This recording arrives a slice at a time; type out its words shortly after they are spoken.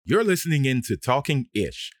You're listening into Talking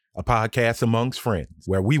Ish, a podcast amongst friends,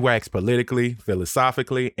 where we wax politically,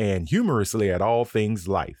 philosophically, and humorously at all things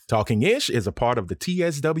life. Talking Ish is a part of the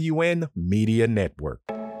TSWN Media Network.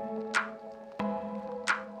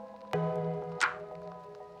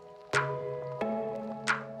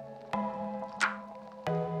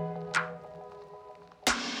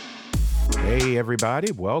 Hey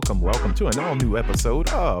everybody, welcome to an all-new episode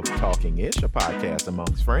of Talking Ish, a podcast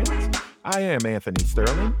amongst friends. I am Anthony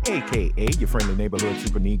Sterling, aka your friendly neighborhood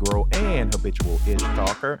super negro and habitual ish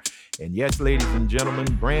talker. And yes, ladies and gentlemen,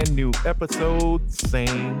 brand new episode,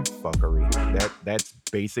 same fuckery. That's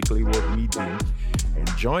basically what we do.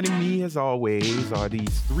 And joining me as always are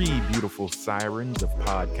these three beautiful sirens of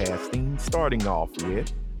podcasting, starting off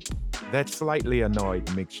with that slightly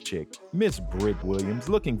annoyed mixed chick, Miss Britt Williams,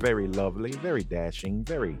 looking very lovely, very dashing,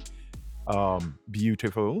 very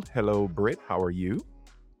beautiful. Hello, Britt. How are you?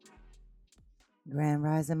 Grand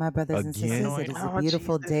Rising, my brothers and Again? sisters. It is a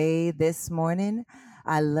beautiful day this morning.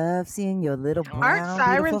 I love seeing your little brown, Aren't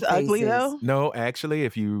sirens beautiful ugly faces. though? No, actually,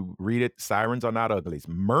 if you read it, sirens are not ugly.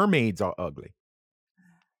 Mermaids are ugly.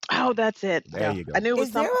 Oh, that's it. There you go. I knew it was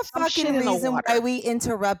Is there a some shit fucking in the reason water. why we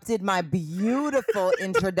interrupted my beautiful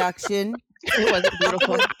introduction? It wasn't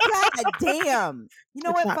beautiful. God damn. You know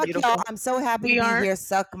It's what? not Fuck beautiful. y'all. I'm so happy We to be aren't- here.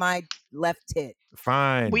 Suck my left tit.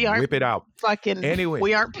 Fine. We aren't- Whip it out. Fucking. Anyway.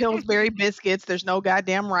 We aren't Pillsbury biscuits. There's no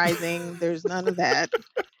goddamn rising. There's none of that.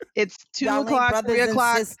 It's 2 Y'all ain't o'clock, brothers 3 and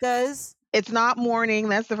o'clock. sisters. It's not morning.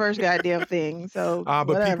 That's the first goddamn thing. So But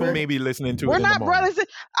whatever. people may be listening to We're it in not the morning. brothers.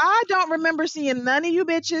 I don't remember seeing none of you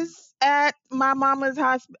bitches at my mama's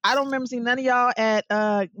hospital. I don't remember seeing none of y'all at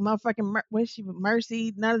motherfucking where's she?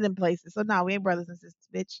 Mercy. None of them places. So no, we ain't brothers and sisters,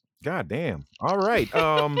 bitch. God damn. All right.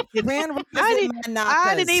 Grand I Rising, I didn't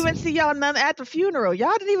Manakas. even see y'all none at the funeral.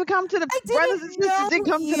 Y'all didn't even come to the I brothers and sisters didn't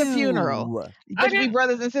come to the funeral. you. But we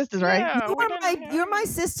brothers and sisters, right? Yeah, we You're my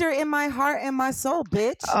sister in my heart and my soul,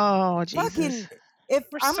 bitch. Oh Jesus. Fucking, if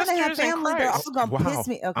We're I'm gonna have sisters in family, they're all Christ. gonna Wow. piss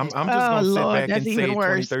me. Okay. I'm just Oh, going to sit Lord, back that's and say even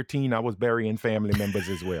worse. 2013, I was burying family members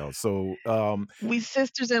as well. So, We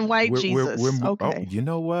sisters in white we're, Jesus. oh, Okay. you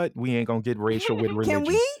know what? We ain't going to get racial with religion.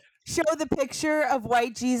 Can we show the picture of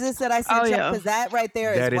white Jesus that I sent Oh, you? yeah. Because that right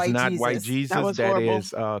there is That is white not Jesus. white Jesus. That was That horrible.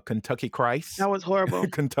 is Kentucky Christ. That was horrible.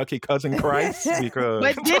 Kentucky cousin Christ. Because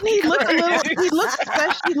But didn't he look a little? He looked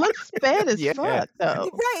special. He looked bad as Yeah. fuck though.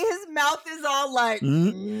 Right, his mouth is all like.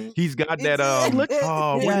 Mhm. he's got that It's- looked- what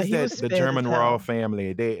Yeah, is he that? was The sped as German hell. royal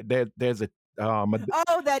family. There's a Oh,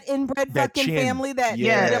 that inbred that fucking chin. family that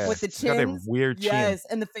Yeah. ended up with the It's got that chins. weird chin. Yes,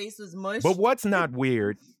 and the face was mush. But what's not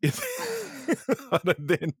weird is other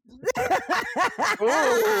than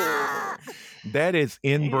that is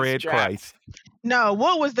inbred strapped. Christ. No,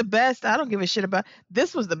 what was the best? I don't give a shit about.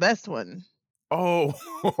 This was the best one. Oh,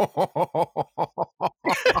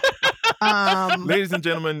 ladies and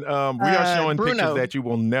gentlemen, we are showing pictures Bruno. that you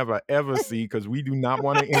will never ever see because we do not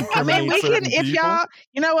want to I incriminate mean, we can certain if people. y'all.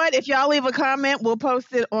 You know what? If y'all leave a comment, we'll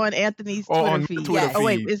post it on Anthony's Oh, Twitter on feed. Twitter Oh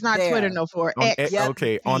wait, feed. it's not There. Twitter no for On X. Yep.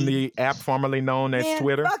 okay, on the app formerly known as Man,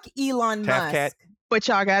 Twitter. fuck Elon Tap cat. Musk. But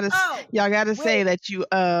y'all gotta Oh, say wait. that you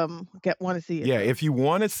want to see it. Yeah, if you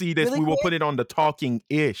want to see this, Really we will quick? put it on the Talking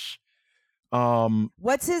Ish.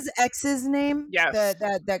 What's his ex's name? Yes.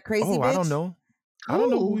 That crazy bitch. I don't know. I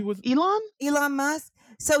don't know who he was. Elon. Elon Musk.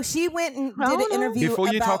 So she went and I did don't an know. interview. Before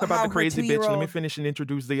you talk about how the her crazy bitch, let me 2-year-old finish and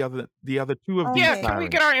introduce the other two of Oh, these. Yeah, okay. can we sirens.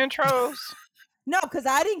 get our intros? No, because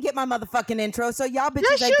I didn't get my motherfucking intro. So y'all bitches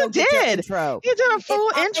Yes, ain't you gonna get your did. intro. You did a full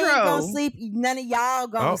If I ain't intro. gonna sleep, none of y'all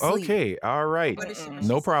gonna Oh, sleep. okay. All right. What is she- Mm-mm. she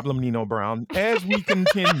No said? problem, Nino Brown. As we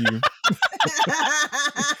continue.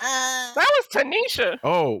 That was Tanisha.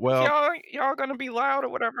 Oh, well. Y'all gonna be loud or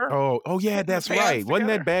whatever? Oh yeah, Put the that's bands right. Wasn't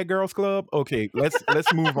that together. Bad Girls Club? Okay, let's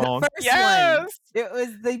move on. First one. Yes, It was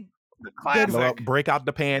the the classic. Well, break out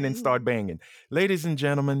the pan and start banging. Ladies and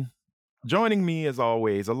gentlemen, joining me as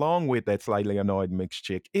always, along with that slightly annoyed mixed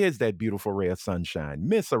chick, is that beautiful ray of sunshine.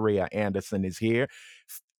 Miss Araya Anderson is here.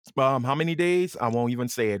 How many days? I won't even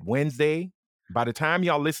say it. Wednesday. By the time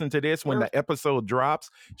y'all listen to this, when the episode drops,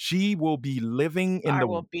 she will be living in I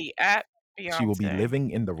will be at Beyonce. she will be living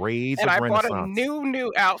in the rays And of I Renaissance. bought a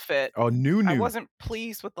new outfit. Oh, new. I wasn't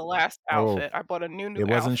pleased with the last Oh, outfit. I bought a new It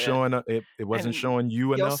wasn't outfit. showing up. It wasn't And showing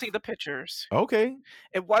you You'll enough. see the pictures. Okay.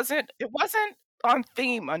 It wasn't on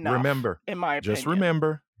theme enough. Remember, in my opinion. just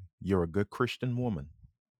remember, you're a good Christian woman.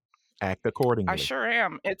 Act accordingly. I sure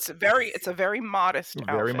am. It's a very modest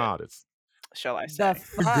Very outfit, modest. shall I say? the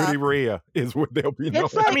fuck. Goody Rhea is what they'll be known.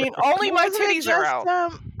 It's like, I mean, only my wasn't it titties are just, out.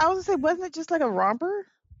 I was gonna say, wasn't it just like a romper?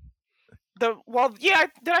 Did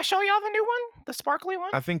I show y'all the new one? The sparkly one?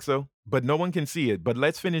 I think so. but no one can see it. But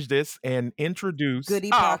let's finish this and introduce Goody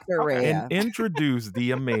Oh, okay. Pockerea.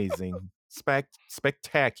 the amazing,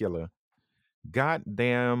 spectacular,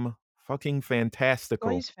 goddamn fucking Oh, you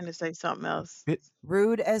fantastical was finna say something else. bit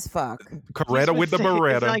Rude as fuck. You was Coretta finna with the say, it sounded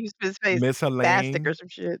Beretta, like you was finna say Miss spastic Helene. or some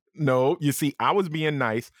shit. No, you see, I was being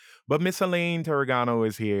nice, but Miss Helene Turagano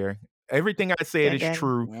is here. Everything I said Gang, is gang.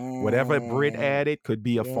 true. Whatever Brit Yeah. added could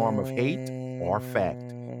be a form of hate or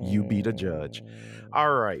fact. You be the judge.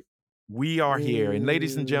 All right. We are here. And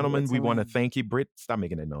ladies and gentlemen, It's we a want to win. thank you. Brit, stop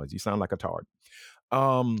making that noise. You sound like a tard.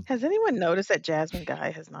 Has anyone noticed that Jasmine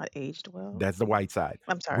Guy has not aged well? That's the white side.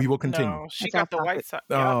 I'm sorry. We will continue. No, she That's got off the topic. white side.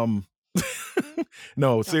 Yeah.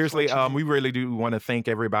 No, seriously, Unfortunate. we really do want to thank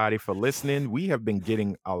everybody for listening. We have been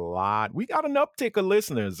getting a lot. We got an uptick of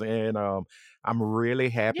listeners, and I'm really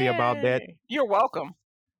happy about that. Yay. You're welcome.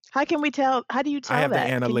 How can we tell? How do you tell I have that? the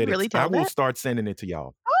Can you analytics. really I tell will that? start sending it to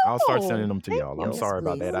y'all. I'll start sending Oh, them to thank y'all. I'm you. Yes, sorry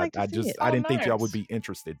about please. that. I'd like to I see just it. I Oh, didn't think y'all would nice. be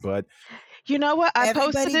interested, but You know what? I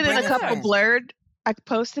posted Everybody it in bring a a couple friend. blurred. I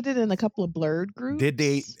posted it in a couple of blurred did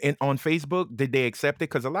they groups. on Facebook? Did they accept it?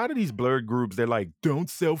 Because a lot of these blurred groups, they're like, don't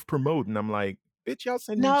self promote, and I'm like, bitch, y'all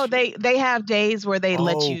sending No, shit. they have days where they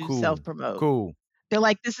let Oh, you cool, self promote. cool. They're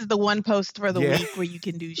like, this is the one post for the Yeah, week where you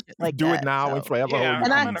can do shit like do it that. now and So, forever hold Yeah, your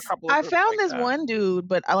and I'm in a peace. couple of I groups found like this that. one dude,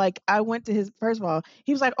 but I went to his, first of all,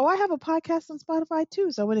 he was like, oh, I have a podcast on Spotify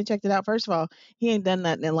too. So I went and checked it out. First of all, he ain't done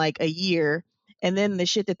that in like a year. And then the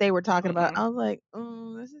shit that they were talking about, Mm-hmm. I was like,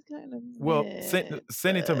 this is kind of Well, mid,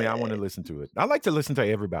 send it to me. I want to but listen to it. I like to listen to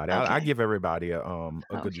everybody. I okay. give everybody a good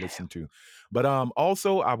Okay. listen to. But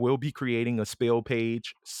also I will be creating a Spill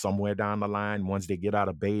page somewhere down the line once they get out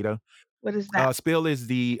of beta. What is that? Spill is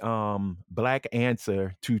the black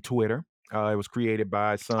answer to Twitter. It was created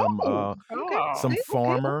by some Oh, okay. some Okay.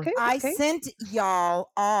 farmer. Okay. I Okay. sent y'all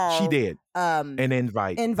She all did an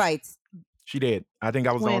invite. invites. She did. I think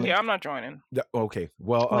I was the only. Twin. Yeah, I'm not joining. Okay.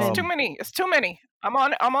 Well, It's too Twin. many. It's too many. I'm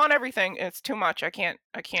on everything. It's too much. I can't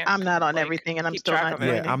I'm not on like everything and I'm keep still track not of it.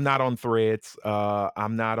 yeah, joining. I'm not on Threads.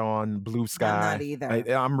 I'm not on Blue I'm not Sky.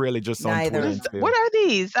 either. I'm really just on Neither. Twitter What and is Spill. what are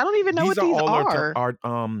these? I don't even know These what are these all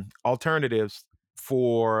are. alternatives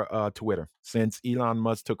for Twitter. Since Elon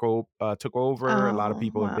Musk took over, a lot of Oh,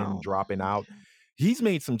 people have been wow. dropping out. He's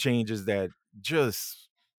made some changes that just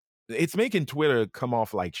it's making Twitter come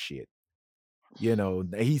off like shit. You know,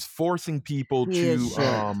 he's forcing people He is to shit.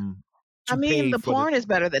 I mean, pay the for the porn is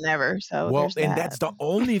better than ever, so well, there's and that. that's the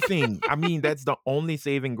only thing. I mean, that's the only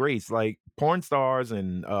saving grace. Like porn stars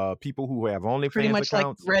and people who have Pretty OnlyFans much like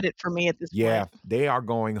accounts, Reddit for me at this yeah, point. they are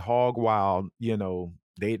going hog wild. You know,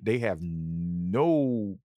 they have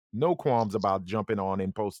no qualms about jumping on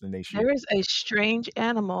and posting their shit. There is a strange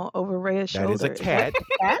animal over Rhea's That is a shoulder. Is that cat.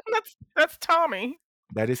 a cat? That's Tommy.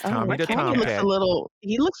 That is Oh, Tommy the Tommy looks a Tomcat. little.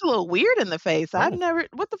 He looks a little weird in the face. I've Oh, never.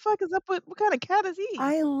 What the fuck is up with? What kind of cat is he?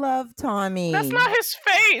 I love Tommy. That's not his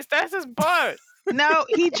face. That's his butt. No,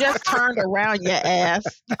 he just turned around your ass.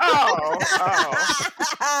 Oh.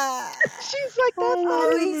 She's like, that's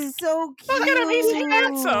not Oh, his. he's so cute. Look at him. He's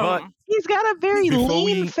handsome. but He's got a very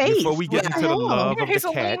lean face. before we get What into the the hell? love Yeah, of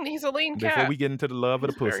the cat, he's a lean cat. before we get into the love of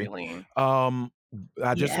He's the pussy, very lean.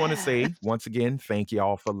 I just want to say once again, thank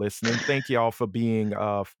y'all for listening. Thank y'all for being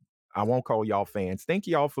I won't call y'all fans. Thank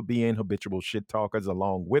y'all for being habitual shit talkers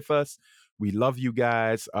along with us. We love you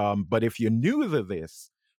guys. But if you're new to this,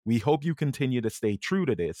 we hope you continue to stay true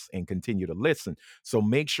to this and continue to listen. So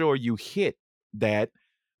make sure you hit that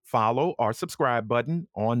follow or subscribe button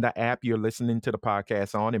on the app you're listening to the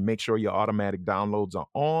podcast on, and make sure your automatic downloads are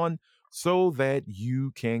on so that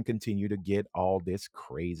you can continue to get all this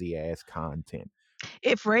crazy ass content.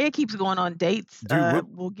 If Rhea keeps going on dates, Dude,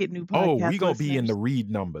 we'll get new podcast we gonna be in the listeners. read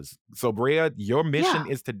numbers. So Brea, your mission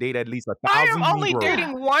is to date at least I 1,000 am only Negroes.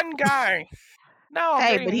 dating one guy. No, I'm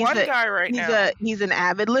Hey, but dating he's one guy right now. he's an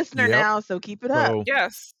avid listener Yep. now, so keep it up. So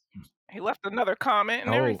Yes. He left another comment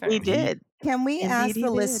and Oh, everything. He did. Can we Indeed, ask he the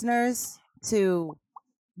did. listeners to,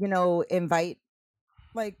 invite,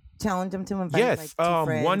 like, challenge them to invite yes, like two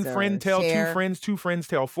friends one or friend tell share? 2 friends, 2 friends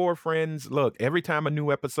tell 4 friends. Look, every time a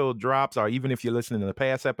new episode drops, or even if you're listening to the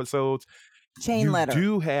past episodes, Chain you letter.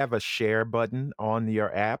 do have a share button on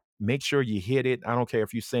your app. Make sure you hit it. I don't care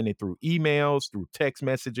if you send it through emails, through text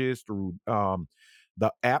messages, through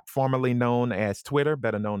the app formerly known as Twitter,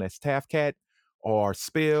 better known as TAFCAT, or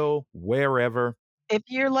Spill, wherever. if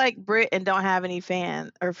you're like Brit and don't have any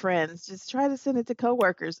fans or friends, just try to send it to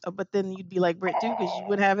coworkers. But then you'd be like Brit too, because you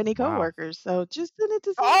wouldn't have any Wow. coworkers. So just send it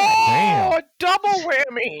to somebody. Damn. Oh, a double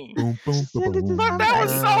whammy. Boom, boom, Just send it to boom. But that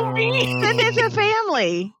was somebody. so mean. Send it to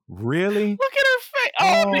family. Really? Look at her face.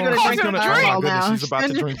 Oh, You're gonna because drink of the the oh my fireball drink. goodness, now. she's about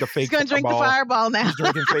to drink the She's fake gonna drink the fireball now. She's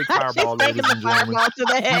drinking fake fireball, She's ladies taking the and gentlemen. fireball to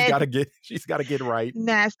the head. She's gotta get right.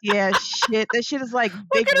 Nasty ass shit. That shit is like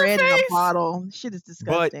big at her red in a face. bottle. Shit is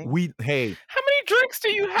But disgusting. hey, How many drinks do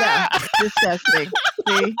you Yeah, have? disgusting.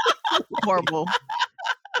 See? Horrible.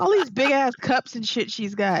 All these big ass cups and shit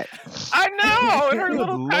she's got. I know. And her good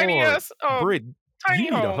little tiny Lord. ass Brit, tiny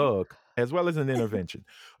you need a home. hug as well as an intervention.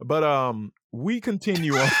 But we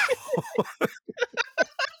continue on.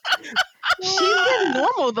 She's been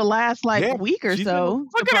normal the last Yeah, week or she's been- so.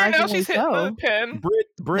 Look at her now. She's hitting so. the pin.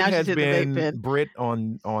 Brit Now she's has hitting the vape been pen. Brit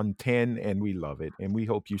on 10, and we love it, and we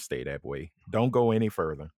hope you stay that way. Don't go any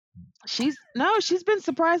further. She's been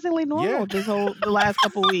surprisingly normal Yeah. the last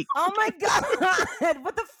couple weeks. Oh my god!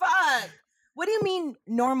 What the fuck? What do you mean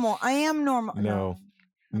normal? I am normal. No.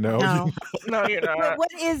 No. No, you're Wait, not. what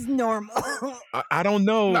is normal? I don't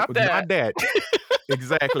know. Not that.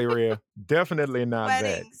 Exactly, Rhea. Definitely not that.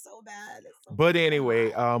 Sweating so bad. It's so But bad.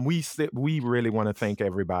 anyway, we really want to thank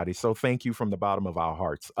everybody. So thank you from the bottom of our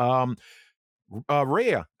hearts.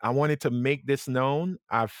 Rhea, I wanted to make this known.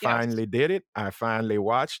 I finally did it. I finally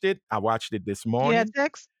watched it. I watched it this You morning. had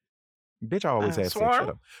sex? Bitch, I always have sex. Swarm? Shut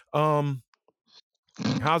up.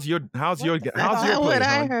 How's your That's play, Not what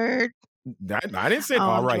I hon? heard. I didn't say. Oh,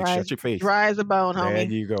 All I'm right, dry, shut your face. dry as a bone, There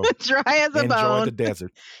homie. you go. Dry as a Enjoy bone. the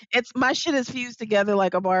desert. It's my shit is fused together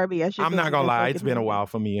like a Barbie. I should I'm go not see gonna that lie, fucking it's been a movie. while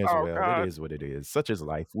for me as Oh, well. God. It is what it is. Such is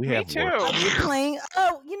life. We Me have too. work. Are you playing?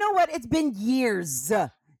 Oh, you know what? It's been years.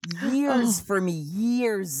 Years for me.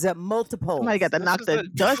 Years. Multiple. Somebody got to This knock is the the-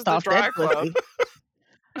 this dust is the off dry that club. pussy.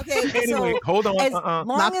 Okay, Anyway, so hold on. as Uh-uh.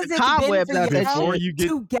 long Knock as the it's been cobwebs for out that Before shit. you get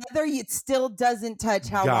together, it still doesn't touch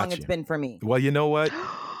how long Gotcha. it's been for me. well, you know what?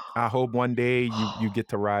 I hope one day you get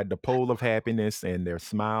to ride the pole of happiness and there's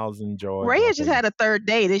smiles and joy. Rhea both just of you. had a third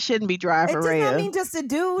date. It shouldn't be dry It for does not Rhea. mean just a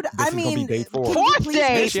dude. This I is gonna be mean, day 4. can you Fourth please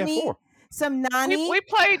date. wish Yeah, me 4. some nanny? We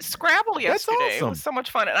played Scrabble That's yesterday. It awesome. was so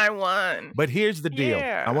much fun, and I won. But here's the deal.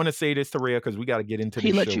 Yeah. I want to say this to Rhea because we got to get into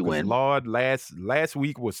He this let show. you 'cause win. Lord, last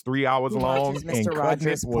week was 3 hours Who long watches and Mr. cutting it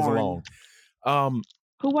Rogers was porn? long.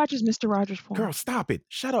 Who watches Mr. Rogers porn? Girl, stop it.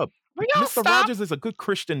 Shut up. Will y'all Mr. stop? Rogers is a good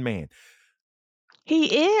Christian man. He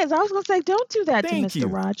is. I was gonna say, don't do that Thank to Mr. you.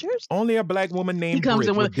 Rogers. Only a black woman He named comes Brit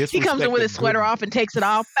in would with his disrespect sweater good- off and takes it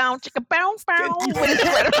off. Bow chicka bow bow with his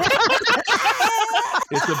sweater.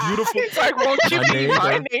 It's a beautiful. It's like, won't you My be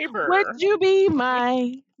my neighbor. neighbor? Would you be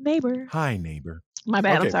my neighbor? Hi, neighbor. My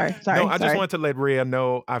bad. Okay. I'm sorry. Sorry. No, I just sorry. wanted to let Rhea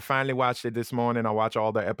know I finally watched it this morning. I watched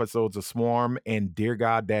all the episodes of Swarm, and dear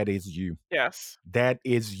God, that is you. Yes. That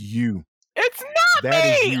is you. It's not That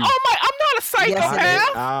is me. you. Oh my! I'm not a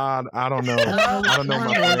psychopath. I don't know. Oh, I don't know, my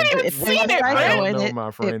Norman, friend. but if Seen there's a it, psycho right? I don't in know, it, my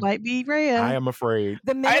it friend. might be Rhea. I am afraid.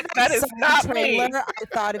 The minute that I is saw not the me. trailer, I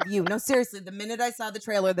thought of you. No, seriously, the minute I saw the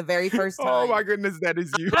trailer the very first time. Oh my goodness, that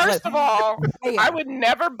is you. First of all, Rhea. I would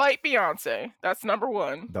never bite Beyonce. That's number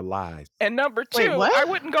one. The lies. And number Wait, two, what? I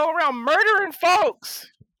wouldn't go around murdering folks.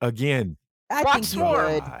 Again, I Watch think you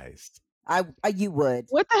Swarm. would. lies. You would.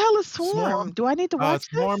 What the hell is Swarm? Swarm. Do I need to watch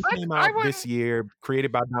Swarm this? came I out this year, created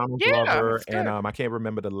by Donald Yeah, Glover, it's and good. I can't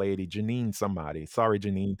remember the lady, Janine somebody. Sorry,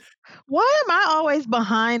 Janine. Why am I always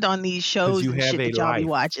behind on these shows you and have shit a that y'all be life.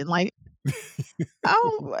 watching? Like,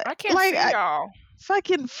 oh, I can't like see y'all.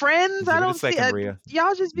 fucking Friends. Give I it a don't see. second, Rhea.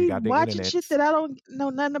 Y'all just You be got the watching shit internets. that I don't know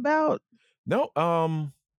nothing about. No,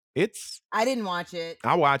 it's I didn't watch it.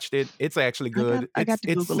 I watched it. It's actually good. I got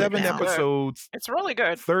to it's Google it 7 now. episodes, It's really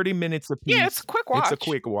good. 30 minutes apiece. Yeah, it's a quick watch. It's a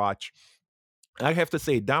quick watch. I have to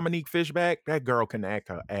say, Dominique Fishback, that girl can act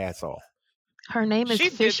her ass off. Her name is She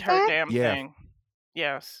did her Fishback. damn Yeah. thing.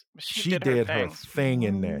 Yes, She did her thing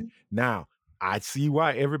in there. Mm. Now, I see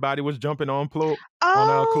why everybody was jumping on Chloe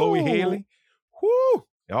Oh, Haley. Whoo!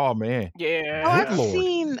 Oh man. Yeah. Oh, Good I've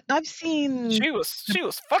Lord. seen. She was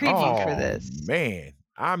fucking preview fine. for Oh this. man.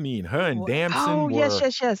 I mean, her and What? Damson Oh, were.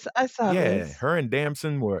 yes. I saw Yeah, this. her and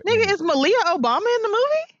Damson were. Nigga, is Malia Obama in the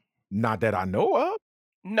movie? Not that I know of.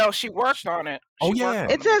 No, she worked on it. Oh, She worked yeah.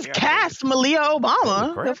 on It the says movie, I believe. cast Malia Holy Obama.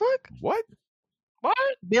 The crap. fuck? What? What?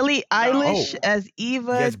 Billie Eilish Oh. as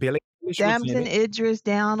Eva, Yes, Billie Eilish was in Damson it. Idris,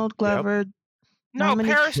 Donald Glover. No,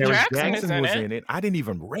 Dominique Paris Paris Jackson is Jackson in was it. in it. I didn't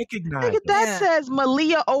even recognize Nigga, her. that Yeah. says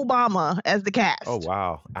Malia Obama as the cast. Oh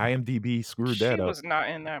wow, IMDb screwed She that up. was not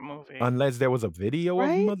in that movie. Unless there was a video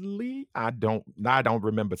Right? of Malie, I don't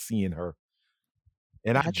remember seeing her.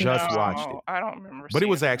 and I I think just so. watched it. No, I don't remember But it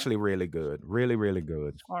was seeing that. actually really good. Really, really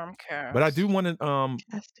good. Swarm But I Cast. do want to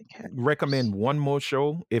Cast of characters. recommend one more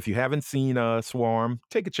show. If you haven't seen Swarm,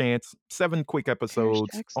 take a chance. 7 quick episodes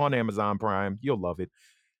Jackson. on Amazon Prime. You'll love it.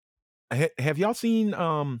 Have y'all seen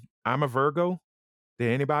I'm a Virgo?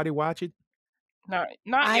 Did anybody watch it? No,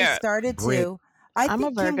 not I yet. started Brit. to. I I'm a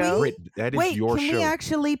think can Virgo. we Brit, that is wait? your Can we show.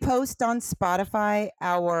 actually post on Spotify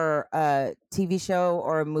our TV show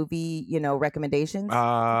or movie, recommendations to people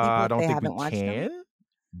I if don't they think we haven't watched them? can,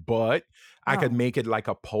 but I could Oh. make it like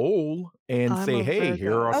a poll and I'm say, a hey,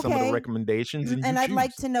 here Virgo. are some of the Okay. recommendations, and And you I'd like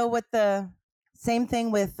choose. to know what the same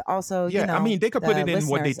thing with also, Yeah, I mean, they could put the it in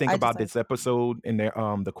what they listeners. think I just about like this episode and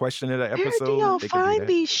the question of the Where do episode. y'all They could do find that.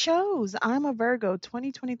 these shows? I'm a Virgo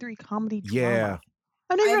 2023 comedy Yeah. drama.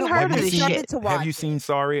 I've I never even haven't heard Have of you this seen? started shit. to Have watch you it. seen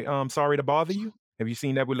Sorry to Bother You? Have you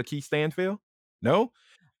seen that with Lakeith Stanfield? No.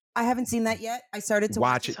 I haven't seen that yet. I started to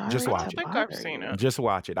Watch it. Just Sorry I watch to don't it. think I've bother seen you. it. Just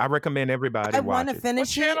watch it. I recommend everybody I watch want to it. What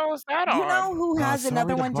finish it. channel is that Do you on? know who has Sorry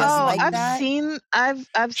another to one Bother just Oh, like I've that? seen I've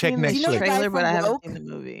Check seen the Do you know the Netflix. guy trailer, but from I haven't Woke? seen the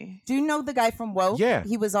movie. Do you know the guy from Woke? Yeah.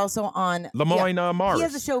 He was also on. Lemoyne He has a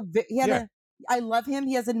Morris. show. He had Yeah. I love him.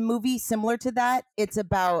 He has a movie similar to that. It's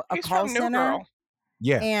about a He's call from New center. Girl.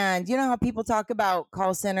 Yeah. And you know how people talk about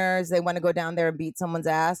call centers? They want to go down there and beat someone's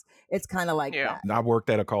ass. It's kind of like Yeah. that. I worked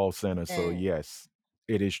at a call center, so And yes,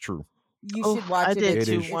 it is true. you Oh, should watch I it. did It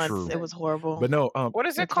too is once. true. It was horrible. But no, What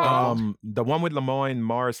is it It's called? horrible. the one with Lemoyne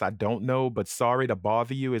Morris, I don't know, but Sorry to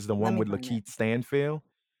Bother You is the Let one me with find it. Lakeith Stanfield.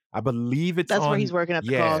 I believe it's That's on. where he's working at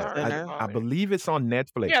the call Yeah, center. I believe it's on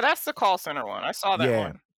Netflix. Yeah, that's the call center one. I saw that Yeah.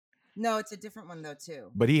 one. No, it's a different one though too.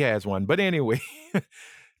 But he has one. But anyway,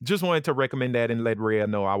 just wanted to recommend that and let Rhea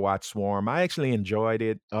know I watched Swarm. I actually enjoyed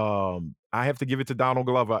it. I have to give it to Donald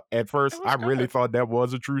Glover. At first, It was I really good. thought that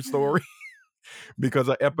was a true story because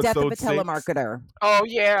of Death of episode a 6. telemarketer. Oh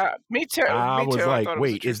yeah, me too. I Me was too. I like, thought it was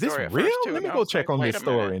a wait, true is this story at real? first, too, Let and me I go was check like, on wait this a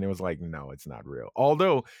minute. story. And it was like, no, it's not real.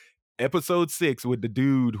 Although episode 6 with the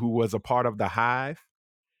dude who was a part of the Hive,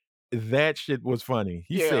 that shit was funny.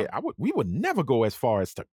 He Yeah. said, we would never go as far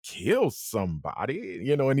as to kill somebody,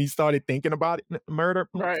 and he started thinking about it, murder.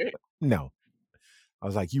 Right. No. I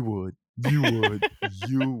was like, you would. You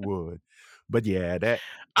would. But yeah, that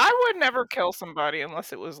I would never kill somebody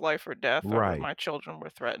unless it was life or death, or right. my children were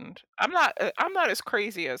threatened. I'm not as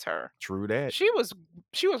crazy as her. True that. She was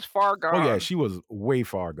far gone. Oh yeah, she was way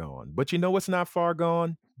far gone. But you know what's not far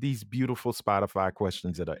gone? These beautiful Spotify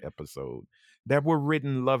questions of the episode that were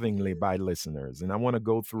written lovingly by listeners. And I want to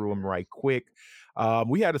go through them right quick.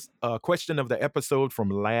 We had a question of the episode from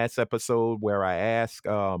last episode where I asked,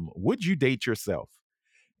 would you date yourself?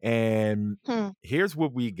 And here's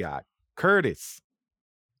what we got. Curtis,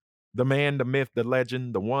 the man, the myth, the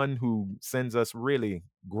legend, the one who sends us really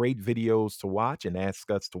great videos to watch and asks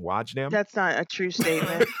us to watch them. That's not a true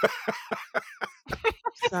statement.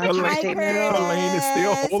 It's not a true Elaine- statement at all. Elaine is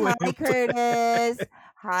still holding Hi, him. Curtis.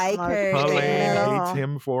 Hi, Not a Curtis. true statement Elaine at hates all.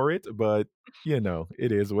 him for it, but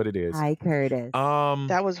it is what it is. Hi, Curtis.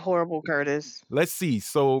 That was horrible, Curtis. Let's see.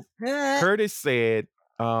 So Curtis said,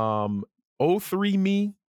 03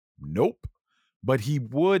 me, nope. But he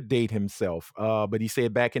would date himself. But he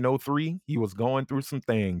said back in 03, he was going through some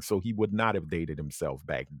things, so he would not have dated himself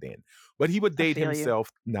back then. But he would date feel you.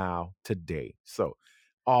 himself now, today. So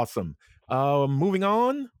awesome. Moving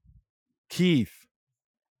on, Keith.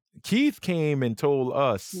 Keith came and told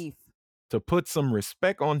us Keith. to put some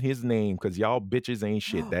respect on his name because y'all bitches ain't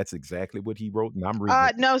shit. That's exactly what he wrote, and I'm reading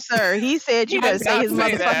it. No, sir. He said you He better did say not his say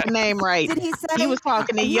motherfucking that. name right. Did he say? He was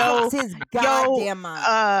talking to He yo, lost his goddamn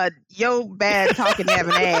mind. yo bad talking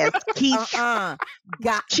having ass. Keith. Goddamn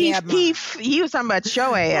Chief mind. Keith. He was talking about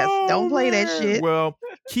your ass. Oh, Don't play that man. shit. Well,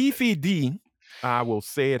 Keefy D, I will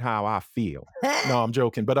say it how I feel. No, I'm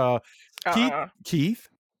joking. But Keith.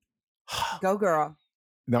 Go, girl.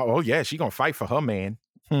 No, oh yeah, she gonna fight for her man.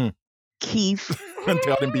 Keith.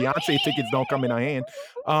 Until them Beyonce tickets don't come in her hand.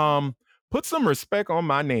 Put some respect on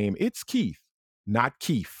my name. It's Keith, not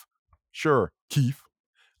Keith. Sure, Keith.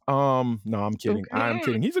 No, I'm kidding. I'm Okay.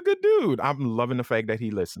 kidding. He's a good dude. I'm loving the fact that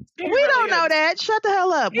he listens. He We really don't know is. that. Shut the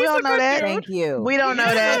hell up. He's We a don't know good that. dude. Thank you. We don't know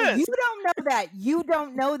He that. is. You don't know that. You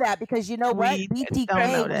don't know that because you know what? We don't know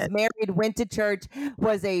BTK was that. married, went to church,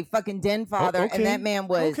 was a fucking den father, and that man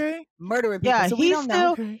was okay. murdering people. Yeah, so we he's don't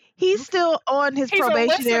know. still he's still on his He's a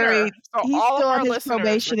probationary. listener, so He's all of still our on his listeners are good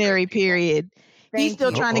probationary people. period. He's Thank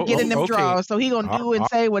still you. trying to get in them okay. draws, so he gonna do and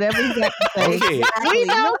say whatever he got to say. Okay. Exactly. We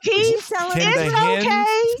know, She's Keith. telling Can us the It's hens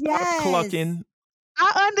okay. stop Yes. clucking?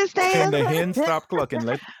 I And understand. the hen stopped clucking.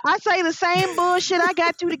 I say the same bullshit I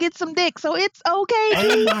got to get some dick, so it's okay, Oh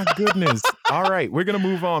Keith. my goodness. All right, we're gonna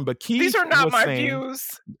move on. But Keith These are not was my saying,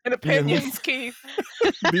 views and you know, opinions, Keith.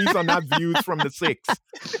 these are not views from the six.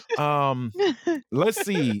 Let's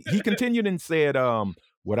see. He continued and said,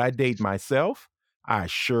 would I date myself? I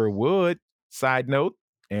sure would. Side note,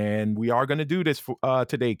 and we are going to do this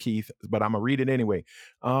today, Keith, but I'm going to read it anyway.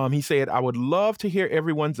 He said, I would love to hear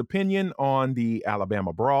everyone's opinion on the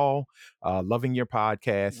Alabama brawl. Loving your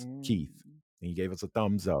podcast, Keith. And he gave us a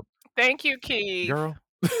thumbs up. Thank you, Keith. Girl.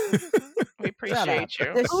 We appreciate you.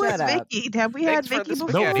 Just Who is shut up. Vicky? Have we Thanks had for the Vicky No,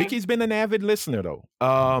 before? spaghetti. Vicky's been an avid listener, though.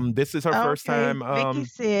 This is her first Okay. time. Vicky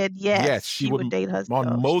said yes, yes, she would date herself.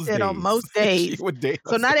 on She most said days. on most she days. would date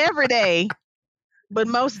So not every day, but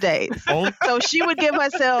most days. on So she would give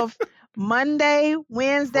herself Monday,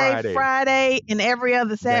 Wednesday, Friday, and every other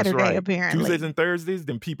That's Saturday, right. apparently. Tuesdays and Thursdays,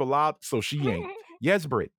 then people out, so she ain't. Yes,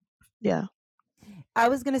 Britt. Yeah. I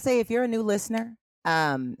was gonna say, if you're a new listener,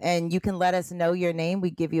 and you can let us know your name,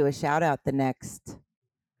 we give you a shout out the next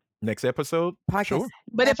Next episode. podcast. Sure.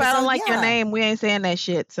 But if I don't episode, like your yeah. name, we ain't saying that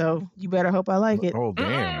shit. So you better hope I like it. Oh,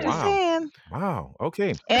 damn. Just Wow. saying. Wow.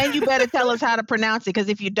 Okay. And you better tell us how to pronounce it, because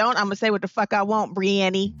if you don't, I'm gonna say what the fuck I want,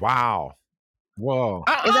 Brianne. Wow. Whoa.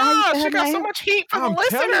 Is that how you say She her got so name? much heat from I'm the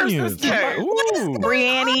telling listeners you. this day. Ooh.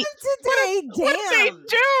 Brianne. Today, What did they damn.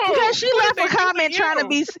 do? Because she What left did a they do to comment trying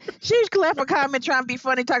to you? be. She left a comment trying to be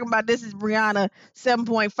funny, talking about this is Brianna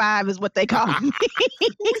 7.5 is what they call me.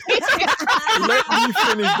 Let me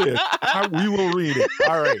finish this. We will read it.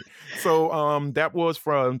 All right. So that was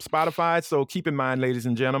from Spotify. So keep in mind, ladies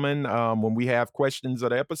and gentlemen, when we have questions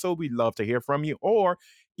of the episode, we'd love to hear from you. Or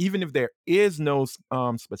even if there is no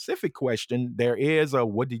specific question, there is a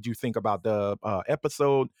what did you think about the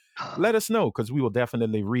episode? Let us know, because we will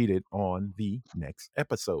definitely read it on the next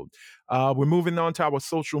episode. We're moving on to our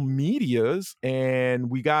social medias, and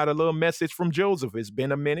we got a little message from Joseph. It's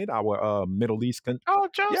been a minute. Our Middle East, Oh,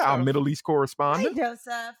 Joseph. our Middle East Hi, correspondent.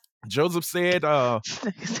 Joseph. Joseph said,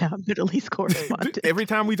 It's our Middle East correspondent. every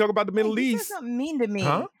time we talk about the Middle Hey, he East, said something mean to me.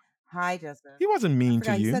 Huh? Hi, Joseph. he wasn't mean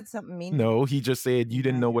Forgot to he you. said something mean. No, he just said you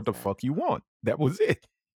didn't Hi, know what the Joseph. fuck you want. That was it.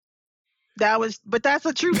 But that's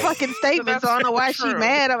a true fucking statement. So I don't know why she true.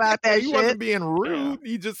 mad about that He shit. wasn't being rude.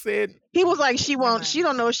 He just said, He was like, she mind.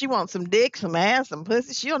 don't know if she wants some dick, some ass, some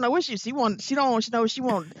pussy. She don't know what she want. She don't know if she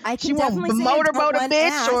want. I She can want definitely say I motorboat don't a want bitch,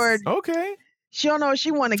 ass. or okay. she don't know if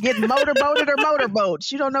she want to get motorboated or motorboat.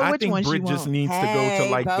 She don't know I which think one she Brit just wants. needs to go to Hey,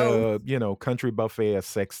 like both. the country buffet of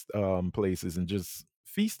sex places and just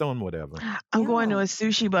feast on whatever. I'm going to Yeah. a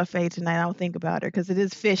sushi buffet tonight. I don't think about her because it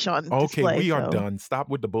is fish on Okay, display. we are so done. Stop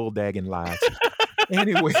with the bulldagging lies.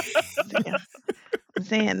 Anyway, yeah. I'm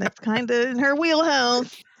saying that's kind of in her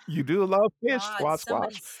wheelhouse. you do love fish. God, Squash,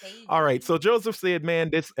 somebody squash. save All right. me. So Joseph said, man,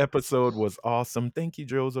 this episode was awesome. Thank you,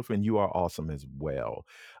 Joseph. And you are awesome as well.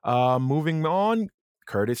 Moving on,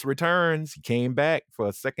 Curtis returns. He came back for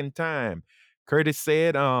a second time. Curtis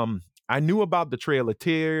said, I knew about the Trail of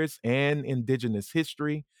Tears and Indigenous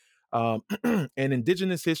history. And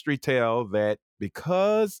Indigenous history tell that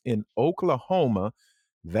because in Oklahoma,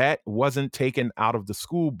 that wasn't taken out of the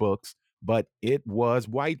school books, but it was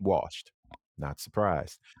whitewashed. Not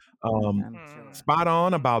surprised. I'm sure. Spot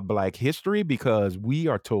on about Black history, because we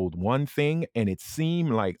are told one thing, and it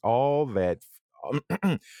seemed like all that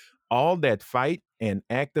fight and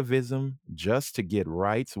activism just to get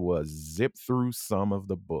rights was zipped through some of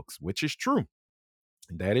the books, which is true.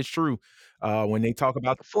 That is true. When they talk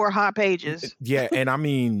about 4 hot pages. yeah, and I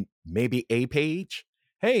mean maybe a page.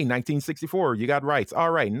 Hey, 1964, you got rights.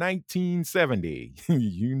 All right, 1970,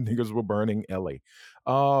 you niggas were burning LA.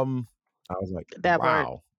 I was like, That part.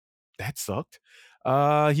 wow, that sucked.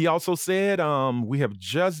 He also said, we have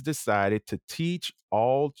just decided to teach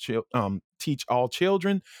all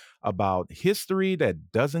children about history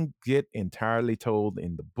that doesn't get entirely told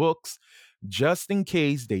in the books, just in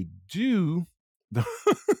case they do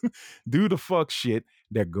do the fuck shit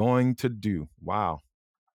they're going to do. Wow.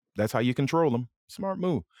 That's how you control them. Smart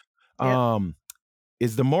move. Yep.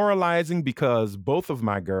 Is demoralizing because both of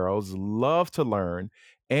my girls love to learn,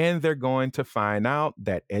 and they're going to find out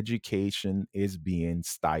that education is being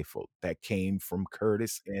stifled. That came from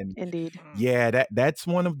Curtis, and Indeed. yeah, that's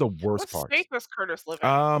one of the worst What parts. state does Curtis live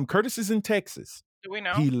in? Curtis is in Texas. Do we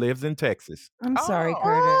know? He lives in Texas. I'm sorry, Oh.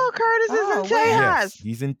 Curtis. Oh, Curtis is Oh, in where? Yes, Tejas.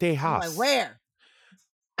 he's in I'm Tejas. like, where?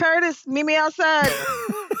 Curtis, meet me outside.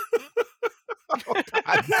 Oh, God.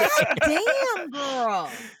 God damn, girl.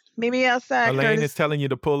 Meet me outside, Elaine Curtis. is telling you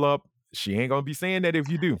to pull up. She ain't gonna be saying that if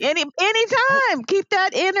you do. Anytime. Keep that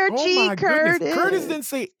energy, Oh my Curtis. goodness. Curtis didn't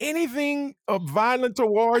say anything violent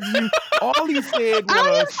towards you. All he said I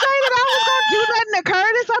was, didn't say that I was gonna do nothing to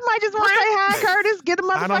Curtis. I might just want to say hi, Curtis. Get a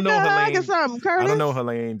I don't know, motherfucker a hug or Helene. something, Curtis. I don't know,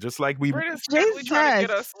 Helene. Just like we Britt is definitely trying to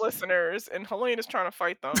get us Jesus. listeners, and Helene is trying to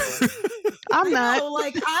fight them. I'm I not. know,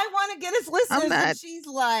 like I want to get us listeners, not. and she's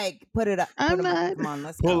like, "Put it up, I'm put 'em up. not. Come on,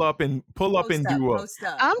 let's pull go. up and do up. Post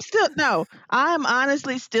up. I'm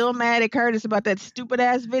honestly still mad at Curtis about that stupid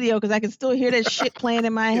ass video because I can still hear that shit playing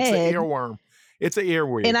in my It's an head. earworm. It's an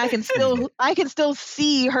earwig. And I can still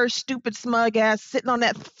see her stupid smug ass sitting on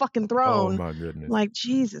that fucking Oh throne. my goodness. Like,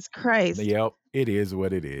 Jesus Christ. Yep, it is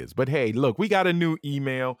what it is. But hey, look, we got a new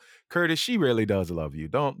email. Curtis, she really does love you.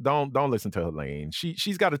 Don't listen to Helene.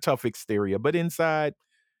 She's got a tough exterior, but inside,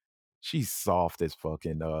 she's soft as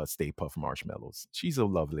fucking Stay Puft Marshmallows. She's a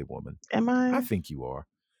lovely woman. Am I I? think you are.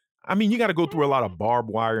 I mean, you got to go through a lot of barbed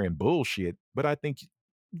wire and bullshit, but I think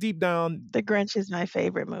deep down, The Grinch is my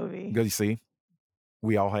favorite movie. you see,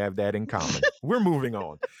 we all have that in common. We're moving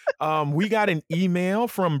on. We got an email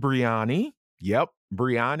from Brianni. Yep,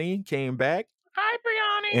 Brianni came back. Hi,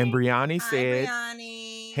 Brianni. And Brianni Hi, said,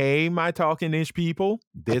 Brianni. "Hey, my Talking Ish people.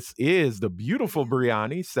 This is the beautiful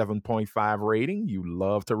Brianni, 7.5 rating. You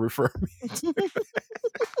love to refer me to."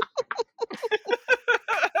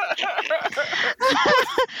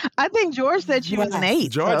 I think George said she was an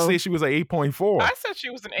 8. George so. said she was an 8.4. I said she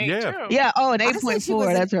was an 8 Yeah. too. Yeah, oh, an I said she was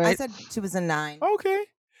 8.4. That's I right. said she was a 9. Okay.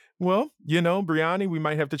 Well, Brianni, we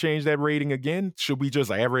might have to change that rating again. Should we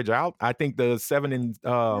just average out? I think the 7 and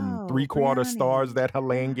No, 3/4 stars Brianni. that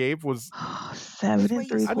Helene gave was, 7 That's and what you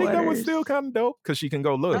 3 said. I think that was quarters. still kind of dope because she can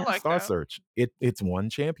go look, like Star that. Search. It's won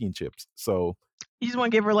championships. So You just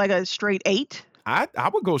want to give her like a straight 8? I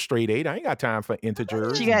would go straight 8. I ain't got time for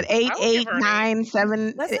integers. She got 8, I would give her an 9,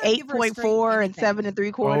 7, Let's not give her a straight 8.4, and anything. 7 and 3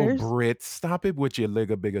 Oh, quarters. Britt, stop it with your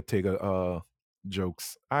ligga bigga tigger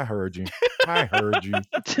jokes. I heard you. I heard you.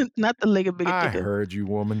 Not the ligga bigga I tigger. heard you,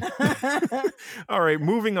 woman. All right,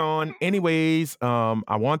 moving on. Anyways,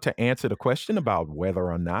 I want to answer the question about whether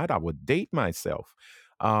or not I would date myself.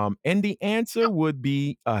 And the answer would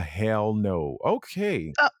be a hell no.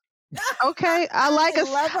 Okay. Okay, I like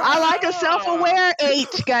a self-aware 8.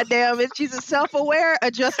 Goddamn it, she's a self-aware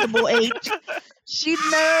adjustable 8. She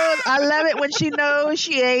knows. I love it when she knows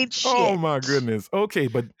she ain't shit. Oh my goodness. Okay,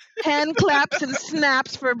 but Hand claps and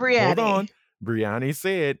snaps for Brianni. hold on. Brianni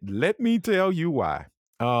said, "Let me tell you why.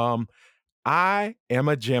 I am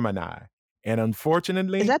a Gemini, and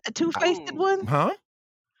unfortunately, Is that the two-faced one? huh?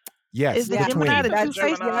 Yes, Is the the Gemini the twins.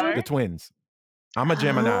 two-faced Gemini. one? The twins. I'm a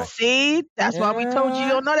Gemini. See, that's why we told you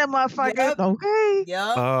don't know that motherfucker. Yep. Okay.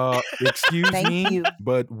 Yep. Excuse Thank me, you.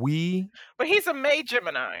 but we, But he's a May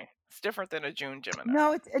Gemini. It's different than a June Gemini.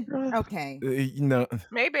 No, it's okay.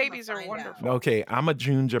 May babies are find out. wonderful. Okay, I'm a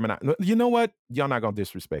June Gemini. You know what? Y'all not gonna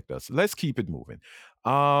disrespect us. Let's keep it moving.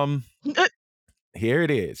 Here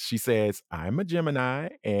it is. She says, "I'm a Gemini,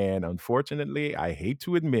 and unfortunately, I hate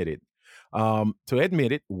to admit it.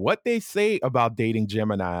 What they say about dating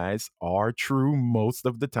Geminis are true most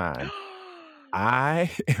of the time.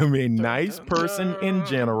 I am a nice person in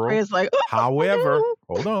general. It's like, However,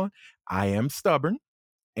 hold on, I am stubborn,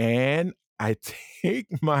 and I take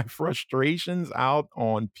my frustrations out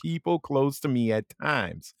on people close to me at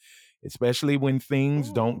times, especially when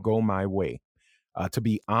things don't go my way. To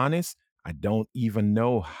be honest, I don't even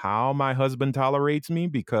know how my husband tolerates me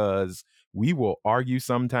because we will argue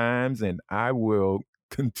sometimes, and I will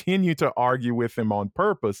continue to argue with him on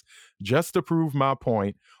purpose just to prove my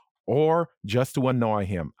point or just to annoy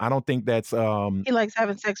him. I don't think that's he likes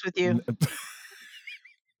having sex with you.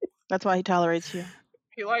 That's why he tolerates you.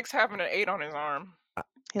 He likes having an 8 on his arm.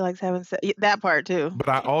 He likes having sex. That part too. But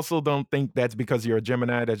I also don't think that's because you're a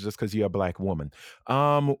Gemini. That's just because you're a black woman.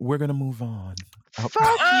 We're gonna move on. Fuck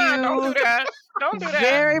Don't you. do that. Don't do that.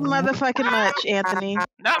 Very motherfucking much, Anthony.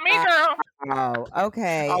 Not me, girl. Oh,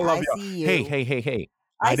 okay. I love y'all. see you. Hey.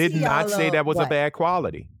 I did see not y'all, say that was a what? bad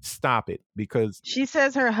quality. Stop it, because She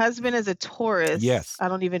says her husband is a Taurus. Yes. I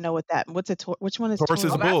don't even know what that. What's a Taurus? Which one is Taurus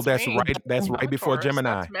is Taurus? a bull. that's That's me. right. That's I'm right a before Taurus.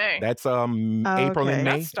 Gemini. That's May. That's Oh, April and okay. May,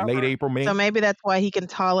 That's stubborn. late April, May. So maybe that's why he can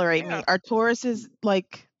tolerate me. Yeah. Are Tauruses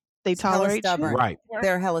like they It's hella tolerate you? stubborn. Right.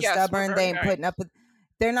 They're hella Yes, we're stubborn. very They ain't nice. putting up with.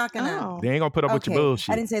 They're not gonna. Oh. They ain't gonna put up with your Okay,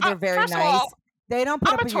 bullshit. I didn't say they're very First of nice. all, They don't put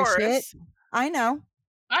I'm up a with your shit. Taurus. I know.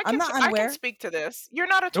 I not can unaware. speak to this. You're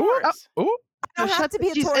not a Ooh, Taurus. ooh. I don't So have shut to be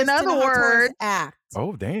a the- Taurus in to other know how Taurus words- act.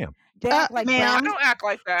 Oh, damn. They act like ma'am. I brown. don't act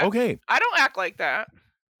like that. Okay. I don't act like that.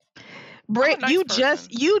 Britt, nice you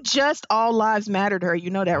person. just all lives mattered her.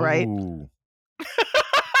 You know that, right? Ooh.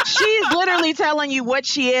 She's literally telling you what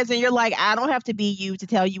she is, and you're like, I don't have to be you to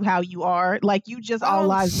tell you how you are. Like, you just all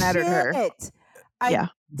lives mattered her. shit. I Yeah.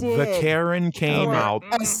 The did Karen came Okay. out.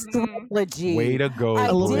 astrology. Way to go, I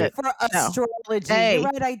A little did bit. for No. astrology. Hey, You're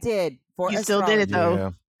right, I did for you still astrology. did it though. Yeah.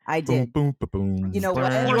 I Boom, did. boom, boom. You know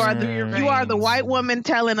what? You are the you are the Burn. white woman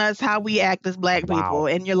telling us how we act as black Wow. people,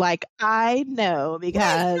 and you're like, I know Wait,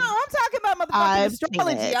 because no, I'm talking about motherfucking I've seen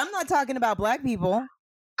astrology. it. I'm not talking about black people.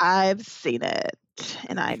 I've seen it,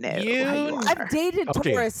 and I know how you I've are. dated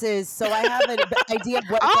Okay. Tauruses, so I have an idea of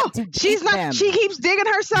what it's Oh, like to she's date not. them. She keeps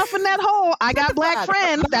digging herself in that hole. I got the black fuck?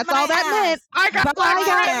 friends. Bite That's my all that meant. ass. I got Bite black my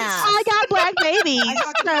got- friends. ass. I got black babies, I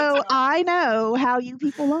got so black I know how you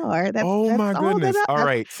people are. That's Oh that's my all goodness. that. All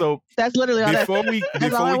right. So That's literally all that. before we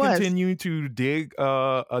That's all it was. continue to dig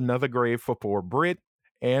another grave for poor Brit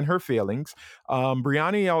and her feelings,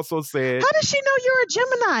 Brianni also said, How does she know you're a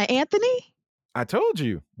Gemini, Anthony? I told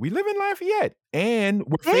you, we live in Lafayette and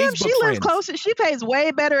we're Damn, Facebook she lives friends. closer. She pays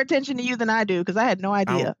way better attention to you than I do because I had no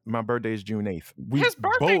idea. My birthday is June 8th. His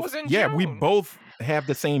birthday was in Yeah, we June. both have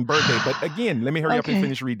the same birthday. But again, let me hurry up and Okay.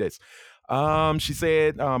 finish read this. She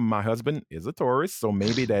said, my husband is a Taurus, so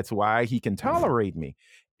maybe that's why he can tolerate me.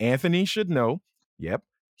 Anthony should know. Yep,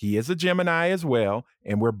 he is a Gemini as well,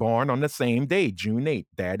 and we're born on the same day, June 8th.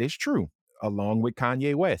 That is true, along with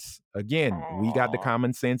Kanye West. Again, we got the Aw.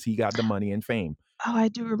 common sense, he got the money and fame. Oh, I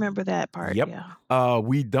do remember that part. Yep. Yeah.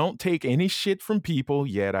 We don't take any shit from people,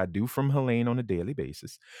 yet I do from Helene on a daily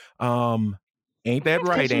basis. Ain't that That's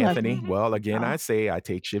 'cause right, you love Anthony? me. Well, again, Oh. I say I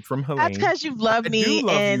take shit from That's Helene. because you love I me, do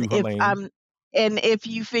love and you, if Helene. if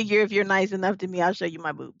you figure if you're nice enough to me, I'll show you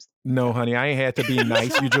my boobs. No, honey, I ain't had to be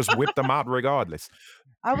nice. You just whipped them out regardless.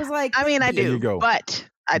 I was like, I mean, I There do, you go. but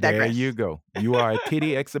I There digress. you go. You are a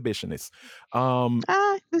titty exhibitionist.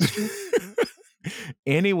 That's true.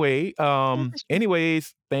 Anyway, That's true.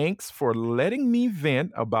 anyways, thanks for letting me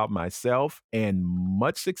vent about myself and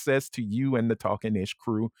much success to you and the Talking Ish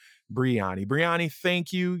crew. Brianni,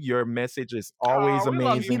 thank you. Your message is always Aw, we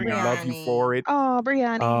love you, amazing. We love you Brianni. for it. Oh,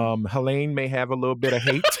 Brianni. Helene may have a little bit of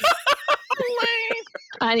hate. Helene.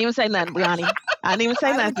 I didn't even say nothing, Brianni. I didn't even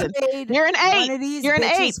say I would nothing. trade You're an one 8. of these You're an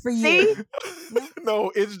bitches 8. for See? you.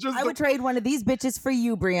 No, it's just I would trade one of these bitches for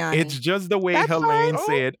you, Brianni. it's just the way That's Helene fine.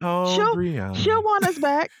 said, "Oh, She'll Brianni, she'll want us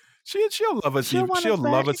back. she'll love us. She'll want She'll us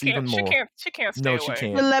back. love She us even can't. more." She can't stay No, away. she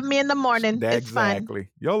can't. You'll love me in the morning. It's fine. Exactly.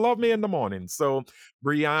 You'll love me in the morning. So,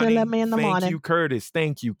 You'll Brianni, love me in the thank morning. you. Curtis,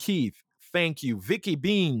 thank you. Keith, thank you. Vicky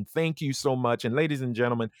Bean, thank you so much. And ladies and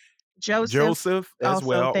gentlemen, Joseph as Also,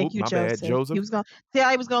 well. thank Oh, you, my Joseph. bad. Joseph. He was gonna see how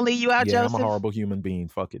he was gonna leave you out, Yeah, I'm a Joseph. horrible human being.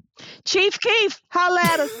 Fuck it. Chief Keef, holla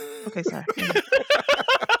at us. Okay, sorry.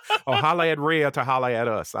 Or holla at Rhea to holla at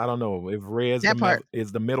us. I don't know if Rhea is That part.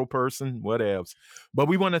 is the middle person, whatevs. But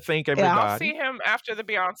we want to thank Yeah. everybody. I'll see him after the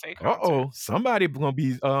Beyonce concert. Uh-oh, somebody gonna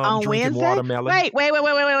be On drinking Wednesday? watermelon.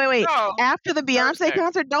 Wait. No, After the Beyonce Thursday.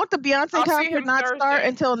 concert, don't the Beyonce I'll see concert him not start Thursday.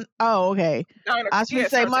 until? Oh, okay. 9 I was yeah, gonna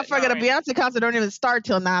it say, starts at motherfucker, the 9. Beyonce concert don't even start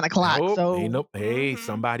till 9:00. Nope, So ain't no. Hey, Mhm.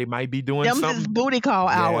 somebody might be doing them's something. is booty call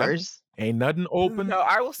Yeah. hours. Ain't nothing open. No,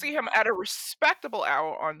 I will see him at a respectable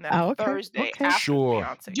hour on that Oh, okay. Thursday Okay. after Sure.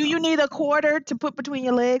 Beyonce. Do you concert. need a quarter to put between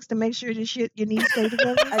your legs to make sure your knees stay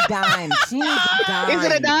together? a dime. She needs a dime. Is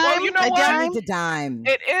it a dime? Well, you know a what? She dime? needs a dime.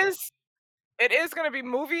 It is going to be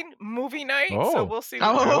movie night, Oh. so we'll see.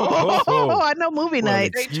 What happens. Oh. I know movie Well,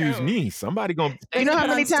 night. Stay excuse tuned. me. Somebody gonna. You know how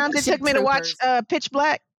many Stay times it tuned. took me to watch Pitch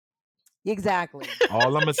Black? Exactly.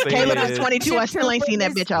 All I'm gonna say Caleb is is 22. I still ain't seen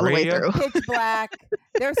that bitch all the way Rhea. through. Pitch Black.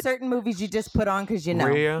 There are certain movies you just put on because you know.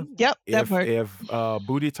 Rhea. Yep, that If part.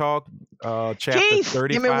 Booty Talk chapter Keith, 35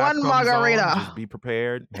 give me one comes margarita. on, just be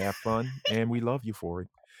prepared, have fun, and we love you for it.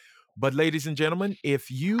 But ladies and gentlemen,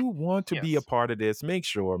 if you want to be a Yes. part of this, make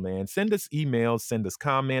sure, man, send us emails, send us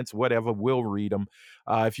comments, whatever. We'll read them.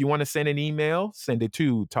 If you want to send an email, send it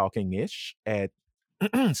to talkingish at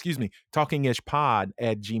excuse me,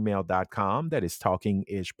 talkingishpod@gmail.com. That is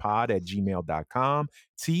talkingishpod@gmail.com.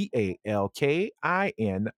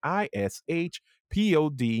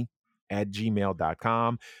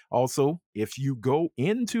 TALKINISHPOD@gmail.com. Also, if you go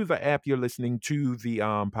into the app you're listening to the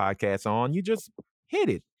podcast on, you just hit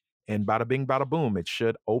it. And bada bing, bada boom, it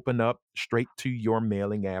should open up straight to your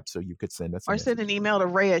mailing app so you could send us a Or message. send an email to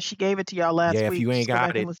Rhea. She gave it to y'all last Yeah, if week. you ain't Just go got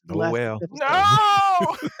back and it, listen to oh last well. week's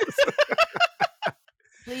episode.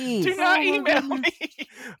 No, Please. do not Oh, my email goodness. me.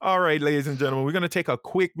 All right, ladies and gentlemen, we're going to take a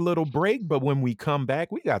quick little break, but when we come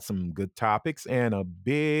back, we got some good topics and a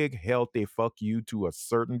big, healthy fuck you to a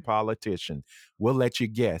certain politician. We'll let you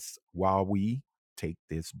guess while we take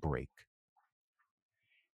this break.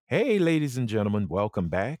 Hey, ladies and gentlemen, welcome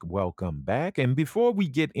back. Welcome back. And before we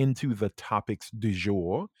get into the topics du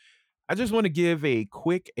jour, I just want to give a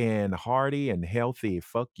quick and hearty and healthy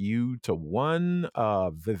fuck you to one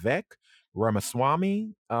Vivek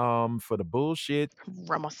Ramaswamy for the bullshit.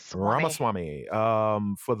 Ramaswamy. Ramaswamy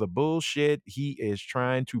for the bullshit he is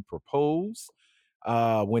trying to propose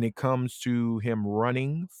when it comes to him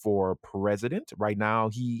running for president. Right now,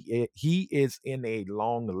 he is in a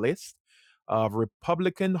long list of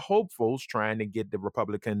Republican hopefuls trying to get the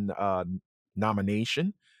Republican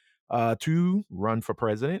nomination to run for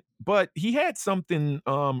president. But he had something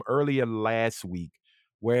earlier last week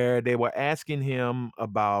where they were asking him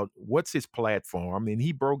about what's his platform, and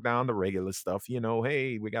he broke down the regular stuff.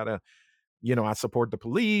 Hey, we gotta, I support the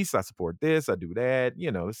police, I support this, I do that,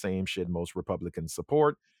 the same shit most Republicans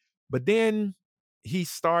support. But then he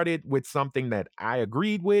started with something that I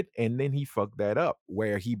agreed with, and then he fucked that up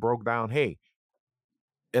where he broke down, hey,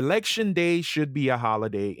 election day should be a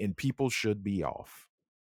holiday and people should be off.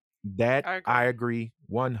 That I agree. I agree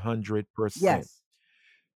 100%. Yes.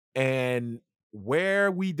 And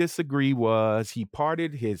where we disagree was he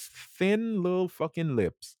parted his thin little fucking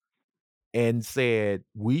lips and said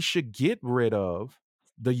we should get rid of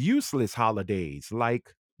the useless holidays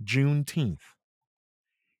like Juneteenth.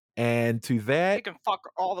 And to He that, can fuck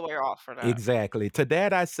all the way off for that. exactly. To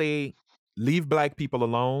that, I say, leave black people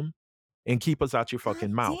alone and keep us out your fucking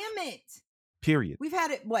God mouth. damn it. Period. We've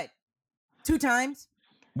had it, what, 2 times?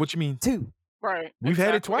 What you mean? 2. Right. We've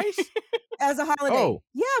had it exactly. twice? As a holiday. Oh.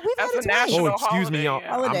 Yeah, we've As had a it twice. national Oh, excuse me, y'all.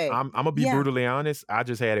 holiday, yeah. Holiday. I'm gonna be Yeah. brutally honest. I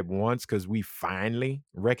just had it once because we finally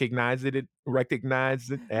recognized it as No,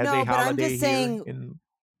 a but I'm holiday just here saying- in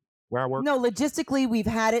where I work. No, logistically, we've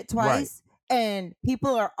had it twice, and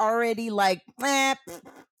people are already like,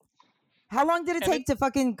 how long did it And take to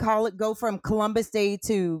fucking go from Columbus Day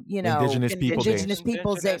to, Indigenous People Day. Indigenous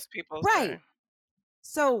Peoples Day? Indigenous Peoples Right. Day.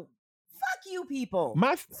 So, fuck you people.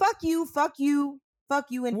 My Fuck you, fuck you, fuck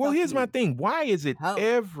you, and well, fuck here's you. my thing. Why is it How?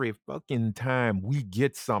 every fucking time we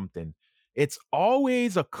get something, it's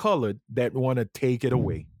always a colored that want to take it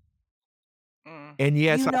away? Mm. And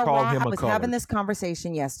yes, You I know call why? him I a was colored. having this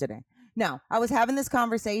conversation yesterday. No, I was having this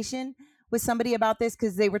conversation with somebody about this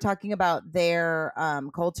because they were talking about their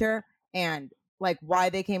culture and like why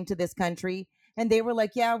they came to this country. And they were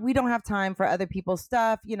like, yeah, we don't have time for other people's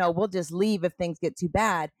stuff. We'll just leave if things get too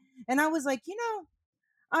bad. And I was like,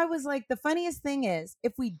 the funniest thing is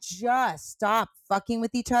if we just stop fucking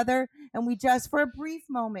with each other and we just for a brief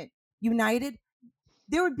moment united,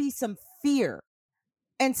 there would be some fear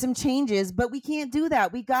and some changes, but we can't do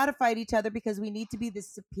that. We got to fight each other because we need to be the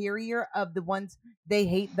superior of the ones they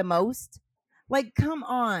hate the most. Like, come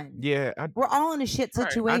on. Yeah, We're all in a shit Right.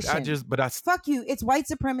 situation. Fuck you. It's white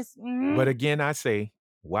supremacy. But again, I say,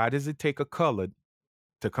 why does it take a colored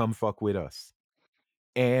to come fuck with us?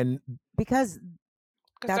 And because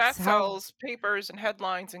Because That's that how- sells papers and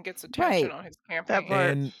headlines and gets attention Right. on his campaign. part.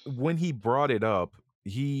 and when he brought it up,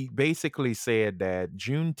 he basically said that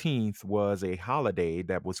Juneteenth was a holiday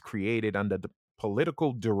that was created under the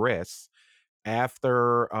political duress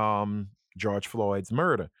after George Floyd's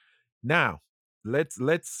murder. Now, let's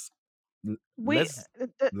We,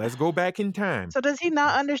 let's go back in time. so does he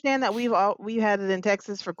not understand that we had it in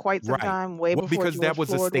Texas for quite some Right. time, way Well, before because that George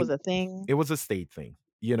was a Floyd was state- a thing? It was a state thing.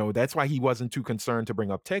 That's why he wasn't too concerned to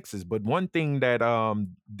bring up Texas. But one thing that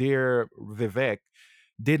dear Vivek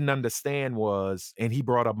didn't understand was, and he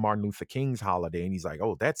brought up Martin Luther King's holiday, and he's like,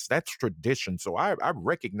 oh, that's tradition. So I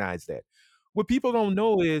recognize that. What people don't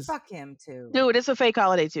know is fuck him too. Dude, it's a fake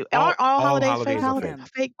holiday too. All- Aren't all all holidays holidays fake are holidays? fake.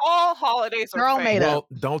 Fake. All holidays They're are all fake. made up.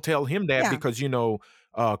 well, don't tell him that Yeah. because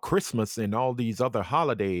Christmas and all these other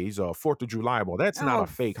holidays, 4th of July. Well, that's not Oh. a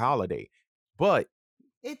fake holiday. But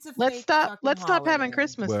It's a Let's fake stop. fucking Let's stop having holiday.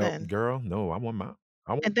 Christmas well, then. girl, no, I want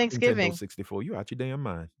And Thanksgiving. Nintendo 64. You out your damn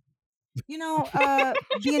mind.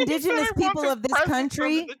 The indigenous people of this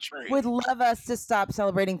country would love us to stop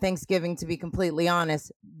celebrating Thanksgiving, to be completely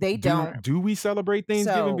honest. They don't. Do we celebrate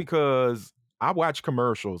Thanksgiving? So- Because I watch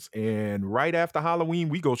commercials, and right after Halloween,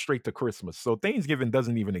 we go straight to Christmas. So Thanksgiving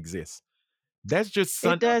doesn't even exist. That's just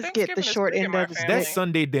It does get Thanksgiving the is short big in end my of the family. that's stick.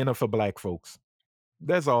 Sunday dinner for black folks.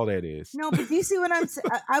 That's all that is. No, but do you see what I'm saying?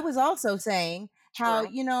 I was also saying how,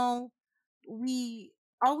 True. we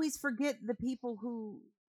always forget the people who,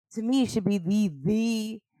 to me, should be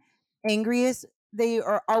the angriest. They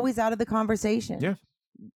are always out of the conversation. Yeah.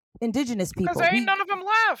 Indigenous Because people. there ain't none of them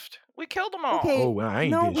left. We killed them all. Okay, Oh, well, I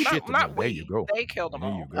ain't no, did we- shit to not them. There we. you go. They killed them There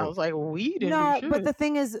all. you I go. was like, we didn't No, do but shit. the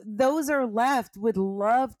thing is, those are left would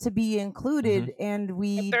love to be included, and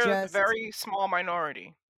we They're a just, very small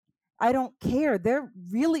minority. I don't care. They're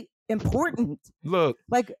really important. Look,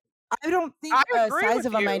 Like, I don't think I agree size with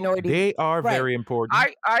of a you. minority. They are Right. very important.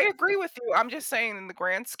 I agree with you. I'm just saying in the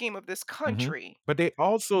grand scheme of this country, But they the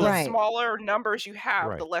also Right. smaller numbers you have,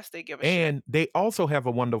 Right. the less they give a shit. and they also have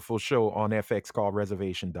a wonderful show on FX called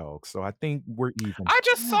Reservation Dogs. So I think we're even. I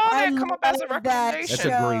just saw I that come up as a love that That's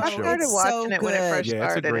recommendation. a great I show. show. started It's watching so it when it first good. Yeah,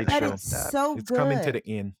 it's a started, great and I But show. just it's stopped. so It's coming to good.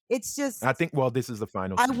 the end. It's just I think. Well, this is the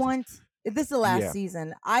final I season. want this is the last Yeah.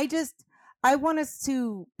 season. I want us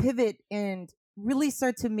to pivot and really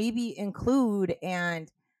start to maybe include and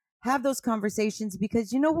have those conversations,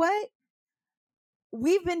 because you know what?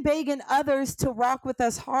 We've been begging others to rock with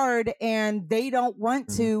us hard and they don't want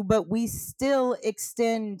Mhm. to, but we still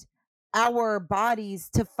extend our bodies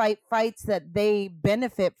to fight fights that they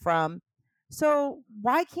benefit from. So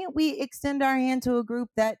why can't we extend our hand to a group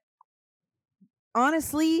that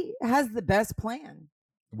honestly has the best plan?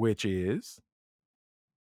 Which is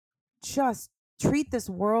Just treat this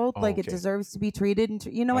world like it okay. deserves to be treated, and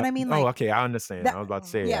you know what I mean? Oh, Like okay. I understand. that. I was about to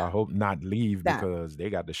say, I Yeah, hope not leave that. because they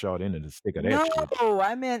got the short end of the stick of that No, shit.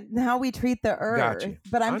 I meant how we treat the Got earth. you.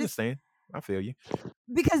 But I I'm just understand. I feel you.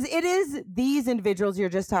 because it is these individuals you're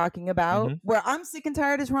just talking about hmm where I'm sick and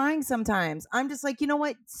tired of trying sometimes. I'm just like, you know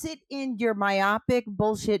what? Sit in your myopic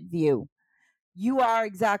bullshit view. You are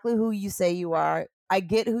exactly who you say you are. I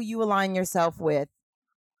get who you align yourself with.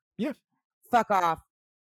 Yeah. Fuck off.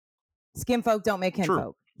 Skin folk don't make True.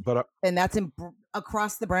 kinfolk. But And that's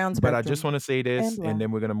across the brown but I spectrum. just want to say this, And and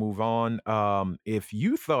then we're gonna move on. If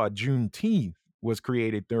you thought Juneteenth was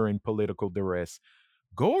created during political duress,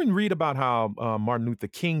 go and read about how Martin Luther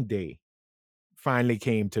King Day finally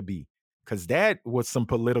came to be, because that was some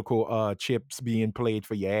political chips being played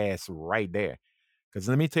for your ass right there. Because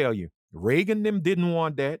let me tell you, Reagan them didn't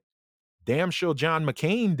want that. Damn sure John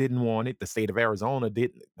McCain didn't want it. The state of Arizona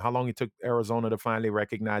didn't. How long it took Arizona to finally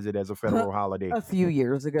recognize it as a federal holiday? a few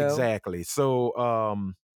years ago. Exactly. So,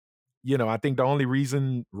 I think the only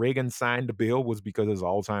reason Reagan signed the bill was because his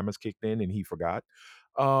Alzheimer's kicked in and he forgot.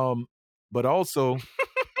 But also,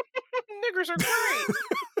 Niggers are great.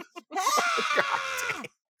 God,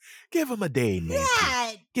 give him a day, Nancy.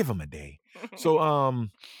 God. Give him a day. So,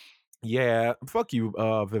 yeah, fuck you,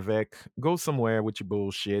 Vivek. Go somewhere with your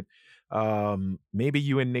bullshit. Maybe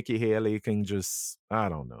you and Nikki Haley can just, I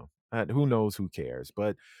don't know. Who knows? Who cares?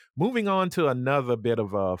 But moving on to another bit of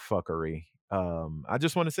fuckery. I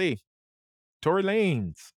just want to say, Tory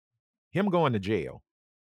Lanez, him going to jail,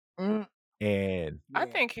 Mm, and I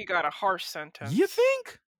yeah. think he got a harsh sentence. you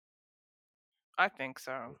think I think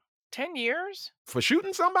so. 10 years? for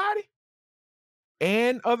shooting somebody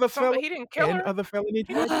and other He didn't kill her? other felony He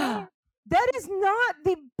didn't charges? kill her? That is not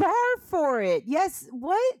the bar for it. Yes,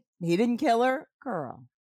 what? He didn't kill her? Girl.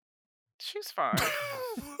 She's fine.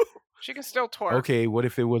 She can still twerk. Okay, what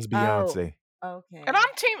if it was Beyonce? Okay. And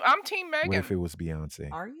I'm team What Megan. if it was Beyonce?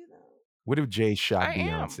 Are you though? What if Jay shot I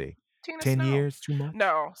am. Beyonce? Tina 10 Snow. years, too much?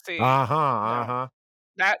 No, see. Uh-huh.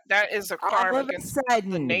 That is a All crime of a against the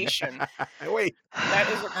sudden. nation. Wait. That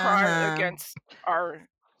is a crime Uh-huh. against our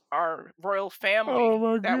royal family. Oh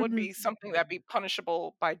my That would be goodness. something that'd be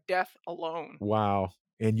punishable by death alone. Wow.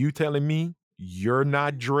 And you telling me you're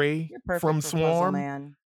not Dre You're perfect from for Puzzle Swarm?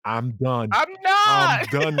 Man. I'm done. I'm I'm not.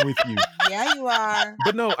 done with you. Yeah, you are.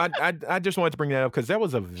 But no, I just wanted to bring that up because that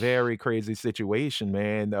was a very crazy situation,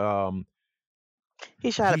 man.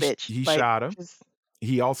 He shot a He bitch. he Like, shot her. just-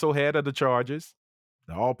 He also had other charges.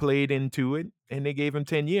 They all played into it, and they gave him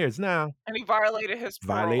 10 years. Now, And he violated his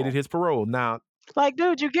parole. violated his parole. Now, like,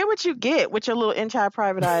 dude, you get what you get with your little inch-high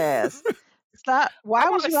private eye ass. Stop. Why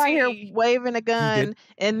was wanna you out here see- waving a gun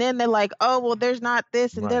and then they're like, oh, well, there's not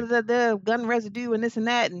this and Right. gun residue and this and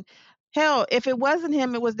that. And hell, if it wasn't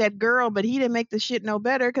him, it was that girl, but he didn't make the shit no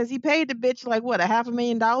better because he paid the bitch like, what,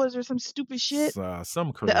 $500,000 or some stupid shit?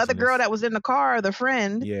 some crazy. The other girl that was in the car, the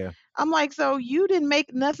friend. Yeah. I'm like, so you didn't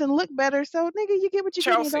make nothing look better. So, nigga, you get what you get.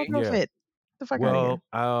 You Chelsea. don't Yeah. fit. The fuck out of here.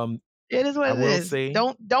 Well, It is what I it will is. say-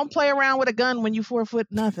 Don't play around with a gun when you 4 foot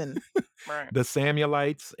nothing. Right. the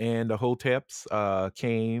Samuelites and the Hoteps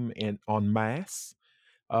came in en masse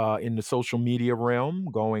in the social media realm,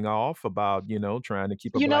 going off about, trying to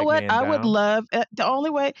keep a You black know what? man I down. would love the only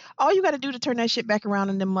way. All you got to do to turn that shit back around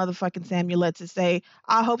in them motherfucking Samuelettes is say,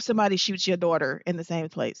 "I hope somebody shoots your daughter in the same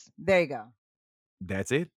place." There you go.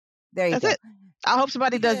 That's it. There you That's go. it. I hope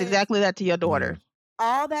somebody does Because- exactly that to your daughter.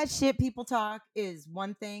 All that shit people talk is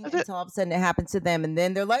one thing That's it. until all of a sudden it happens to them, and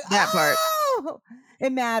then they're like, That part. "Oh,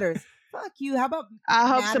 it matters." Fuck you. How about I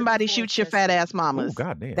hope matter somebody before shoots your it's fat just- ass Oh, mamas.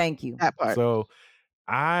 goddamn. Thank you. That part. So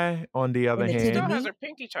I, on the other And it Still didn't hand, has me? her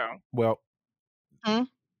pinky toe. well, Hmm?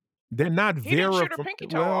 They're not He didn't Vera shoot her from. pinky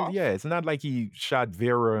toe Well, off. yeah, it's not like he shot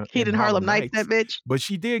Vera He in didn't Harlem Harlem Nights Nights, that bitch. but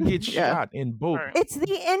she did get Yeah. shot in both. Right. It's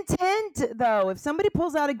the intent, though. If somebody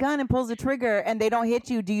pulls out a gun and pulls a trigger and they don't hit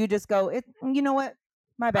you, do you just go, you know what?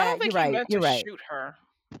 My I don't bad. think You're he right. meant You're to right. shoot her.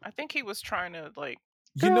 I think he was trying to like.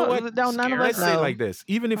 You know Girl, what? no, none of us Let's say know. like this.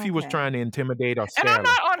 Even if he was Okay. trying to intimidate or And scare I'm her.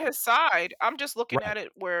 not on his side. I'm just looking Right. at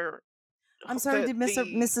it where I'm sorry, the, did the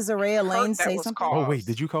Mrs. Araya hurt Lane that say was something? Oh, wait, caused.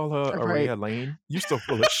 did you call her Right. Araya Lane? You're so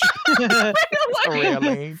full of shit. Araya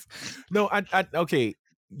Lanes. No, okay.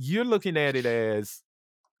 You're looking at it as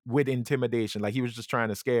with intimidation, like he was just trying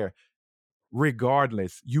to scare.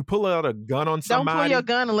 Regardless, you pull out a gun on Don't somebody. pull your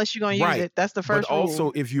gun unless you're gonna use Right. it. That's the But first also,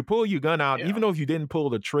 rule. if you pull your gun out, Yeah. even though if you didn't pull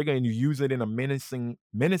the trigger and you use it in a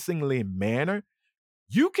menacingly manner,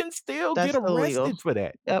 you can still That's get illegal. arrested for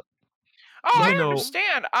that. Yep. Oh, You I know-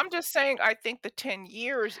 understand. I'm just saying I think the 10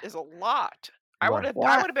 years is a lot. I Right. would have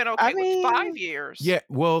Well, been okay I with 5 mean, years. Yeah,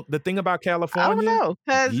 well, the thing about I don't California, know,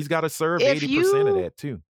 because he's got to serve if 80% of you that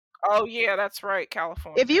too. Oh yeah, that's right,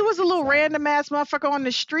 California. if you was a little Exactly. random ass motherfucker on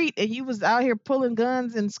the street and you was out here pulling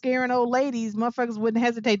guns and scaring old ladies, motherfuckers wouldn't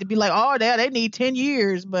hesitate to be like, oh, they need 10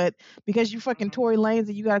 years. But because you fucking Mhm. Tory Lanez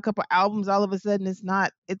and you got a couple albums, all of a sudden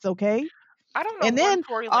it's okay. I don't know And one then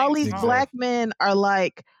Tory all Lanez these song. black men are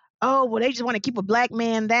like, oh, well, they just want to keep a black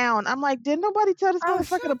man down. I'm like, did nobody tell this Oh,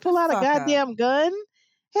 motherfucker to shut pull the out a fuck up. goddamn gun?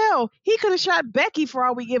 Hell, he could have shot Becky for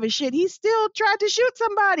all we give a shit. He still tried to shoot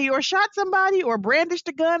somebody or shot somebody or brandished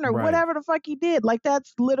a gun or Right. whatever the fuck he did. Like,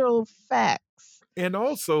 that's literal facts. And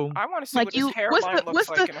also, I want to see Like what his what's hairline the looks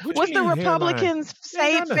like in a What you what's the mean hairline? Republicans'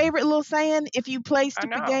 Ain't got nothing. favorite little saying? If you play I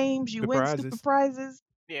stupid know. games, you The win prizes. stupid prizes.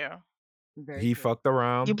 Yeah. Very He true. fucked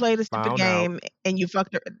around. You played a stupid found out. game and you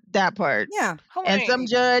fucked that part. Yeah. And some Helene,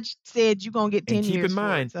 judge said you're gonna get 10 And keep years in for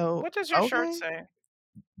mind, it. So what does your shirt okay.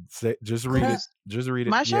 say? Just read it. Who's Just read it.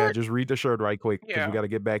 my Yeah, shirt? just read the shirt right quick because we Yeah. got to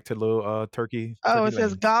get back to little turkey. Oh, it Turkey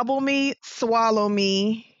says Lanes. gobble me, swallow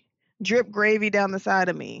me, drip gravy down the side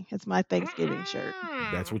of me. It's my Thanksgiving shirt.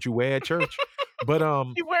 That's what you wear at church. But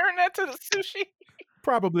You wearing that to the sushi?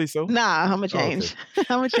 probably so. Nah, I'm gonna Oh, okay. change. I'm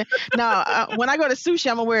gonna change. No, when I go to sushi,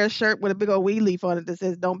 I'm gonna wear a shirt with a big old weed leaf on it that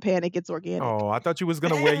says "Don't panic, it's organic." Oh, I thought you was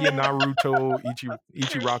gonna wear your Naruto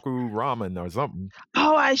Ichiraku ramen or something.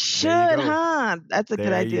 Oh, I There you should, go. huh? That's a good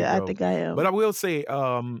There you idea. I go. think I am. But I will say,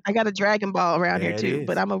 I got a Dragon Ball around here that too,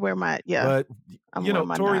 but is. I'm gonna wear my But I'm you wearing know,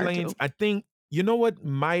 my Tory Naruto. Lanez, I think you know what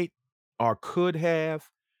might or could have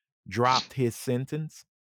dropped his sentence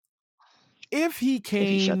if he If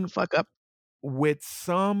you shut the came fuck up with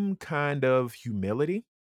some kind of humility,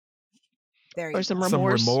 There or you some go. some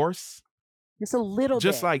remorse. remorse. Just a little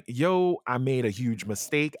Just bit. like, yo, I made a huge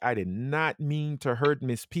mistake. I did not mean to hurt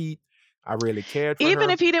Miss Pete. I really cared for Even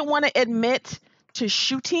her. if he didn't want to admit to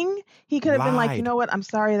shooting, he could have been like, you Lied. know what? I'm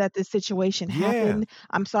sorry that this situation Yeah. happened.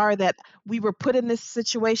 I'm sorry that we were put in this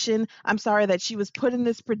situation. I'm sorry that she was put in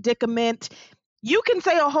this predicament. You can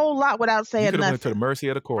say a whole lot without You saying could have went to the nothing. mercy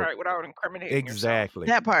of the court. Right, without incriminating yourself. Exactly.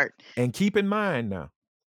 That part. And keep in mind now,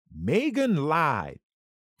 Megan lied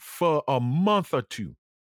for a month or two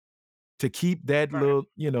to keep that Right.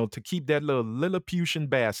 little, to keep that little Lilliputian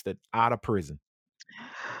bastard out of prison.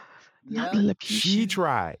 Not Yep. She Lilliputian.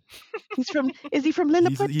 tried. Is he from He's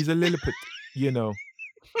Lilliput? he's a Lilliput, He's from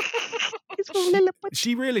She, Lilliput.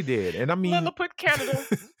 she really did. And I mean, Lilliput, Canada.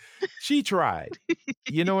 she tried.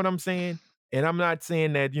 You know what I'm saying? And I'm not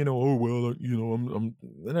saying that, oh well, I'm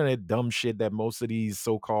none of that dumb shit that most of these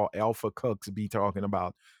so-called alpha cucks be talking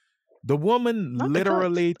about. The woman Not the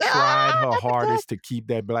literally cucks. tried her Not the cucks. hardest to keep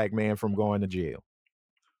that black man from going to jail.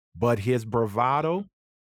 But his bravado,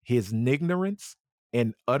 his ignorance,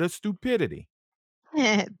 and utter stupidity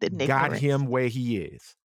The got ignorance. him where he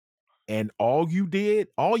is. And all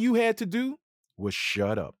you had to do was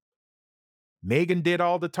shut up. Megan did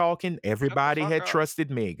all the talking. Everybody fuck had up. trusted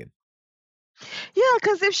Megan. Yeah,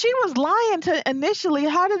 because if she was lying to initially,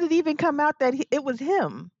 how did it even come out that it was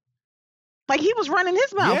him? Like he was running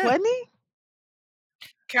his mouth, Yeah. wasn't he?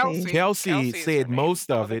 Kelsey is her said name, most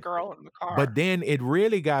the of other it, girl in the car. but then it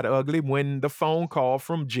really got ugly when the phone call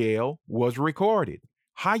from jail was recorded.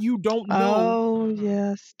 How you don't know? Oh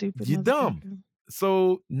yeah, stupid. You dumb. motherfucker.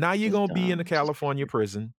 So now you're Just going to be in a dumb. Just California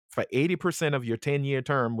prison for 80% of your 10-year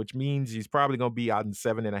term, which means he's probably going to be out in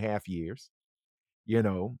 7.5 years.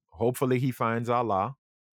 Hopefully he finds Allah.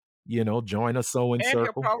 Join a sewing and he'll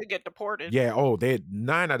circle. probably get deported. Yeah. They're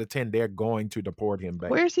 9 out of 10. They're going to deport him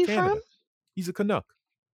back. Where's he Canada. from? He's a Canuck.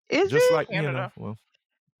 Is Just he? like Canada. well,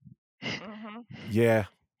 hmm yeah.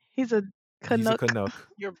 He's a He's a Canuck. Canuck.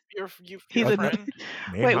 Your He's a friend.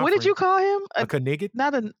 Man, wait. my What did you friend. call him? A Canigget?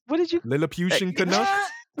 Not a. What did you? Lilliputian Canuck?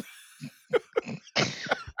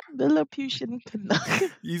 Lilliputian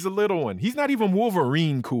Canuck. He's a little one. He's not even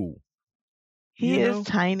Wolverine cool. He You is know?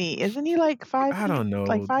 tiny. Isn't he like 5 I feet? don't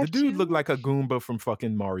Like know. The dude 5'2"? looked like a Goomba from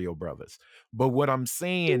fucking Mario Brothers. But what I'm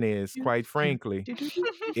saying is, quite frankly,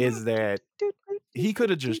 is that he could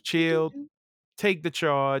have just chilled, take the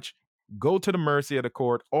charge, go to the mercy of the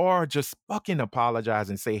court, or just fucking apologize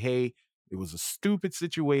and say, hey, it was a stupid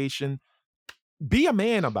situation. Be a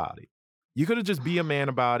man about it. You could have just be a man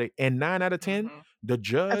about it. And 9 out of 10, Mhm. the That's a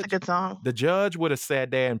judge, good song. the judge would have sat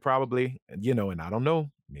there and probably, and I don't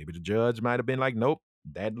know, maybe the judge might have been like, nope,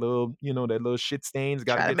 that little shit stain's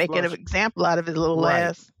got to Try to get make an flushed. example out of his little Right.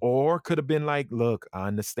 ass. Or could have been like, look, I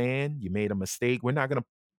understand you made a mistake. We're not going to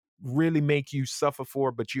really make you suffer for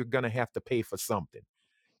it, but you're going to have to pay for something.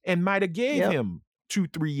 And might have gave Yep. him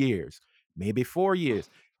 2-3 years, maybe 4 years.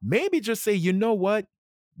 Maybe just say, you know what?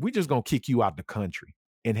 We just going to kick you out the country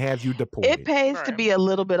and have you It deported. pays to Right. be a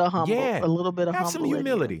little bit of humble, Yeah. a little bit of Have some humble in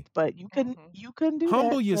you. humility. But you couldn't do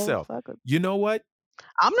Humble that. yourself. So fuck it. You know what?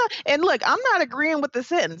 I'm not agreeing with the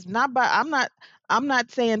sentence. I'm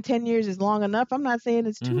not saying 10 years is long enough. I'm not saying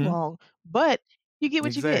it's too Mhm. long. But you get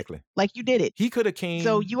what you get. Exactly. Like you did it. He could have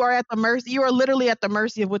So came. you are literally at the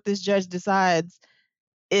mercy of what this judge decides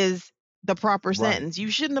is the proper Right. sentence.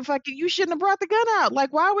 You shouldn't have brought the gun out.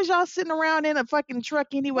 Like, why was y'all sitting around in a fucking truck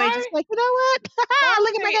anyway? Why? Just like, you know what? Why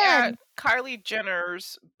Look were at my they gun. at Kylie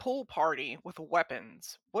Jenner's pool party with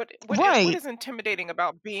weapons? What Right. is intimidating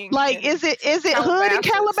about being Like, in is it hood in Calabasas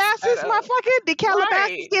Calabasas, at a motherfucker? Did Calabasas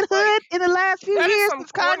right? get Like hood in the last few that is years some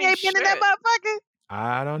since corny Kanye been in that shit. motherfucker?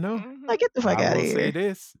 I don't know. Mhm. Like, get the fuck I out of will say here.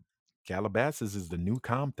 this. Calabasas is the new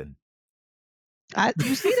Compton.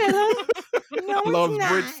 You see that, huh? No, I love it's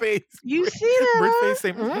Brit not. Face. You see that, Brit huh? Face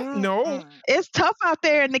saying, no. It's tough out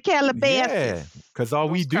there in the Yeah, Calabasas. because all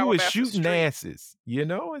we Those do is Calabasas shooting streets. asses.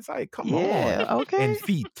 It's like, come Yeah, on. okay. And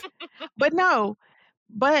feet. But no,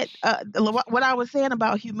 what I was saying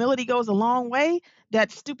about humility goes a long way.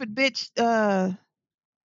 That stupid bitch,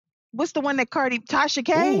 what's the one that Tasha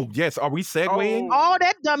K? Oh, yes. Are we segueing? Oh, All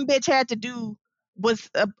that dumb bitch had to do was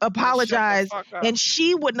shut the apologize, fuck up. and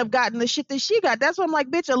she wouldn't have gotten the shit that she got. That's why I'm like,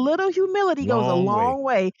 bitch, a little humility goes a Long way. long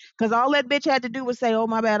way. Because all that bitch had to do was say, "Oh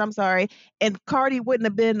my bad, I'm sorry," and Cardi wouldn't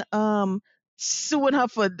have been suing her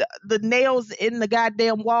for the nails in the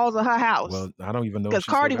goddamn walls of her house. Well, I don't even know if Because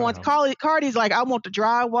she still Cardi got a wants house. Cardi's like, I want the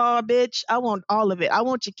drywall, bitch. I want all of it. I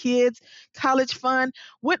want your kids, college fund.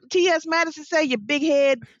 What T.S. Madison say? Your big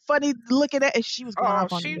head, funny looking at. And she was going Oh,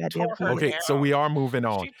 off on the she goddamn tore her kids. Okay, so down. we are moving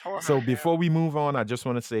on. She tore her So down. before we move on, I just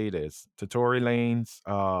want to say this to Tory Lanez.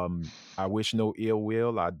 I wish no ill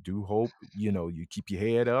will. I do hope you keep your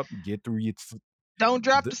head up, get through your Don't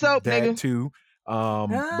drop the soap, that nigga. too.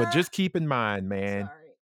 But just keep in mind, man,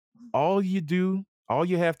 Sorry. all you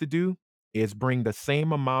have to do is bring the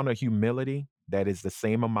same amount of humility that is the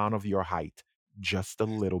same amount of your height, just a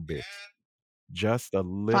little bit. Just a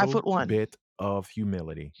little 5'1". bit of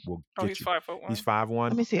humility will Oh, get he's you. 5'1". He's 5'1".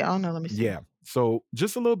 Let me see. I don't know. Let me see. Yeah. So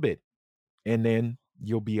just a little bit, and then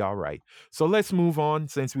you'll be all right. So let's move on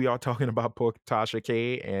since we are talking about poor Tasha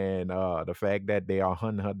K and the fact that they are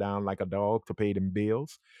hunting her down like a dog to pay them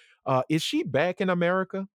bills. Is she back in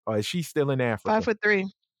America or is she still in Africa? 5'3".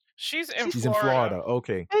 She's in She's in Florida. Florida.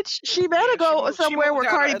 Okay. Bitch, she better Yeah, go she somewhere moved where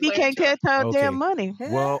out of Cardi B can't Atlanta. catch her Okay. damn money.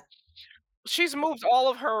 Well, She's moved all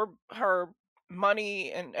of her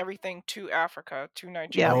money and everything to Africa, to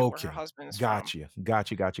Nigeria, Yeah. where her okay. husband's from.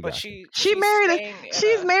 Gotcha. But She's she's married. staying in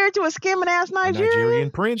She's married to a skimming ass A Nigerian. Nigerian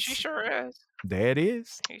She prince. sure is. That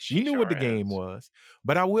is. She She knew what the sure game is. was.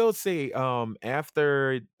 But I will say,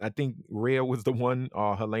 after I think Rhea was the one,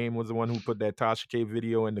 or Helene was the one who put that Tasha K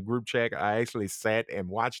video in the group chat, I actually sat and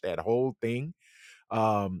watched that whole thing.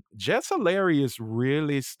 Jess Hilarious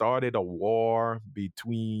really started a war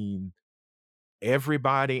between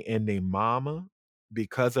everybody and their mama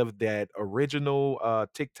because of that original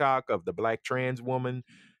TikTok of the black trans woman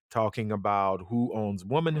talking about who owns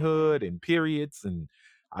womanhood and periods. And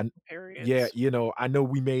I, yeah, Periods. I know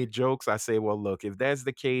we made jokes. I say, well, look, if that's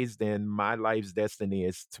the case, then my life's destiny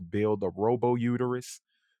is to build a robo uterus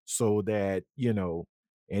so that,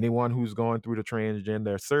 anyone who's going through the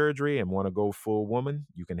transgender surgery and want to go full woman,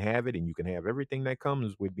 you can have it and you can have everything that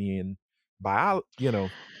comes with being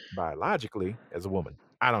biologically as a woman.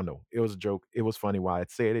 I don't know. It was a joke. It was funny why I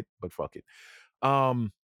said it, but fuck it.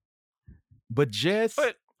 But Jess,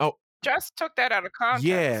 But Jess took that out of context.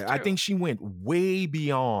 yeah, I too. think she went way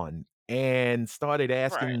beyond and started Right.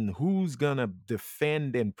 asking who's gonna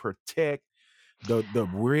defend and protect the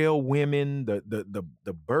real women, the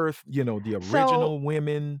birth, the So original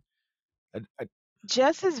women.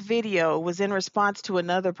 Jess's video was in response to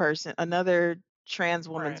another trans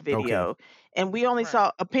woman's Right. Okay. video, and we only Right.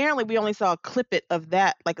 saw apparently we only saw a clippet of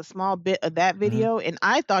that, like a small bit of that video, and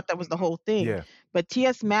I thought that was the Mhm. whole thing. Yeah. But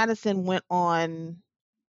T.S. Madison went on,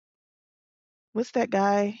 what's that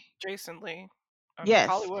guy? Jason Lee. Yes.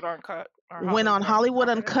 Hollywood Uncut. Or Went on Hollywood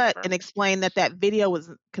Uncut whatever. and explained that video was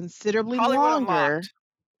considerably Hollywood longer. Unlocked.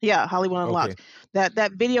 Yeah, Hollywood Unlocked. Okay.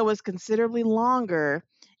 That video was considerably longer,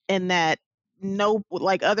 and that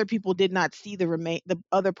like other people did not see the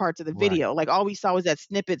other parts of the Right. video. Like all we saw was that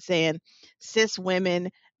snippet saying cis women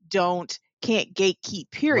can't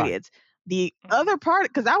gatekeep periods. The other part,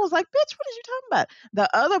 because I was like, bitch, what are you talking about?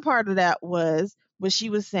 The other part of that was she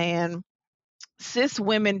was saying cis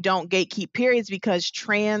women don't gatekeep periods because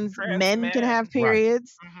trans men can have Right.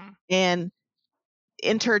 periods, Mhm. and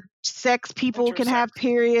intersex people can have Intersex. Right.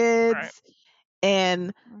 periods.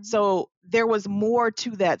 And Mhm. so there was more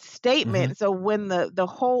to that statement. So when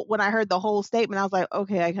when I heard the whole statement, I was like,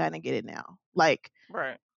 okay, I kind of get it now. Like,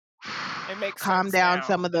 Right. It makes calm sense down now.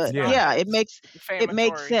 some of the It's not yeah, as it makes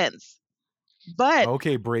defamatory. sense. But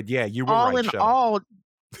Okay, Britt. Yeah, you were all right. in Shut up. all,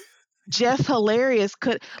 just hilarious.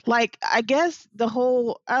 I guess the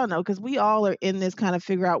whole, I don't know, because we all are in this kind of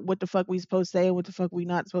figure out what the fuck we supposed to say and what the fuck we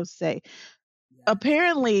not supposed to say.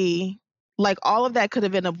 Apparently, like all of that could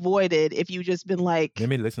have been avoided if you just been like, Let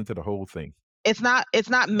me listen to the whole thing. it's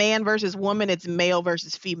not man versus woman, it's male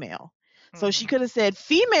versus female. So she Mhm. could have said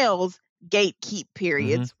females gatekeep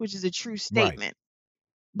periods, which is a true statement.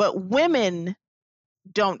 But women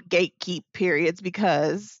don't gatekeep periods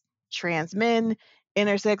because trans men,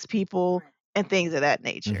 intersex people, and things of that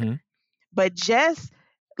nature. But Jess,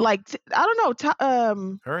 like, I don't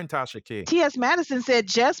know, Her and Tasha K. T.S. Madison said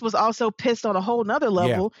Jess was also pissed on a whole nother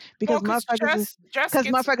level because Well, 'cause motherfuckers Jess gets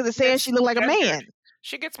motherfuckers are saying she looked like a misgendered. man.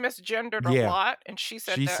 She gets misgendered a Yeah. lot, and she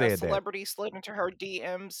said She that a said that. celebrity slid into her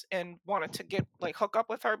DMs and wanted to hook up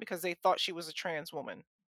with her because they thought she was a trans woman.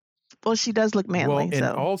 Well, she does look manly. Well, and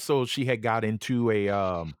so also she had got into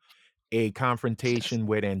a confrontation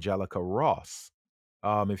with Angelica Ross.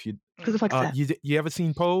 If you who the fuck's that? you ever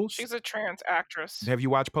seen Pose? She's a trans actress. Have you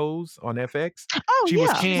watched Pose on FX? Oh She was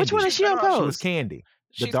yeah, which Candy. one is she on She's She was Pose? Candy.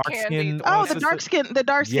 The She's dark Candy, skin. the Oh, one the that's dark skin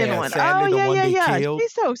Yeah, one. sadly, Oh the yeah, one yeah, they yeah. killed.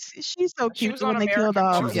 She's so She cute. was The on one they killed American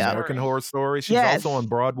off. She Horror was Yeah. American Story. Horror Story. She's Yes. also on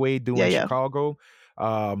Broadway doing Yeah. Chicago.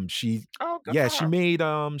 She Oh, good for she her.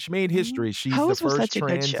 made history. She's the Pose was first such a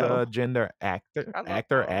good show. transgender I love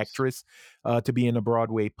actor, Pose. actress to be in a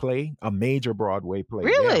Broadway play, a major Broadway play.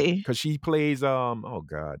 Really? Because she plays oh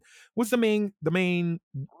God. What's the main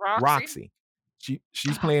Roxy.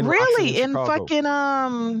 She's playing Roxy Really? in In Chicago.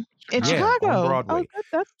 fucking in Yeah, Chicago. on Oh, Broadway.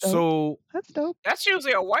 that's dope. So That's dope. That's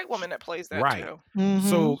usually a white woman that plays that right. too.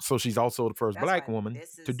 Mhm. So she's also the first That's black why woman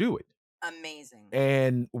this to is do it. amazing.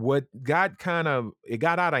 And what got it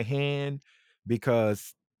got out of hand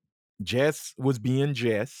because Jess was being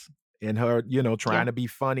Jess and her, trying to be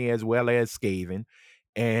funny as well as scathing.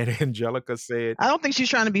 And Angelica said, I don't think she's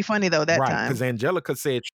trying to be funny though that right, time. because Angelica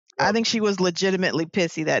said, I think she was legitimately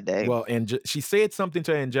pissy that day. well, and she said something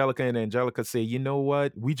to Angelica, and Angelica said, you know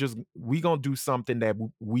what, we gonna do something that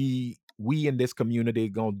we in this community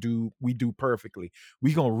gonna do. We do perfectly.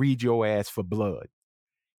 We gonna read your ass for blood.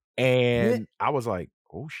 And I was like,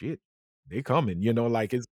 oh shit, they coming,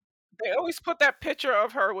 like it's. They always put that picture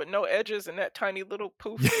of her with no edges and that tiny little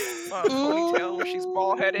poof ponytail where she's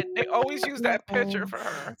bald headed. They always use that picture for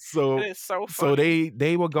her. So It is so funny.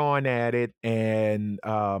 they were going at it, and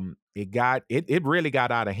it really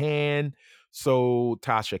got out of hand. So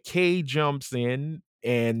Tasha K jumps in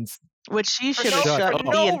and which she For should have no- shut for the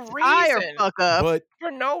no entire reason. fuck up. but For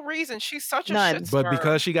no reason. She's such a None. shit but stirrer.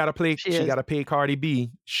 because she gotta play, She she is. gotta pay Cardi B.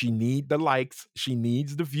 She need the likes. She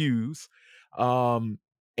needs the views.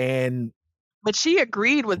 And But she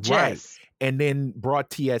agreed with right, Jess. and then brought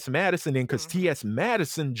T.S. Madison in because T.S.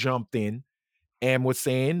 Madison jumped in and was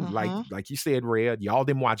saying, like you said, Red, y'all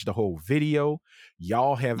didn't watch the whole video.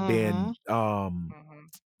 Y'all have been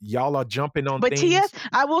y'all are jumping on But things. T.S.,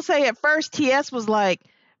 I will say at first, T.S. was like,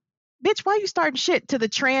 bitch, why you starting shit to the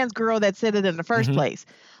trans girl that said it in the first place?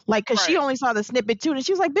 Like, because she Right. only saw the snippet too. And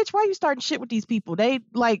she was like, bitch, why you starting shit with these people? They,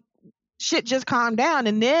 like, shit just calmed down.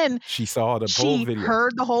 And then She saw the whole she video.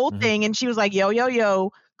 heard the whole thing and she was like,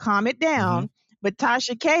 yo, calm it down. But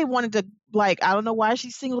Tasha K wanted to, like, I don't know why she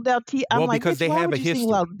singled out I'm Well, like, because bitch, they why have would a you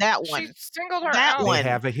single out history. that She one? singled her That out. one. They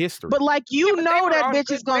have a history. But like, you but they know were that on bitch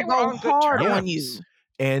good- is gonna they were go on good hard on terms. you.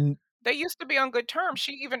 And They used to be on good terms.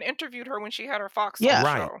 She even interviewed her when she had her Fox Yeah.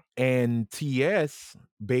 Soul right. show. And TS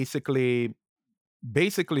basically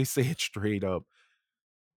said straight up,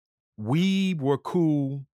 we were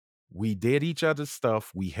cool. We did each other's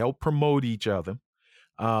stuff. We helped promote each other.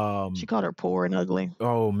 She called her poor and ugly.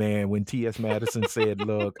 Oh man, when T.S. Madison said,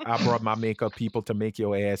 "Look, I brought my makeup people to make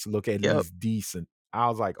your ass look at Yep. least decent," I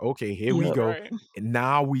was like, "Okay, here we Yep. go." Right. And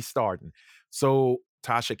now we starting. So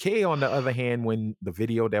Tasha K, on the other hand, when the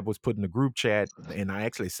video that was put in the group chat, and I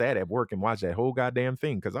actually sat at work and watched that whole goddamn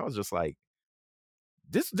thing because I was just like,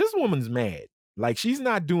 this woman's mad. Like, she's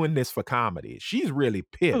not doing this for comedy. She's really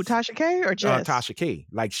Who, pissed. Tasha K or Jess? Tasha K.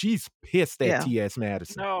 Like, she's pissed at Yeah. T.S.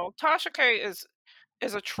 Madison. No, Tasha K is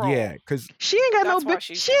a troll. Yeah, because She ain't got That's no why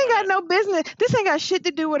she's she ain't doing got it. no business. This ain't got shit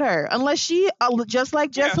to do with her unless she just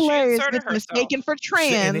like Yeah, Jess she Hilarious inserted gets herself. mistaken for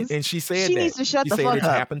trans. and she said She that. needs to shut She the said fuck it's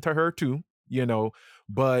up. happened to her too, you know.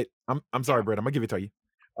 But I'm sorry, Yeah. Brett. I'm gonna give it to you.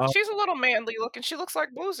 She's a little manly looking. She looks like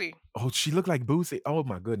Boozy. Oh, she looked like Boosie. Oh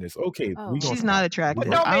my goodness. Okay, Oh, we gonna She's not stop. attractive. With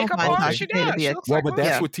We no gonna I don't makeup find on, okay. Tasha she K to does. be She a looks Well, like but that's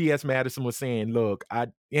yeah. what T.S. Madison was saying. Look,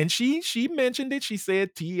 and she mentioned it. She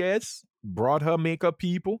said T.S. brought her makeup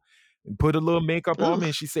people and put a little makeup on me, and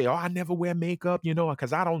Oof. she said, "Oh, I never wear makeup, you know,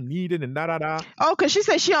 because I don't need it," and da da da. Oh, because she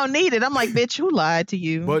said she don't need it. I'm like, bitch, who lied to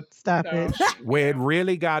you? But Stop no. it. where it Yeah.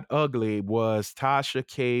 really got ugly was Tasha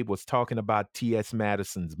K was talking about T.S.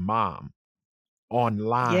 Madison's mom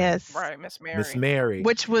online. Yes. Right, Miss Miss Mary. Mary.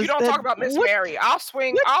 Which was You don't the talk about Miss what Mary. I'll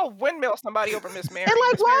swing. what I'll windmill somebody over Miss Mary. and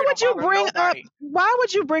like Miss Mary why would don't you bother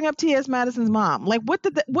bring up nobody. T.S. Madison's mom? Like what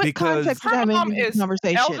Because context did Her that have mom anything to do with the is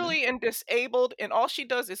conversation? elderly and disabled, and all she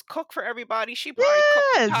does is cook for everybody. She probably cooked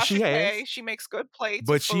Yes. Tasha she K. has, She makes good plates of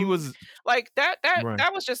but she food. was Like that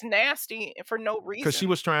right was just nasty for no because she reason.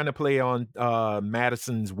 was trying to play on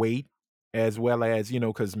Madison's weight as well as, you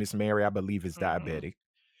know, because Miss Mary, I believe, is Mhm. diabetic.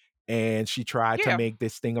 And she tried to Yeah. make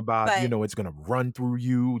this thing about, you but know, it's gonna run through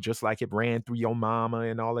you just like it ran through your mama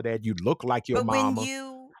and all of that. You look like your but when mama.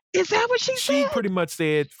 you Is that what she She said? pretty much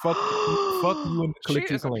said, fuck you and She Click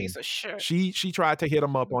You is a Clean. piece of shit. She tried to hit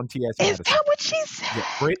him up on T.S. Is Madison. that what she Yeah, said?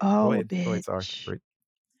 Britt, go Oh, ahead. Go ahead, sorry. bitch. Britt.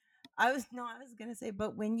 I was gonna say,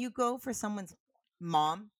 but when you go for someone's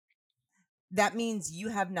mom, that means you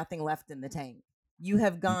have nothing left in the tank. You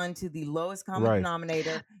have gone to the lowest common Right.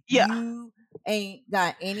 denominator. Yeah. You ain't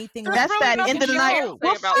got anything There's left. That's really that nothing end of the she night. can Yo, say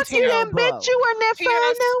Well, about fuck it's you no, then, bitch. bro. You weren't there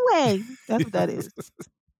T.S. for no way. That's what that is.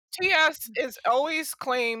 T.S. is always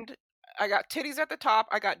claimed, I got titties at the top,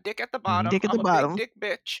 I got dick at the bottom. Dick at I'm the a bottom. big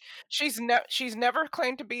dick bitch. She's never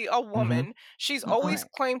claimed to be a woman. She's always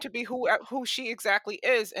Right. claimed to be who she exactly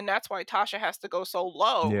is, and that's why Tasha has to go so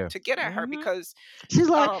low Yeah. to get at her Mhm. because She's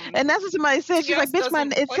like, and that's what somebody said. She's like, T.S. bitch,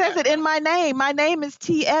 doesn't it play says that it in way. my name. My name is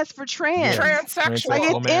T.S. for trans. Yeah. Transsexual. Like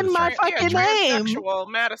Transsexual it's in my Madison. fucking name.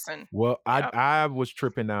 Transsexual Madison. Well, Yep. I was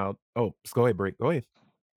tripping out. Oh, go ahead, Britt. Go ahead.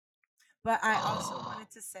 But I also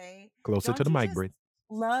wanted to say, Closer to don't the you mic, just Britt.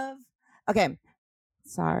 love? Okay,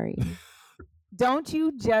 sorry. Don't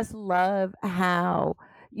you just love how,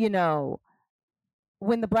 you know,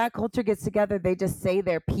 when the Black culture gets together, they just say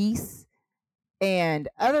their piece, and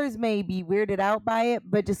others may be weirded out by it,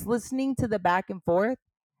 but just listening to the back and forth,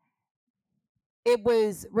 it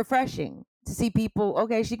was refreshing to see people.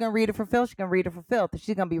 Okay, she gonna read it for filth. She gonna read it for filth.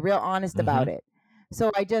 She's gonna be real honest about it.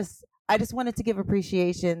 So I just wanted to give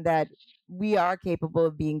appreciation that we are capable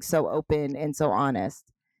of being so open and so honest,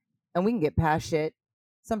 and we can get past shit.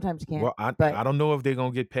 Sometimes you can't. Well, but I don't know if they're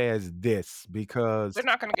gonna get past this because They're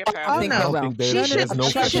not going to get past Oh think it. I they no, don't will. think she there's should. no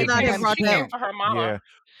She should not have forgiveness. brought She that. came for her mama. Yeah.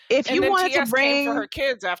 If And you then wanted to T.S. came for bring, her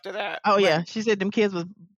kids after that. oh yeah, Right. she said them kids was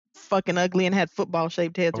fucking ugly and had football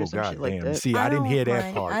shaped heads or Oh some shit god like damn. that. See, I didn't hear that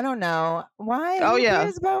honey, part. I don't know why. Oh Who yeah,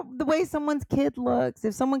 cares about the way someone's kid looks?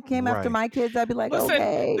 If someone came after Right. my kids, I'd be like, Listen,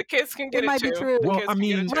 okay, the kids can it get it might be too. true. The Well, kids I can get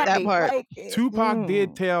it mean, too. that Right? part. Like, Tupac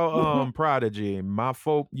did tell Prodigy, my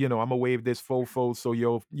folk, you know, I'm gonna wave this fofo so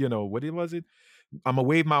yo, you know, what was it? I'm gonna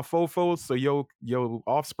wave my fofo so your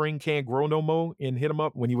offspring can't grow no more and hit him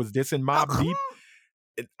up when he was dissing Mob Deep.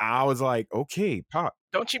 I was like, okay, Pac.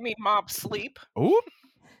 Don't you mean Mob Sleep? Oh,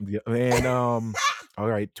 yeah, and all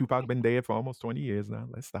right, Tupac been dead for almost 20 years now.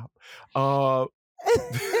 Let's stop. Oh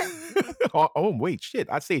wait, shit.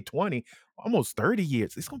 I say 20, almost 30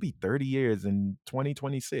 years. It's gonna be 30 years in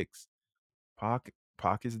 2026. Pac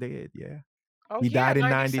is dead, yeah. Oh He yeah, died in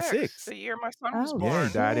 96, 96. the year my son was Oh, Yeah, he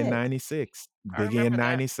born. died in shit. 96. I Biggie in remember that.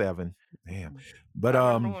 97. Damn. But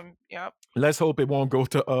I remember when. Yep. let's hope it won't go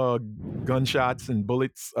to gunshots and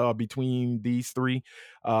bullets between these three.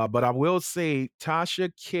 But I will say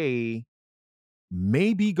Tasha K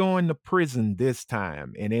may be going to prison this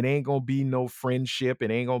time, and it ain't gonna be no friendship.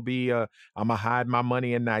 It ain't gonna be I'm gonna hide my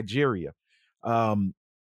money in Nigeria.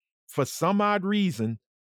 For some odd reason,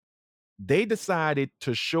 they decided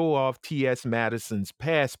to show off T.S. Madison's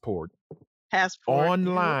passport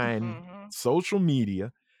online, social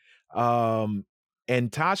media, and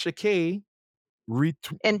Tasha K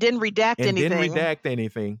and didn't redact and didn't anything. redact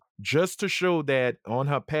anything, just to show that on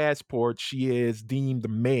her passport she is deemed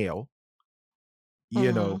male,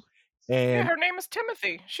 you know, Mhm. Yeah, and her name is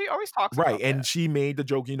Timothy. She always talks right, about and that. she made the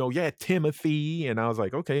joke, yeah, Timothy, and I was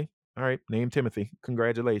like, okay, all right, name Timothy,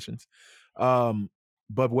 congratulations.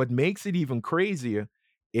 But what makes it even crazier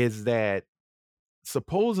is that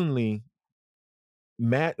supposedly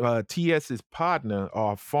TS's partner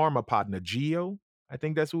or former partner, Gio, I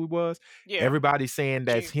think that's who it was. Yeah, Everybody's saying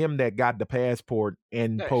that's G. him that got the passport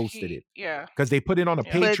and That posted it yeah, because they put it on a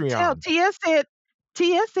yeah. But tell Patreon.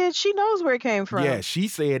 TS said she knows where it came Yeah, from. she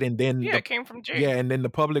said, and then Yeah, it came from G. yeah, and then the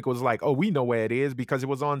public was like, "Oh, we know where it is because it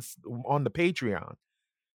was on the Patreon."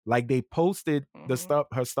 Like they posted the Mhm.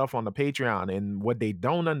 her stuff on the Patreon, and what they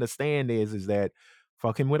don't understand is that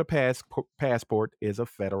fucking with a passport is a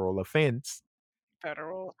federal offense.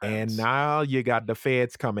 Federal And offense. now you got the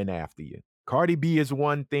feds coming after you. Cardi B is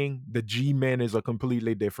one thing, the G-Men is a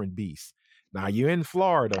completely different beast. Now you're in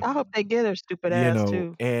Florida, I hope they get her stupid ass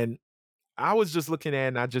too. and I was just looking at it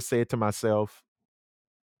and I just said to myself,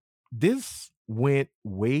 this went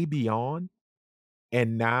way beyond,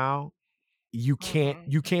 and now you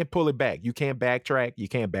Mhm. can't pull it back. You can't backtrack, you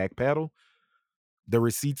can't backpedal. The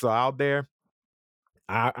receipts are out there.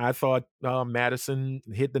 I thought Madison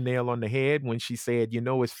hit the nail on the head when she said,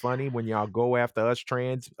 it's funny when y'all go after us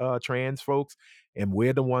trans folks, and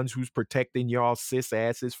we're the ones who's protecting y'all cis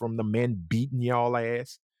asses from the men beating y'all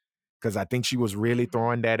ass. Because I think she was really Mhm.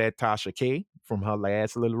 throwing that at Tasha K from her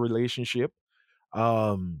last little relationship.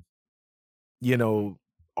 Um, Mhm.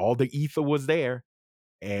 all the ether was there.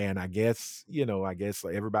 And I guess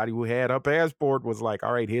everybody who had her passport was like,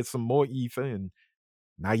 all right, here's some more ether. And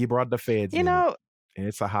now you brought the feds You in it. know, And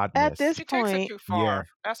it's a hot at mess. this She takes it point, too Yeah. far.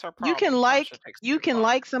 That's her you can problem. Tasha takes it you too can far.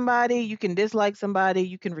 like somebody, you can dislike somebody,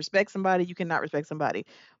 you can respect somebody, you cannot respect somebody.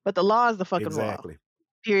 But the law is the fucking law. Exactly.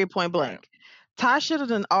 Period, point Right. blank. Tasha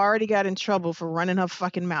done already got in trouble for running her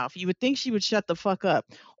fucking mouth. You would think she would shut the fuck up,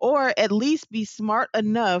 or at least be smart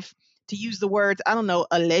enough to use the words, I don't know,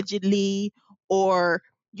 allegedly, or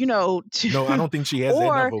No, I to don't think she has that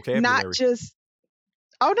enough or not vocabulary. just.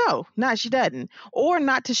 Oh no, she doesn't. Or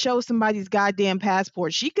not to show somebody's goddamn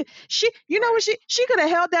passport. You know what, Right. she could have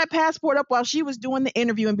held that passport up while she was doing the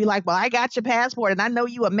interview and be like, "Well, I got your passport and I know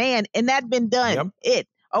you a man," and that been done. Yep.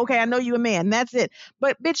 Okay, I know you a man. That's it.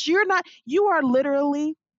 But bitch, you are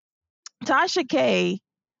literally Tasha K.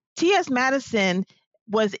 T.S. Madison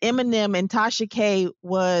was Eminem and Tasha K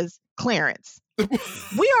was Clarence.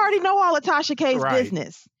 We already know all of Tasha K's Right.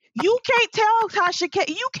 business. You can't tell Tasha K.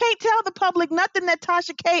 You can't tell the public nothing that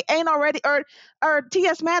Tasha K ain't already, or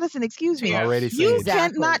T.S. Madison, excuse me. TS. Already You said.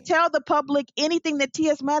 cannot Exactly. tell the public anything that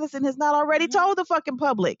T.S. Madison has not already Mhm. told the fucking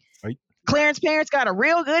public. Right. Clarence parents got a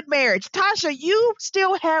real good marriage. Tasha, you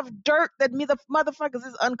still have dirt that me the motherfuckers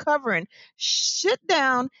is uncovering. Sit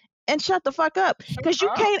down and shut the fuck up, Shut because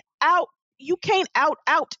up. you can't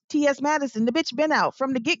out T.S. Madison. The bitch been out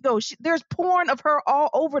from the get go. There's porn of her all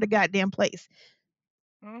over the goddamn place.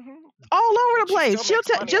 Mhm. All over And the she place. still She'll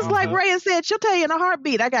makes money just off like of it. Rhea said, she'll tell you in a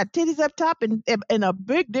heartbeat, I got titties up top and a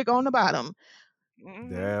big dick on the bottom.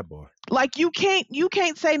 Mhm. Yeah, boy. Like you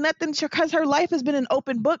can't say nothing because her life has been an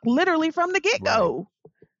open book literally from the get go.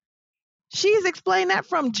 She's explained that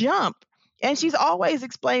from jump. And she's always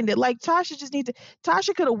explained it. Like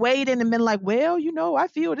Tasha could have weighed in and been like, well, I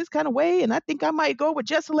feel this kind of way, and I think I might go with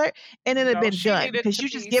Jessel, and it had No, been she done needed because to you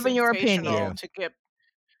just be giving your sensational opinion. Yeah.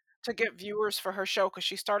 to get viewers for her show, because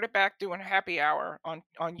she started back doing happy hour on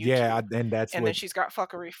Yeah, YouTube, and that's and then what. she's got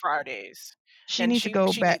Fuckery Fridays, She and needs to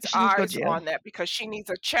go she back. needs She needs to go to eyes jail. on that because she needs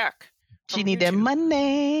a check She from need that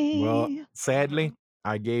YouTube. Well, money. sadly, Mhm.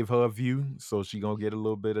 I gave her a view, so she gonna get a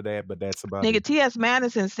little bit of that, but that's about Nigga, it. T.S.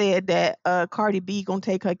 Madison said that Cardi B gonna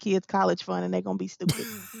take her kids' college fund and they gonna be stupid.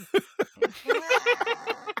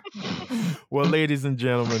 Well, ladies and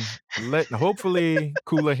gentlemen, hopefully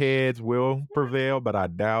cooler heads will prevail, but I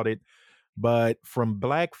doubt it. But from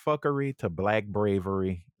black fuckery to black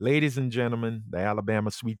bravery, ladies and gentlemen, the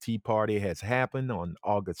Alabama Sweet Tea Party has happened on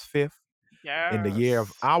August 5th in the year of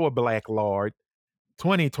Yes. our Black Lord,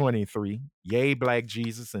 2023. Yay, Black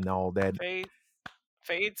Jesus and all that.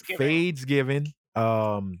 Fades giving. Fades given.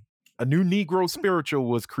 A new Negro spiritual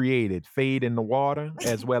was created. Fade in the water,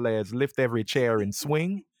 as well as lift every chair and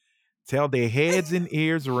swing. Till their heads and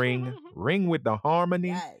ears ring, ring with the harmony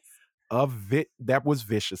Yes. of that was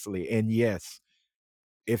viciously. And yes,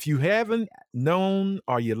 if you haven't known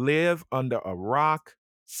or you live under a rock,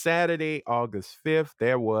 Saturday, August 5th,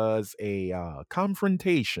 there was a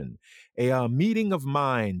confrontation, a meeting of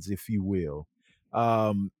minds, if you will.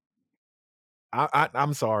 I'm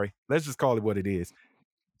sorry. Let's just call it what it is.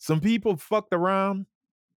 some people fucked around.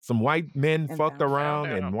 Some white men And fucked found around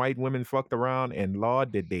out. and white women fucked around. And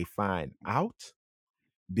Lord, did they find out? Yeah.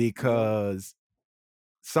 Because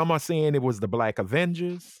some are saying it was the Black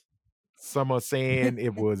Avengers. Some are saying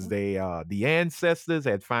it was the ancestors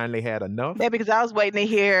had finally had enough. Maybe because I was waiting to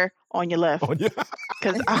hear on your left. On your-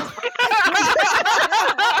 Because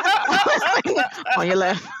on your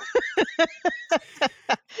left.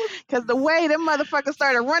 Because the way them motherfuckers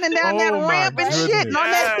started running down that Oh, my ramp and shit and on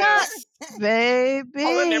that Yes. stuff, baby.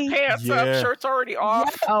 Pulling their pants Yeah. up, shirts already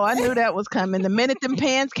off. Oh, I knew that was coming. The minute them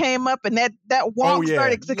pants came up and that walk yeah.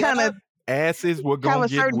 started to kind of Asses were have gonna a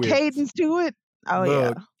get certain whipped. cadence to it. Oh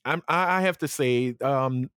Look, yeah. I have to say,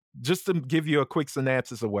 just to give you a quick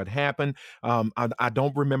synopsis of what happened. I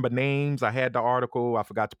don't remember names. I had the article. I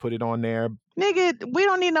forgot to put it on there. Nigga, we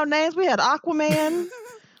don't need no names. We had Aquaman.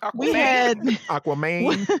 We Aquaman had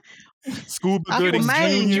Aquaman, Scuba Goodings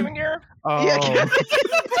Aquaman Jr. Junior. Yeah.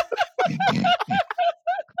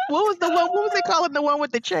 What was the one? What was they calling the one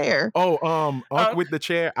with the chair? Unk with the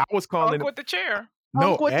chair. I was calling Unk with the chair.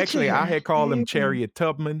 no, Unk with the actually, I chair. had called him Baby. Chariot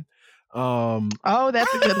Tubman. Oh,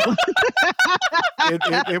 that's a good one.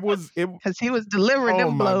 It was Because he was delivering oh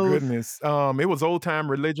them my blows. goodness. It was old time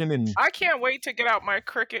religion and I can't wait to get out my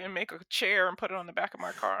Cricut and make a chair and put it on the back of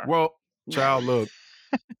my car. well, child, look.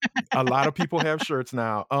 A lot of people have shirts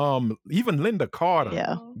now. Even Linda Carter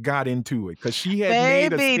Yeah. got into it because she had made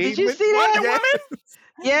a Baby, statement. did you see that? Wonder Woman?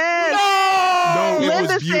 Yes. No, it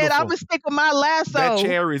Linda was said, I'm beautiful. going to stick with my lasso. That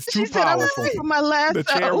chair is too She said, I'm going to powerful. stick with my lasso. The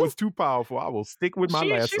chair was too powerful. I will stick with my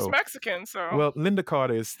She's lasso. Mexican, so Well, Linda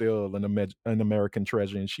Carter is still an American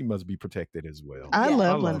treasure, and she must be protected as well. I Yeah. love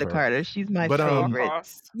I love Linda her. Carter. She's my But, at all favorite.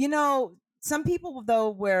 costs. You know, some people though,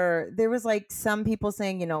 where there was like some people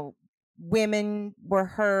saying, you know, women were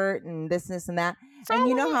hurt and this and that. So And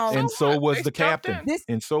you know what? how And so what? was They the jumped captain. in. this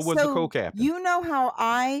And so was the co-captain. You know how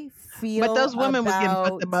I feel But those women was getting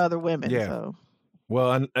fucked up by about other women. Yeah. So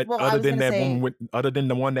Well, I other was than gonna that say- woman, other than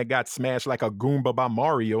the one that got smashed like a Goomba by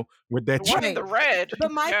Mario with that The one in Right. the red.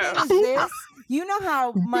 But my Yes. thing is this: you know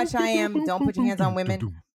how much I am. Don't put your hands on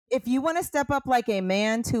women. If you want to step up like a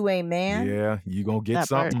man to a man, Yeah, you gonna get That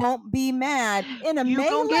part. something. don't be mad in a You melee.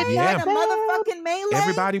 gonna get In Yeah. a motherfucking melee.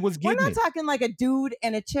 Everybody was We're getting not it. talking like a dude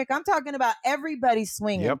and a chick. I'm talking about everybody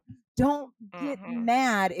swinging. Yep. Don't get Mhm.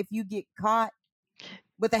 mad if you get caught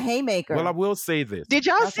with a haymaker. Well, I will say this. did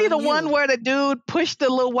y'all That's see the on one you. where the dude pushed the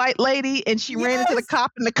little white lady and she ran into the Yes.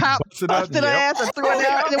 cop and the cop Busted up, busted her yep. ass and threw her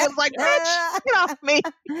down? And it was like, bitch, get off me.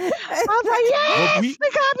 I was like, yes, we- they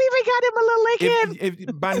got me. We got him a little lick in.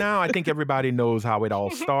 If by now I think everybody knows how it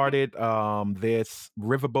all started. This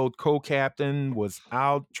riverboat co-captain was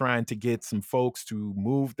out trying to get some folks to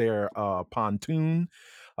move their pontoon.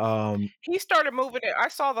 He started moving it. I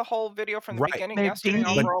saw the whole video from the Right. beginning Their yesterday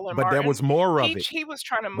on dinghy. Roland but there Martin. was more of it. He was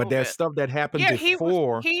trying to move But there's it. stuff that happened Yeah,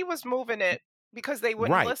 before. he was moving it because they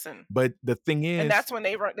wouldn't Right. listen, But the thing is, and that's when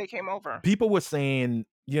they came over. people were saying,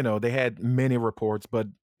 they had many reports, but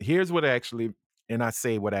here's what actually, and I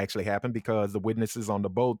say what actually happened because the witnesses on the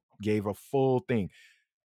boat gave a full thing.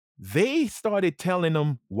 They started telling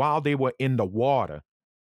them while they were in the water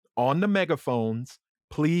on the megaphones,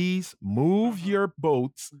 please move Mhm. your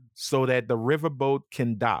boats so that the riverboat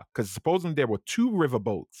can dock. Because supposedly there were 2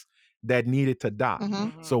 riverboats that needed to dock.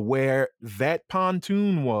 Mhm. Mhm. So where that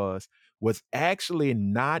pontoon was actually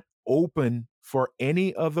not open for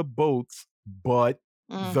any other boats but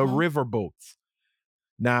the Mhm. river boats.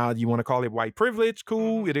 Now, you want to call it white privilege?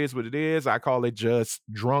 Cool. Mhm. It is what it is. I call it just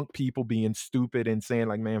drunk people being stupid and saying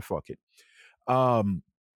like, man, fuck it.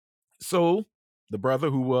 So the brother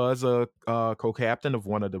who was a co-captain of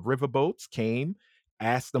one of the river boats came,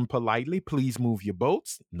 asked them politely, please move your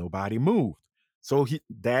boats. Nobody moved. So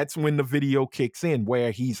that's when the video kicks in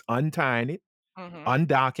where he's untying it, Mhm.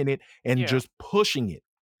 undocking it, and Yeah. just pushing it.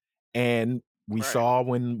 And we Right. saw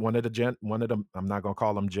when one of the I'm not gonna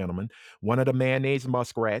call them gentlemen, one of the mayonnaise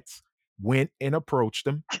muskrats went and approached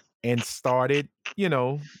him and started,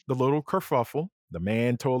 the little kerfuffle. The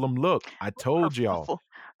man told him, look, I told y'all. Kerfuffle.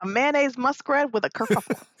 A mayonnaise muskrat with a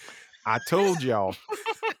kerfuffle. I told y'all.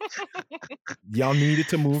 Y'all needed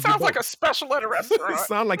to move your Sounds like a boat. special at a restaurant.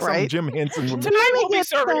 Sound like something Right. Jim Henson would Tonight me we'll be get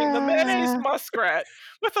serving the mayonnaise the- muskrat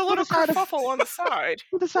with a little a side of- kerfuffle on the side.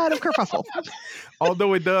 with a side of kerfuffle.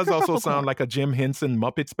 Although it does also Kerfuffle sound corn. like a Jim Henson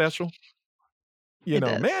Muppet special. It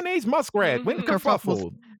does. Mayonnaise muskrat, with Mhm.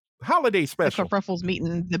 kerfuffle, holiday The special. kerfuffle's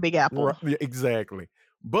meeting the Big Apple. Right, yeah, exactly.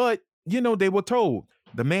 But, they were told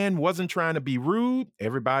the man wasn't trying to be rude.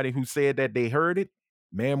 Everybody who said that they heard it,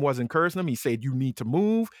 man wasn't cursing them. He said, you need to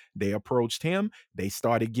move. They approached him. They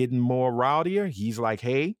started getting more rowdier. He's like,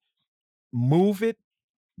 hey, move it.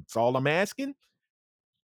 That's all I'm asking.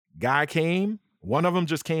 Guy came. One of them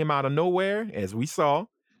just came out of nowhere, as we saw.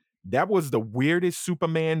 That was the weirdest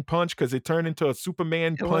Superman punch because it turned into a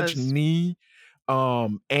Superman It punch was. knee,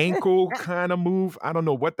 ankle kind of move. I don't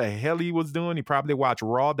know what the hell he was doing. He probably watched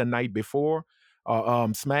Raw the night before,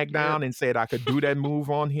 SmackDown, Yep. and said I could do that move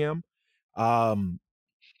on him. And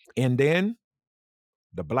then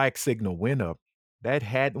the black signal went up. That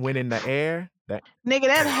hat went in the air. Nigga,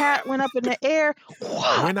 that hat went up in the air.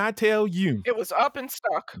 When I tell you, It was up and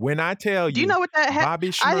stuck. when I tell Do you you, know what that hat?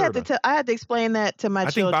 Bobby I had Shmurda, to explain that to my I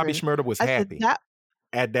think children. Bobby Shmurda was I said happy that.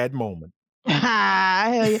 at that moment.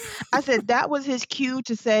 Hell yeah. I said that was his cue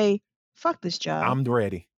to say, "Fuck this job." I'm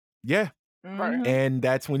ready. Yeah. Right. Mhm. And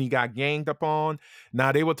that's when he got ganged up on.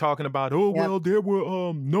 Now they were talking about, oh, Yep. well, there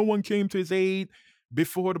were no one came to his aid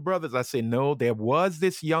before the brothers. I said, no, there was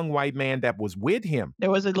this young white man that was with him. There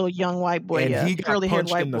was a little young white boy, And he got curly-haired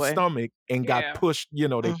punched white in the boy. stomach and got Yeah. pushed,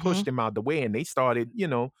 they pushed him out the way and they started,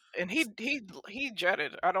 And he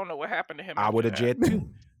jetted. I don't know what happened to him. I after would have that. jet too.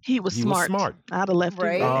 He was He was smart. smart. I'd have left him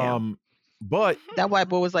Right. go down. But That white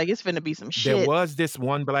boy was like, "It's finna be some there shit, was this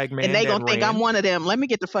one black man and they that gonna think I'm ran. one of them. Let me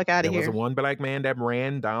get the fuck out There of was here." one black man that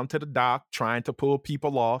ran down to the dock trying to pull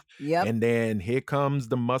people off. Yep. And then here comes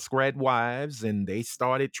the Muskrat Wives, and they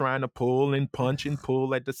started trying to pull and punch and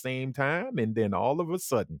pull at the same time. And then all of a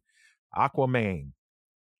sudden, Aquaman,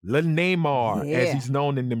 Little Neymar, as Yeah. he's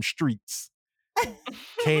known in them streets,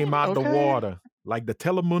 came out the Okay. water like the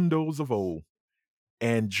Telemundos of old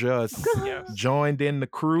and just Yes. joined in the We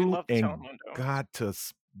crew love the and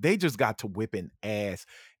Telemundo. they just got to whipping ass.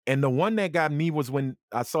 And the one that got me was when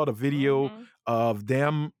I saw the video Mhm. of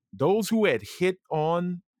them, those who had hit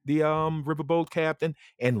on the riverboat captain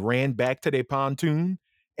and ran back to their pontoon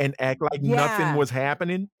and act like nothing Yeah. was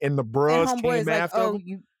happening, and the And bros homeboy came is like, after "Oh, them.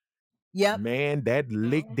 you." Yep. Man, that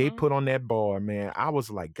lick they Mhm. put on that bar, man, I was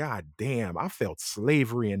like, God damn, I felt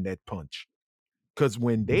slavery in that punch. Because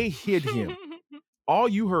when they hit him, all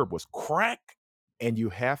you heard was crack, and you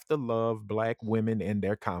have to love black women and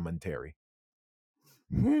their commentary.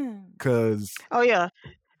 Because Oh yeah,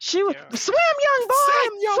 she was Yeah. swim, young boy,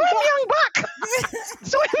 Swim, young swim, young buck,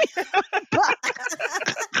 swim, young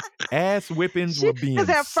buck. ass whippings were being Because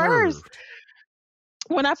at first, served.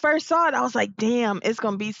 when I first saw it, I was like, "Damn, it's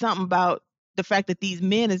gonna be something about the fact that these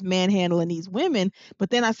men is manhandling these women." But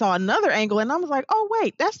then I saw another angle, and I was like, "Oh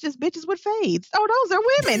wait, that's just bitches with fades. Oh, those are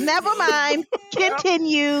women. Never mind.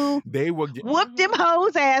 Continue. They were Whoop them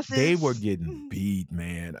hoes asses." they were getting beat,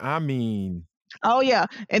 man. I mean, Oh yeah,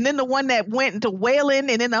 and then the one that went into wailing,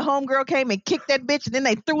 and then the homegirl came and kicked that bitch, and then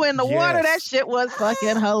they threw her in the water. That yes. shit was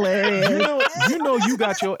fucking hilarious. You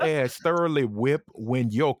got your ass thoroughly whipped when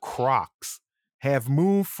your Crocs have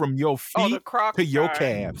moved from your Oh, the feet Crocs to your guy.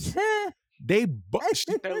 calves. They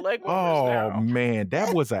Their leg warmers oh now. man,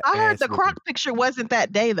 that was a I heard ass the whipping. Croc picture wasn't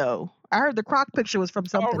that day though. I heard the Croc picture was from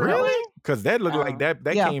something else. really? Because that looked like that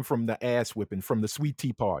Yeah. came from the ass whipping from the Sweet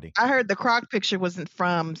Tea Party. I heard the Croc picture wasn't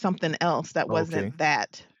from something else that wasn't Okay.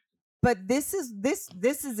 that. But this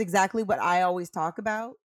is exactly what I always talk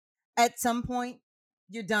about. At some point,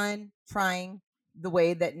 you're done trying the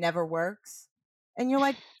way that never works, and you're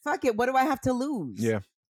like, "Fuck it, what do I have to lose?" Yeah.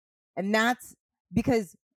 And that's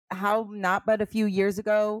because how not but a few years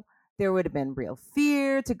ago there would have been real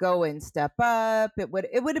fear to go and step up. It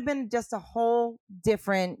would have been just a whole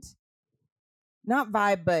different, not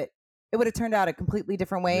vibe, but it would have turned out a completely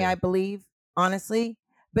different way, Yeah. I believe, honestly.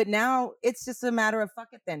 But now it's just a matter of fuck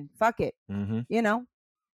it then. Fuck it. Mm-hmm. You know?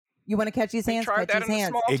 You want to catch these We hands? tried Catch that these in a hands.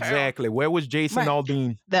 small town. Exactly. Where was Jason Right.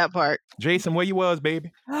 Aldean? That part. Jason, where you was,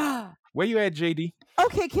 baby? Where you at, JD?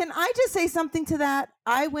 Okay, can I just say something to that?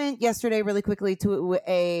 I went yesterday really quickly to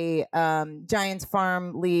a Giants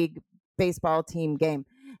Farm League baseball team game,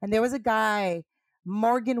 and there was a guy,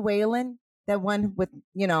 Morgan Whalen, that one with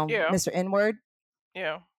Yeah. Mr. N-word.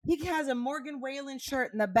 Yeah. He has a Morgan Whalen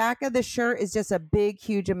shirt, and the back of the shirt is just a big,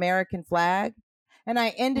 huge American flag. And I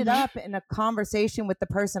ended Mhm. up in a conversation with the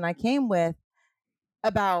person I came with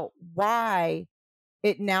about why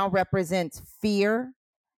it now represents fear.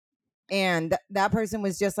 And that person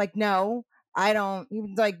was just like, "No, I don't." He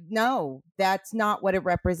was like, "No, that's not what it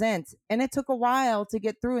represents." And it took a while to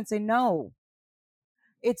get through and say, "No,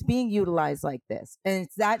 it's being utilized like this." And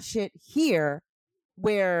it's that shit here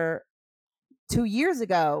where 2 years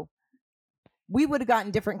ago, we would have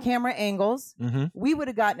gotten different camera angles. Mm-hmm. We would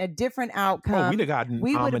have gotten a different outcome. Oh, we'd have gotten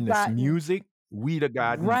we would have ominous gotten music. We'd have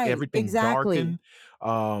gotten right, everything exactly.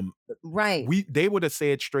 darkened. Right. They would have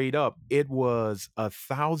said straight up, it was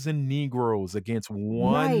 1,000 Negroes against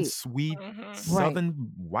one Right. sweet Mhm.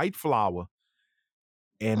 Southern white flower.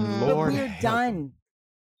 And Mm. But Lord we're help 'em. done.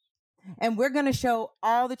 And we're going to show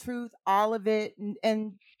all the truth, all of it.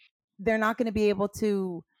 And they're not going to be able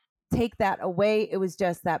to take that away. It was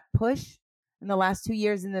just that push in the last 2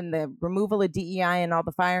 years, and then the removal of DEI and all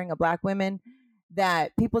the firing of Black women,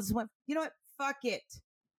 that people just went, you know what, fuck it.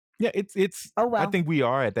 Yeah, it's Oh well. I think we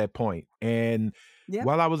are at that point. And Yeah,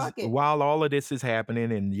 while all of this is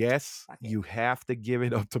happening, and yes, Fuck it. you have to give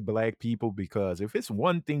it up to Black people, because if it's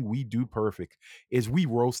one thing we do perfect is we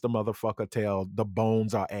roast the motherfucker till the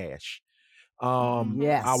bones are ash.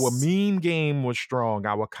 Yes. Our meme game was strong.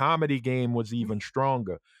 Our comedy game was even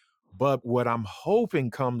stronger. But what I'm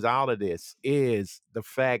hoping comes out of this is the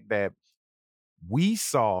fact that we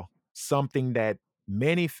saw something that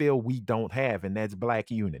many feel we don't have, and that's Black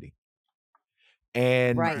unity.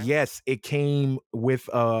 And Right. yes, it came with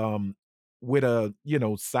a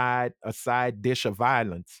side dish of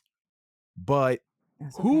violence. But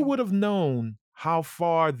That's who okay. would have known how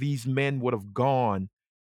far these men would have gone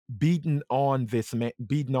beating on this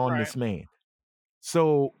man?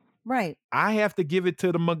 So Right. I have to give it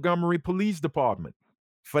to the Montgomery Police Department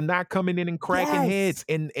for not coming in and cracking heads.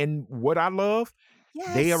 And what I love,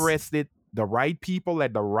 they Yes. arrested the right people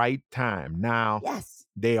at the right time. Now, Yes.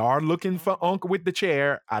 they are looking for Uncle with the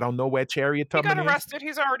chair. I don't know where Chariot He got Tubman is. arrested.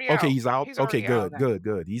 He's already out. Okay, he's out. He's Okay, already good, out.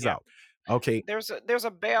 good. He's Yeah. out. Okay. There's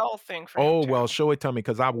a bail thing for him Oh, too. well, show it to me,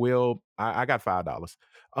 because I will. I got $5.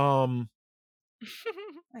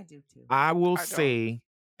 I do too. I will I don't. say,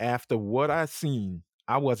 after what I seen,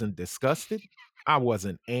 I wasn't disgusted. I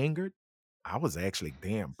wasn't angered. I was actually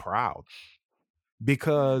damn proud,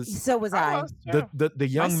 because So was I. was too. the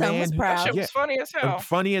young son man was who- proud. That shit yeah, was funny as hell.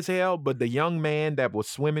 funny as hell. But the young man that was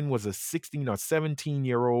swimming was a 16 or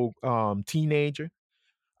 17-year-old teenager.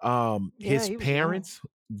 Yeah, His he was young. parents,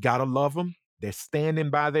 gotta love him. They're standing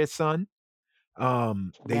by their son.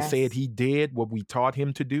 They said Yes. he did what we taught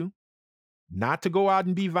him to do, not to go out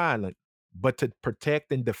and be violent, but to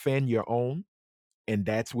protect and defend your own. And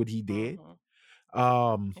that's what he did. Mhm.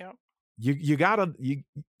 Um, Yep. you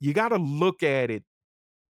gotta look at it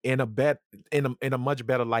in a much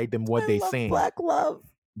better light than what I they love saying. Black love.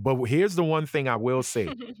 But here's the one thing I will say: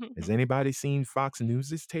 has anybody seen Fox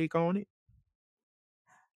News' take on it?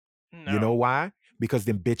 No. You know why? Because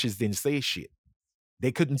them bitches didn't say shit.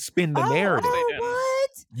 They couldn't spin the Oh, narrative. They didn't. what?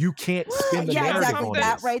 You can't spin the Yeah, narrative exactly. on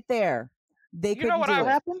That this. right there. They You know couldn't what do What it.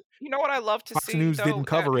 happened? You know what I love to Fox see News though didn't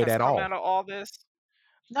cover that it has at come all. out of all this?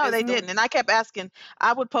 No, Is they the- didn't. And I kept asking.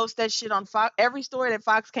 I would post that shit on Fox. Every story that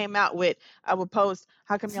Fox came out with, I would post,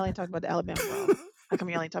 how come y'all ain't talking about the Alabama brawl? How come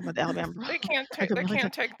y'all ain't talking about the Alabama brawl? They can't How take. come They y'all ain't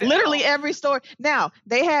can't talk- take the Literally L. every story. Now,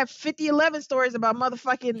 they have 50-11 stories about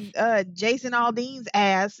motherfucking Jason Aldean's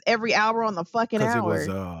ass every hour on the fucking Because it hour.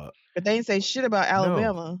 was But they didn't say shit about no.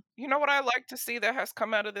 Alabama. You know what I like to see that has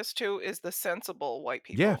come out of this too is the sensible white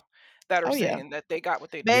people Yeah. that are Oh, yeah. saying that they got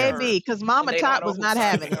what they Baby, deserve. because Mama and they don't Tot know was who not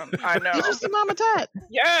fired having it. them. I know. Did you see Mama Tot?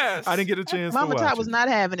 Yes. I didn't get a chance to Mama watch Tot was it. not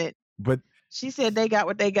having it. But She said they got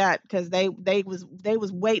what they got because they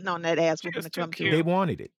was waiting on that ass She whooping was to too come they cute. through.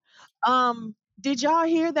 wanted it. Did y'all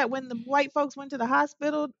hear that when the white folks went to the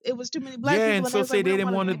hospital, it was too many black Yeah, people, and and so they was say like, we they don't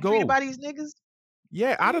didn't want to want be to treated go. by these niggas?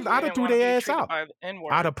 Yeah, I'd They have didn't threw want to their be ass treated out. by the I'd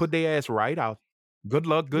N-word. have put their ass right out. Good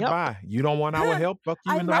luck, Yep. goodbye. You don't want our help? Fuck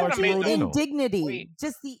you I in the love heart would've you the made wrote in them on. indignity, wait.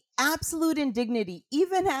 just the absolute indignity.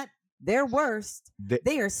 Even at their worst, They-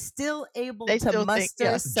 they are still able They to still think, muster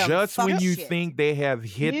yeah. some Just when fuck you shit. think they have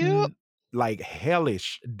hidden like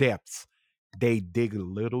hellish depths, they dig a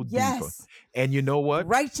little deeper. Yes, And you know what?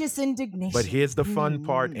 righteous indignation. But here's the fun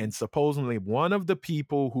part. And supposedly one of the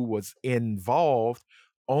people who was involved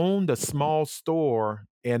owned a small store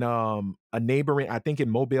in a neighboring, I think in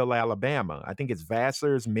Mobile, Alabama. I think it's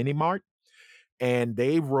Vassar's Mini Mart. And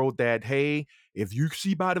they wrote that, hey, if you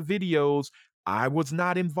see by the videos, I was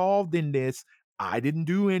not involved in this. I didn't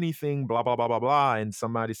do anything, blah, blah, blah, blah, blah. And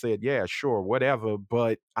somebody said, yeah, sure, whatever.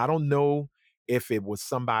 But I don't know if it was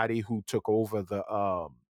somebody who took over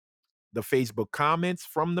the Facebook comments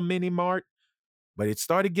from the Mini Mart, but it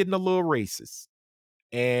started getting a little racist.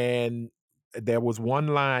 And there was one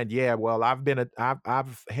line, yeah, well,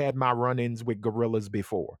 I've had my run-ins with gorillas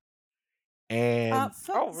before. And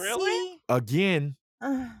Oh, really? again,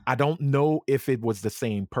 I don't know if it was the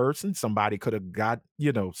same person. Somebody could have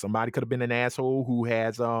somebody could have been an asshole who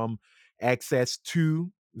has access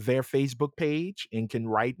to their Facebook page and can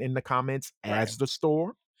write in the comments as the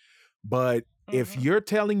store. But if you're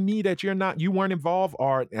telling me that you weren't involved,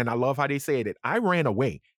 and I love how they said it, I ran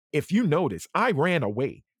away. If you notice, I ran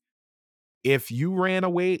away. If you ran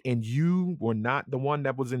away and you were not the one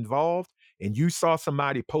that was involved and you saw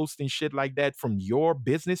somebody posting shit like that from your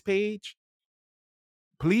business page,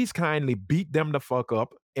 please kindly beat them the fuck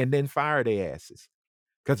up and then fire their asses.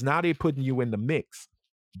 Because now they're putting you in the mix.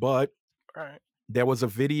 But Right. There was a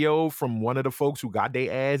video from one of the folks who got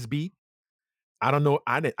their ass beat. I don't know.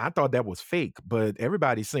 I thought that was fake, but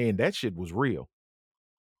everybody's saying that shit was real.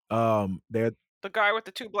 That The guy with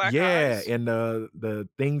the two black yeah, eyes, and the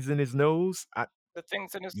things in his nose. the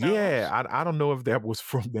things in his Yeah, nose. I don't know if that was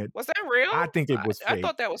from that. Was that real? I think it was I fake.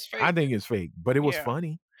 thought that was I fake. think it's fake, but it was Yeah.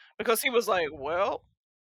 funny. Because he was like, well,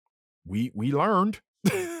 We learned.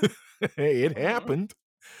 It mhm. happened.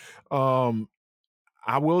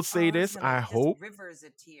 I will say this. I hope rivers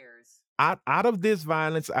of tears. out of this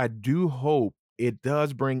violence, I do hope it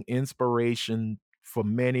does bring inspiration for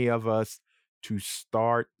many of us to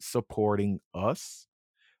start supporting us.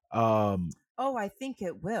 Oh, I think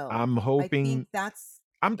it will. I'm I hoping. think that's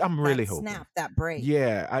I'm really that hoping. snap, that break.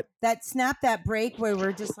 Yeah, That snap, that break where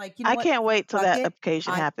we're just like, you know I what? can't wait till Fuck that it.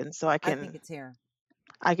 occasion I happens so I think can it's here.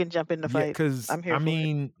 jump in the yeah, fight. because I'm here I for it.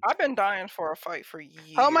 mean, I've been dying for a fight for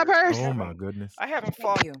years. Hold my purse. oh my goodness. I haven't Thank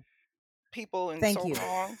fought you. people in Thank so you.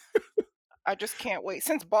 long. I just can't wait.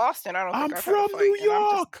 Since Boston, I don't I'm think I've had a from fight, New and I'm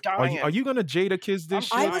just York. dying. Are you gonna Jada Kiss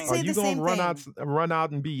this I'm shit? I would dying. say Are you the gonna same run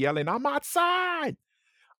out and be yelling, "I'm outside!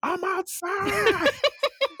 I'm outside!"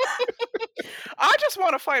 I just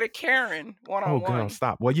want to fight a Karen one Oh, on girl, one.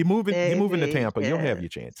 stop. Well, you're moving to Baby, Tampa. You'll have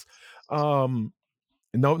yes. your chance.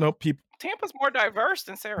 No, people. Tampa's more diverse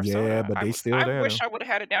than Sarasota. Yeah, but they still I there wish though. I would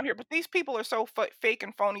have had it down here, but these people are so fake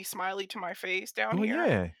and phony, smiley to my face down Oh here.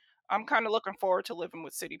 yeah. I'm kind of looking forward to living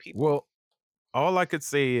with city people. Well, all I could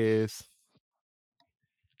say is,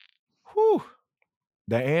 whew,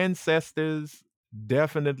 the ancestors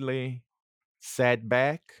definitely sat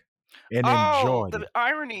back and enjoyed the it.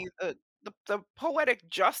 irony, the poetic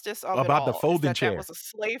justice of it About the all is folding that chair. was a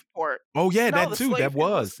slave port. Oh yeah, No, that the too. That it was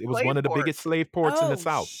was. It was slave one of the port. biggest slave ports in the Oh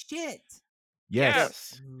South. shit. Yes.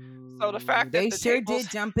 Yes. So the fact that They the sure tables,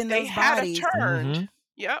 did jump in they those had bodies. turned. Mhm.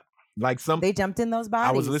 Yep. Like They jumped in those bodies.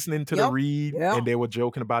 I was listening to the Yep. read, Yeah. and they were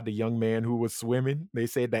joking about the young man who was swimming. They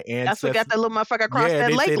said the That's what ancestors. got that little motherfucker across Yeah, that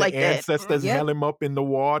they lake said like the that. ancestors Yep. held him up in the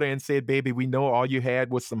water and said, "Baby, we know all you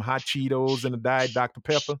had was some hot Cheetos and a Diet Dr.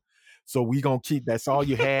 Pepper. So we gonna keep that's all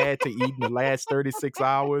you had to eat in the last 36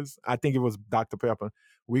 hours." I think it was Dr. Pepper.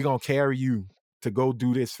 We gonna carry you to go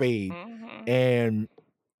do this fade. Mhm. And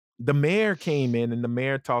the mayor came in and the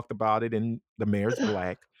mayor talked about it, and the mayor's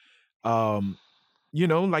black. You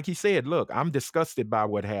know, like he said, look, I'm disgusted by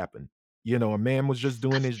what happened. You know, a man was just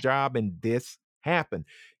doing his job and this happened.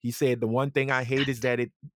 He said the one thing I hate is that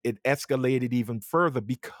it escalated even further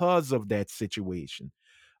because of that situation.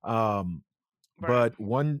 Right. But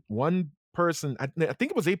one person, I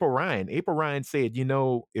think it was April Ryan. April Ryan said, you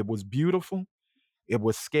know, it was beautiful, it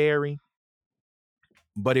was scary,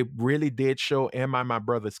 but it really did show, am I my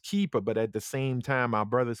brother's keeper? But at the same time, our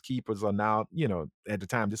brother's keepers are now, you know, at the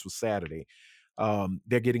time, this was Saturday,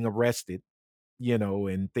 they're getting arrested, you know,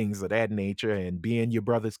 and things of that nature. And being your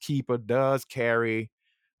brother's keeper does carry,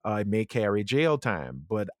 it may carry jail time.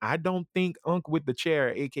 But I don't think Unc with the chair,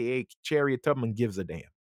 aka Chariot Tubman, gives a damn.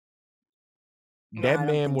 No, That I don't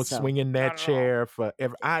man think was so. swinging Not that at all. chair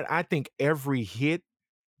forever. I think every hit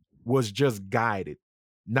was just guided.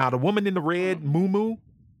 Now the woman in the red, Moo Moo,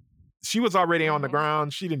 she was already on the Mhm.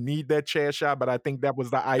 ground. She didn't need that chair shot, but I think that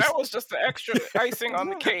was the ice. That was just the extra icing on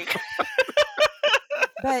the cake.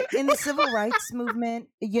 But in the civil rights movement,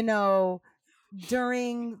 you know,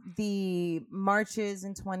 during the marches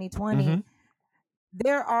in 2020, Mhm.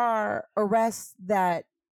 there are arrests that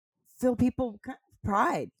fill people kind of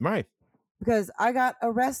pride, Right. because I got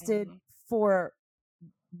arrested Mhm. for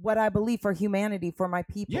what I believe, for humanity, for my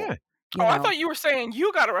people. Yeah. You Oh, I know, thought you were saying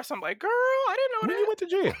you got arrested. I'm like, girl, I didn't know When you that. went to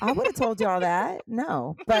jail. I would have told y'all that.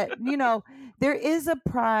 No, but you know, there is a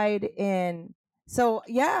pride in. So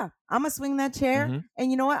yeah, I'm gonna swing that chair, Mhm.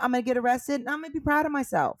 and you know what? I'm gonna get arrested, and I'm gonna be proud of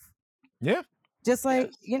myself. Yeah. Just like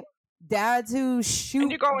Yes. you know, dads who And shoot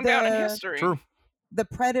you're going down in the history. True.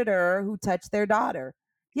 predator who touched their daughter.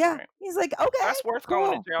 Yeah, Right. he's like, okay, That's worth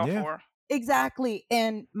going cool. to jail Yeah. for. Exactly,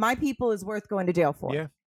 and my people is worth going to jail for. Yeah.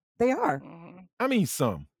 They are. Mhm. I mean,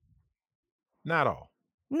 some, not all.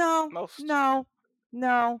 No, Most. no,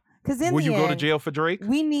 no. Because in Will the you go to end, jail for Drake?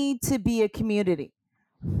 we need to be a community.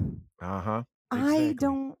 Uh huh. I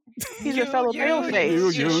don't. He's a fellow pale face. You,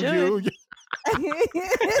 You you, should. you.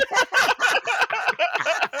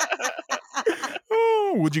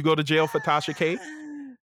 Oh, would you go to jail for Tasha K?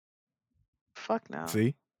 Fuck no.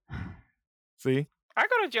 See? I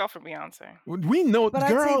go to jail for Beyonce. We know, But I'd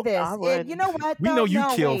say girl. this: I if, would. you know what? We though? know you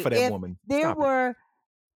No, killed wait, for that if woman. There Stop it. were,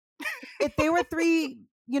 if there were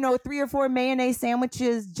three or four mayonnaise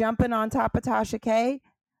sandwiches jumping on top of Tasha K,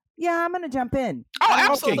 yeah, I'm gonna jump in. Oh, I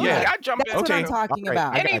don't absolutely. yeah. I jump That's in. what I'm Okay, talking all right,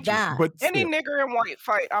 about. I got you. That. But Any still, nigger in white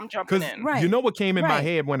fight, I'm jumping because in. Right. you know what came in my Right.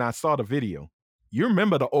 head when I saw the video? you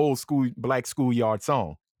remember the old school black schoolyard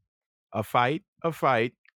song? A fight, a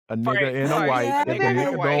nigga and a Fight. white. Yeah, If nigga the and a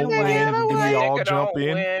nigga white, don't nigga win, and a then we white. all Nigga jump don't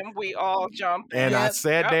in. win, we all jump in. And I Yep.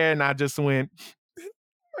 sat there and I just went, oh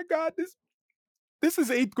my God, this is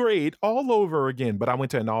 8th grade all over again. But I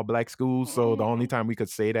went to an all black school, so the only time we could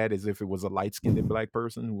say that is if it was a light skinned black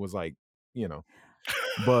person who was like,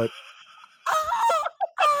 but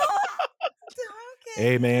Okay.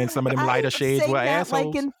 hey man, some of them lighter shades sang were that assholes.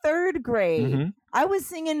 like in 3rd grade. Mhm. I was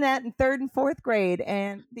singing that in 3rd and 4th grade,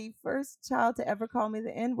 and the first child to ever call me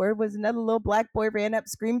the N-word was another little black boy, ran up,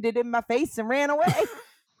 screamed it in my face, and ran away.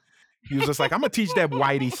 He was just like, I'm gonna teach that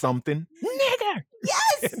whitey something. Nigger.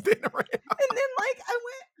 Yes. And then ran out. And then like I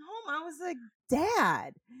went home, I was like,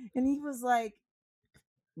 Dad. And he was like,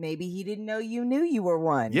 maybe he didn't know you knew you were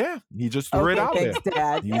one. Yeah, he just threw it Okay, out thanks, there.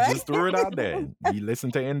 Dad. He just threw it out there. He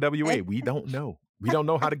listened to NWA. We don't know. We don't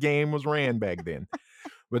know how the game was ran back then.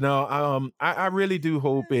 But no, I really do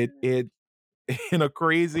hope it in a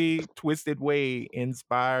crazy, twisted way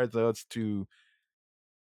inspires us to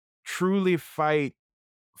truly fight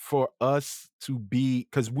for us to be,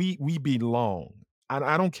 because we belong.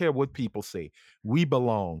 I don't care what people say. We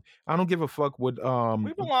belong. I don't give a fuck what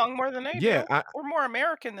We belong more than they yeah, do. We're more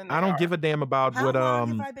American than they I don't are. give a damn about How what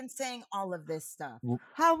long have I been saying all of this stuff? w-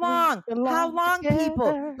 How We long? How belong long, people?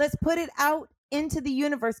 together. Let's put it out into the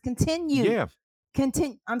universe. Continue. yeah.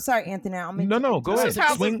 Continue. I'm sorry, Anthony. No, go This ahead. is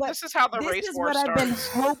how Swing this is how the this race is war what I've been starts.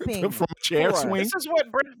 hoping from a chair for. swing. This is what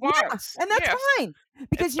Brit Yeah, wants. and that's Yes. fine It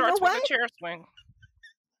because you know starts with what? a chair swing.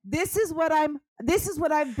 This is what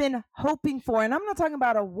I've been hoping for, and I'm not talking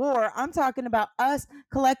about a war. I'm talking about us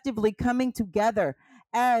collectively coming together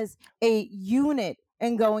as a unit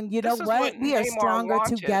and going, you know This is what? what We are Namor stronger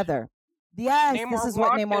wanted. together. Yes, this Namor is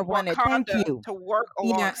what Namor wanted. Thank Wakanda you. to work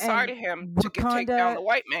Yeah, alongside and of him to take down Wakanda the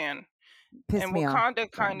white man. pissed And me off.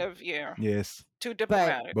 Wakanda kind of, Yes. too But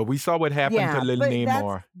diplomatic. But we saw what happened to yeah, little but that's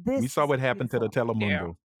Namor. We this saw is what happened to the beautiful. Yeah.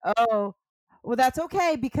 Telemundo. Oh, well, that's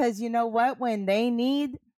okay because you know what? When they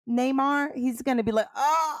need Neymar, he's gonna be like,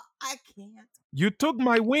 oh, I can't. You took my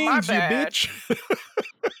My wings, you bad. bitch.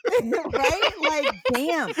 Right? Like,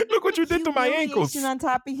 damn. Look what you did to my ankles. Humiliation on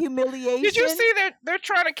top of humiliation. Did you see that they're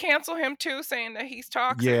trying to cancel him too, saying that he's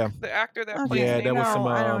toxic? Yeah. The actor that plays Okay. Yeah, there was Namor. some No,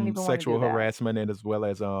 I don't even wanna sexual do that. harassment and as well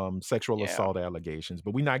as sexual Yeah. assault allegations.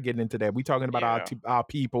 But we're not getting into that. We're talking about Yeah. our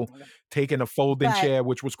people taking a folding But chair,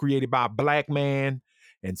 which was created by a black man,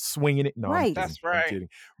 and swinging it. No, I'm right. kidding. That's I'm right. kidding.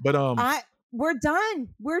 But we're done.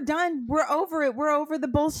 We're done. We're over it. We're over the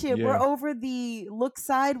bullshit. We're yeah, over the look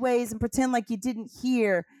sideways and pretend like you didn't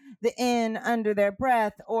hear the in under their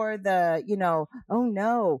breath or the, oh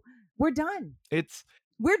no. We're done.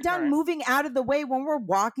 We're done Right. moving out of the way when we're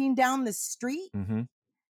walking down the street. mhm.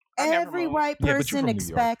 I never Every move. white Yeah, but you're person from New York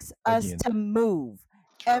expects us again. to move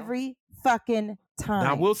True. every fucking time.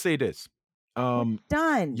 Now I will say this. We're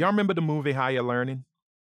done. Y'all remember the movie Higher Learning?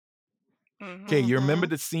 Mhm. Okay, you remember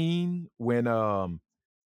Mhm. the scene when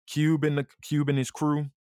Cube and his crew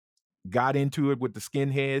got into it with the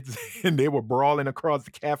skinheads and they were brawling across the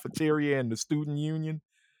cafeteria and the student union?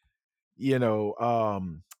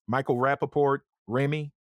 Michael Rappaport,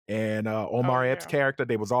 Remy, and Omar Epps' yeah. character,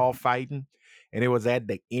 they was all fighting. And it was at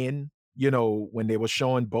the end, when they were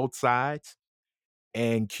showing both sides.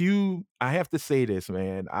 And Cube, I have to say this,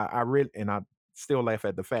 man. I really, and I still laugh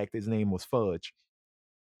at the fact his name was Fudge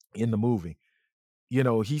in the movie.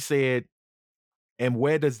 He said, and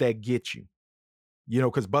where does that get you?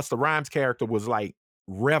 Because Busta Rhymes' character was like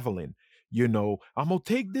reveling, I'm gonna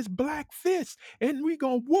take this black fist and we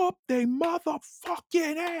gonna whoop they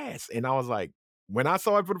motherfucking ass. And I was like, when I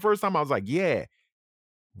saw it for the first time, I was like, yeah,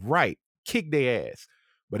 right, kick their ass.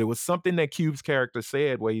 But it was something that Cube's character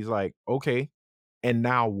said where he's like, okay, and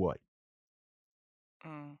now what?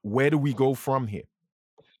 Mm. Where do we go from here?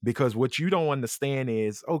 Because what you don't understand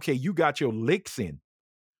is, okay, you got your licks in,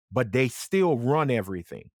 but they still run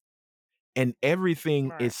everything. And everything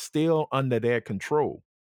Right. is still under their control.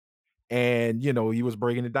 And, he was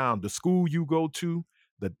breaking it down. The school you go to,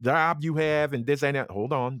 the job you have, and this and that.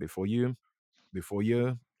 Hold on, before your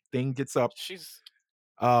thing gets up. She's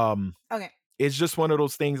Okay. It's just one of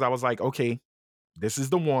those things I was like, okay, this is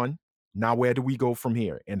the one. Now where do we go from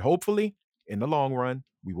here? And hopefully, in the long run,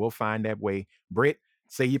 we will find that way. Britt,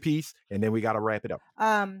 say your piece, and then we got to wrap it up.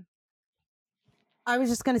 I was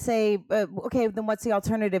just going to say, okay, then what's the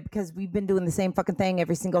alternative? Because we've been doing the same fucking thing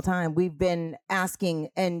every single time. We've been asking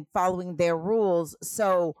and following their rules.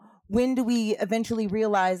 So when do we eventually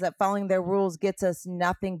realize that following their rules gets us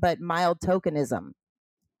nothing but mild tokenism?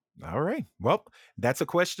 All right. Well, that's a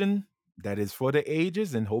question that is for the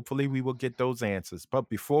ages, and hopefully we will get those answers. But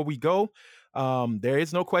before we go, there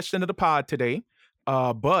is no question of the pod today.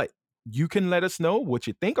 But you can let us know what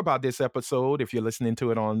you think about this episode if you're listening to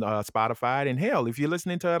it on Spotify. And hell, if you're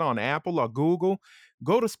listening to it on Apple or Google,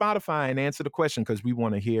 go to Spotify and answer the question because we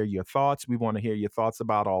want to hear your thoughts. We want to hear your thoughts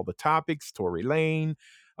about all the topics. Tory Lane,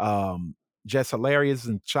 Jess Hilarious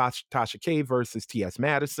and Tasha K versus T.S.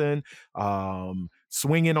 Madison,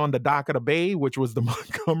 swinging on the dock of the bay, which was the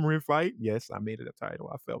Montgomery fight. Yes, I made it a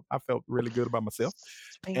title. I felt really good about myself.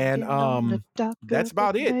 And that's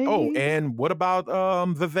about it. Oh, and what about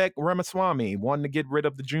Vivek Ramaswamy wanting to get rid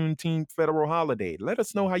of the Juneteenth federal holiday? Let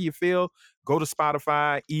us know how you feel. Go to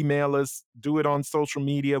Spotify, email us, do it on social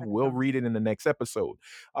media. We'll read it in the next episode.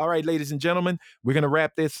 All right, ladies and gentlemen, we're going to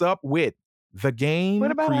wrap this up with the game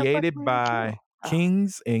created by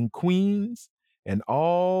kings and queens and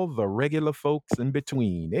all the regular folks in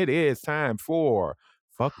between. It is time for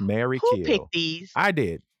Fuck, Marry, Kill. Who picked these? I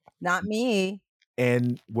did. Not me.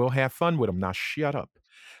 And we'll have fun with them. Now shut up.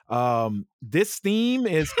 This theme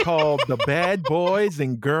is called The Bad Boys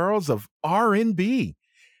and Girls of R&B.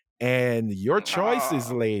 And your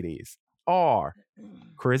choices, ladies, are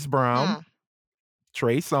Chris Brown,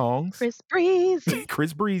 Trey Songz,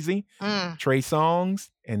 Chris Breezy, Trey Songz,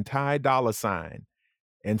 and Ty Dolla $ign.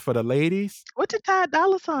 And for the ladies, what did Ty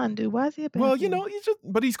Dolla $ign do? Why is he a bad boy?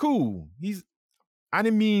 But he's cool. I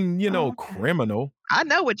didn't mean, criminal. I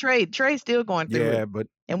know what Trey's still going through. Yeah,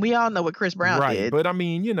 and we all know what Chris Brown did. But I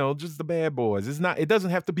mean, just the bad boys. It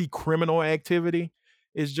doesn't have to be criminal activity.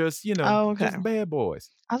 It's just, just bad boys.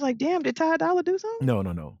 I was like, damn, did Ty Dolla do something?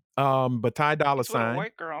 No. But Ty Dolla $ign.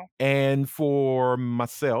 White girl. And for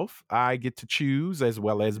myself, I get to choose, as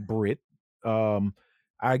well as Brit.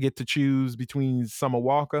 I get to choose between Summer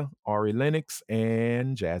Walker, Ari Lennox,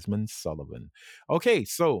 and Jasmine Sullivan. Okay,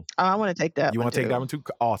 so I want to take that. You want to take that one too?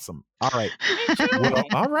 Awesome. All right. Well,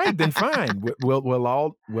 all right, then fine. We'll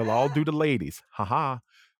all do the ladies. Ha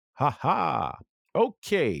ha.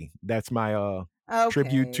 Okay, that's my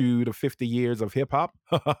tribute to the 50 years of hip hop.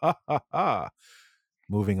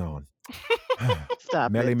 Moving on.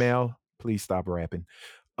 Stop Melly it. Mel, please stop rapping.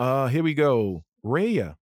 Here we go.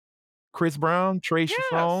 Rhea. Chris Brown, Trey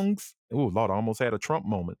Songz. Oh, Lord, I almost had a Trump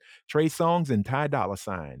moment. Trey Songz and Ty Dolla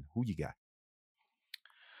 $ign. Who you got?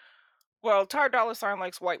 Well, Ty Dolla $ign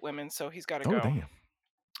likes white women, so he's got to go. Damn.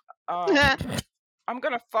 I'm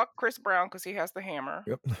gonna fuck Chris Brown because he has the hammer.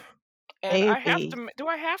 Yep. And I have to. Do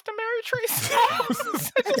I have to marry Trey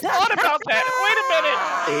Songz? I just thought about that. Wait a minute.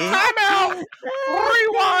 Time out.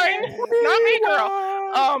 Rewind. Not me,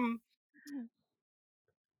 girl.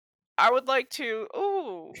 I would like to.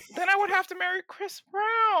 Then I would have to marry Chris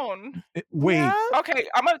Brown. Wait. Yeah. Okay,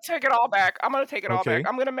 I'm gonna take it all back. I'm gonna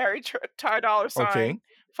gonna marry Ty Dolla $ign. Okay.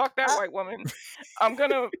 Fuck that white woman. I'm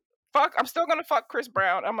still gonna fuck Chris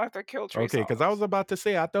Brown. I'm gonna have to kill Trey Songz. Okay, because I was about to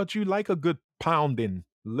say, I thought you like a good pounding,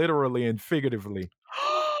 literally and figuratively.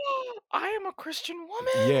 I am a Christian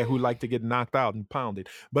woman. Yeah, who like to get knocked out and pounded.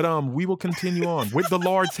 But we will continue on with the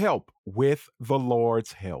Lord's help. With the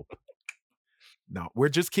Lord's help. No, we're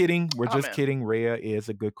just kidding. Just kidding. Rhea is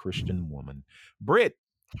a good Christian woman. Britt.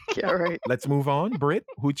 Yeah, right. Let's move on. Britt,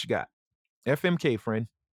 who you got? FMK, friend.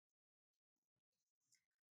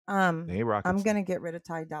 Hey, Rockets. I'm gonna get rid of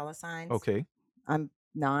Ty Dolla $ign. Okay. I'm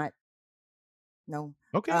not. No.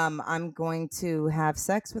 Okay. I'm going to have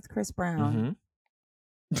sex with Chris Brown.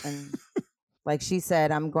 And like she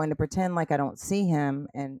said, I'm going to pretend like I don't see him,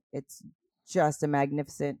 and it's just a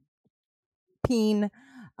magnificent peen.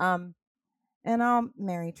 And I'll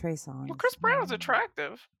marry Trey Songz. Well, Chris Brown's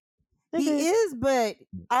attractive. He is, but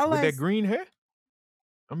with that green hair.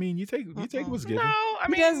 I mean, you take what's given. No, I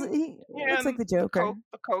mean, he looks like the Joker.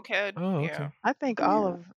 The cokehead. Oh, okay. Yeah. I think all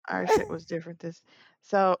of our shit was different.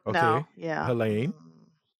 No, yeah. Helene.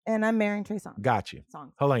 And I'm marrying Trey Songz. Got you.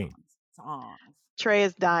 Songs. Helene. Songs. Trey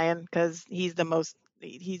is dying because he's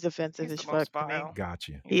offensive as fuck to me. Got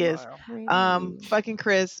you. He is. Fucking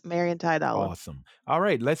Chris, marrying Ty Dolla. Awesome. All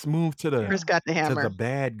right, let's move to the Chris got the hammer. To the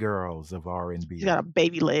bad girls of R&B. He's got a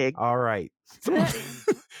baby leg. All right.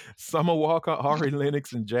 Summer Walker, Ari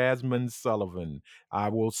Lennox, and Jasmine Sullivan. I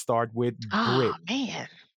will start with Britt. Oh man.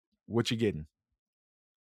 What you getting?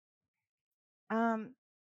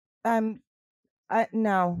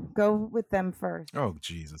 No, go with them first. Oh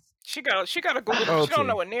Jesus. She got a Google. Okay. She don't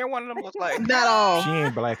know what near one of them look like. Not all. She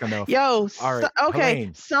ain't black enough. Yo, all right. okay.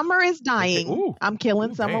 Helene. Summer is dying. Okay. Ooh. I'm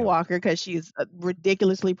killing Ooh, Summer damn. Walker because she's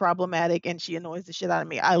ridiculously problematic and she annoys the shit out of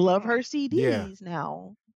me. I love her CDs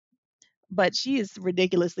now, but she is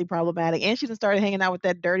ridiculously problematic. And she done started hanging out with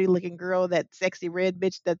that dirty looking girl, that sexy red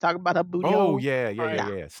bitch that talk about her booty. Oh hole.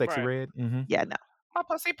 yeah. Sexy Right. Red. Mm-hmm. Yeah, no. My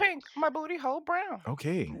pussy pink, my booty hole brown.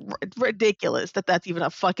 Okay. Ridiculous that's even a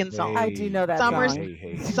fucking song. I do know that Summer's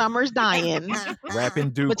song. Summer's dying.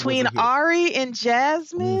 Rapping Duke Between was a hit. Ari and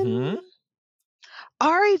Jasmine.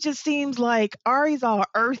 Ari just seems like Ari's all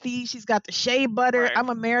earthy. She's got the shea butter. Right. I'm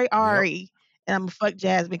gonna marry Ari and I'm gonna fuck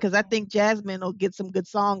Jasmine because I think Jasmine will get some good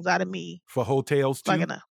songs out of me. For hotels too.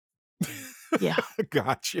 Yeah.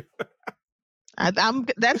 Gotcha.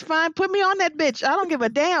 That's fine. Put me on that bitch. I don't give a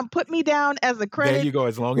damn. Put me down as a credit. There you go.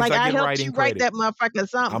 As long as like I get helped writing you write credit. that motherfucker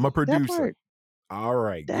something. I'm a producer. That part. All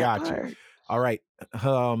right. That Gotcha. part. All right.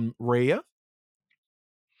 Rhea.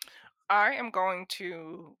 I am going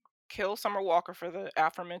to kill Summer Walker for the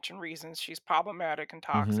aforementioned reasons. She's problematic and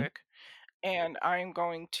toxic. And I'm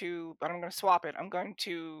going to swap it. I'm going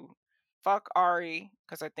to fuck Ari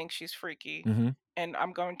because I think she's freaky. And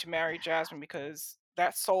I'm going to marry Jasmine because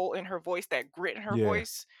that soul in her voice, that grit in her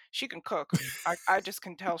voice, she can cook. I just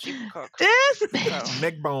can tell she can cook. This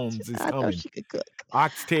Neck bones is I know coming. she could cook.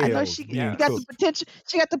 Oxtails I know she being got the cooked. potential.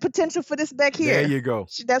 She got the potential for this back here. There you go.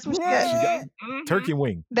 That's what she got. Turkey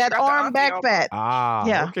wing. That Got the arm auntie back elbow. fat. Ah,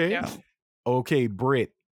 Yeah. okay. Yeah. Okay,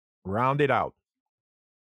 Britt. Round it out.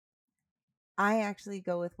 I actually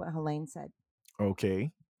go with what Helene said.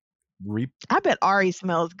 Okay. I bet Ari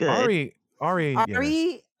smells good. Ari,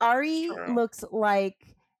 Ari True. looks like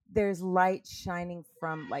there's light shining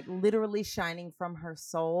from, like literally shining from her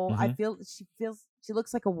soul. I feel she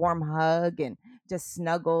looks like a warm hug and just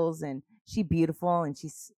snuggles, and she's beautiful, and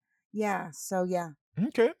she's so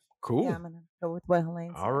Okay, cool. yeah, I'm gonna go with what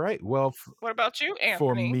Helene said. All right. Well, What about you, Anthony?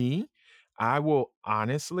 for me, I will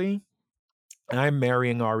honestly, I'm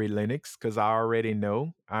marrying Ari Lennox because I already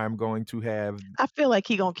know I'm going to have. I feel like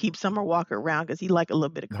he gonna keep Summer Walker around because he like a little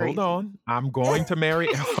bit of crazy. Hold on. I'm going to marry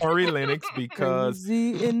Ari Lennox because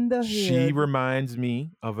Crazy in the she head. reminds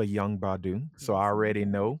me of a young Badu. So I already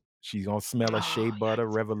know she's going to smell of shea butter,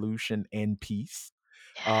 revolution, and peace.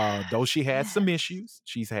 Though she had some issues,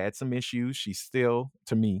 she's still,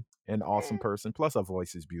 to me, an awesome person. Plus her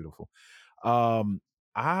voice is beautiful.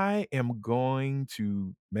 I am going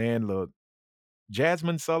to, look,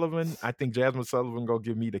 Jasmine Sullivan. I think Jasmine Sullivan gonna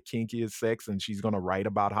give me the kinkiest sex, and she's gonna write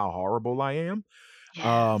about how horrible I am.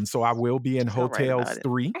 So I will be in She's gonna write Hotels about it.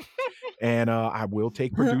 3, and I will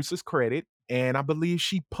take producer's credit. And I believe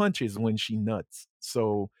she punches when she nuts.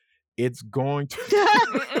 So it's going to.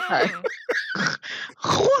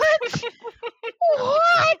 What?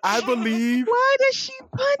 What? I believe. Why does she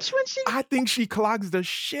punch when she? I think she clogs the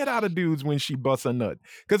shit out of dudes when she busts a nut.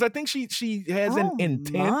 Because I think she has an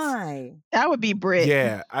intense. That would be Brit.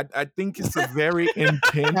 Yeah, I think it's a very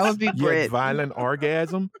intense That would be yet Brit. violent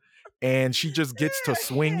orgasm. And she just gets to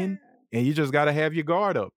swinging. And you just got to have your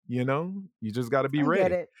guard up, you know? You just got to be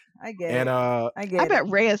ready. I get And, it. I get I it. bet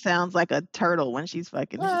Rhea sounds like a turtle when she's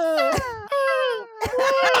fucking.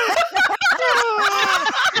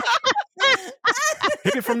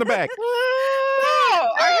 Hit it from the back.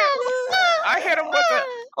 I hit him with a.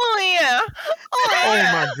 Oh yeah. Oh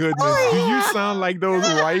my goodness. Do you sound like those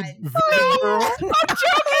white girls?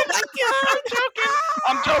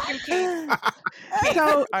 I'm joking, Keith.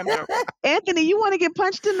 So, I'm joking. Anthony, you want to get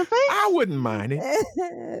punched in the face? I wouldn't mind it.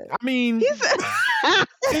 I mean, it's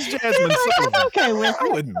Jasmine I'm Sullivan. okay with I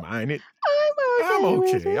it. wouldn't mind it. I'm I'm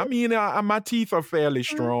with okay. it. I mean, my teeth are fairly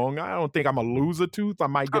strong. I don't think I'm a loser tooth. I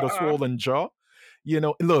might get a swollen jaw. You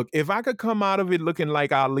know, look, if I could come out of it looking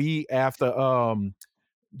like Ali after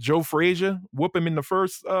Joe Frazier, whoop him in the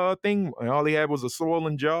first thing, and all he had was a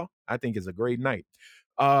swollen jaw, I think it's a great night.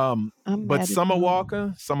 But Summer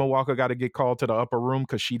Walker got to get called to the upper room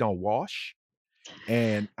because she don't wash.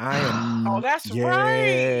 And I am. Oh, that's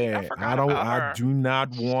right. I do not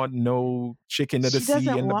want no chicken of the She sea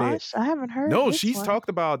doesn't in the bed. wash? I haven't heard. No, this she's one. talked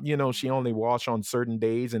about, she only wash on certain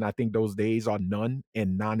days, and I think those days are none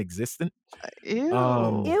and non-existent. Ew.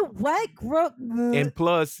 Ew, what? And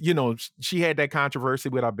plus, she had that controversy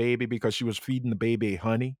with her baby because she was feeding the baby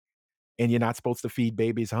honey, and you're not supposed to feed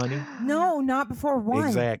babies honey. No, not before one.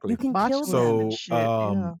 Exactly. You can kill them. So, and shit.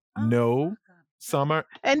 no, Summer.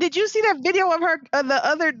 And did you see that video of her,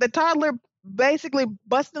 the toddler basically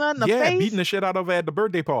busting her in the face? Beating the shit out of her at the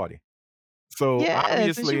birthday party. So Yeah, so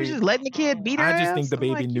obviously, she was just letting the kid beat her I just ass? think the I'm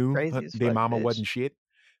baby like, you knew crazy as their fuck, mama bitch. wasn't shit.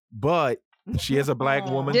 But she is a black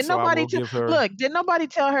woman, Did so I nobody will give her. Look, did nobody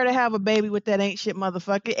tell her to have a baby with that ain't shit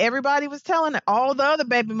motherfucker? Everybody was telling her. All the other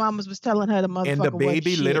baby mamas was telling her the motherfucker And the baby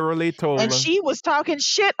wasn't shit. literally told And her. she was talking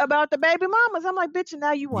shit about the baby mamas. I'm like, bitch, and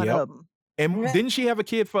now you one of them. And didn't she have a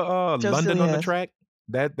kid for Joe London silly on the ass. track?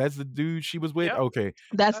 That's the dude she was with? Yep. Okay.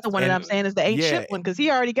 That's the one that I'm saying is the ain't shit one because he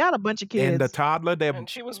already got a bunch of kids. And the toddler that. And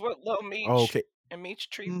she was with Lil Meech. Okay. and Meech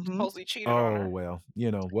Mhm. supposedly cheated Oh on her. well,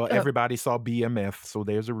 well Uh, everybody saw BMF, so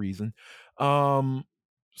there's a reason. Um,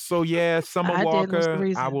 so yeah, Summer I didn't. What's the Walker, I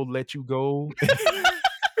reason? will let you go.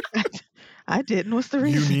 I didn't. What's the You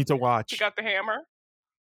reason? need to He watch. got the hammer.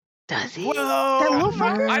 Does he? That Well, little no,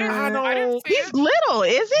 fucker? I I didn't don't. see He's it. little,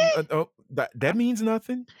 is he? That means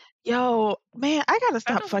nothing. Yo, man, I gotta That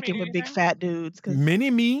stop doesn't mean fucking with big anything. fat dudes because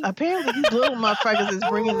Mini me. apparently these little motherfuckers is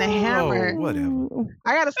bringing the Oh, hammer. whatever.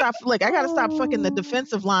 I gotta stop. Look, I gotta stop fucking the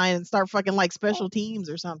defensive line and start fucking like special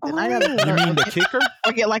teams or something. I gotta You start mean the fucking kicker?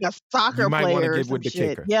 or get like a You soccer might want to player or get some with the shit.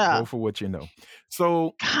 kicker. Yeah. Go for what you know.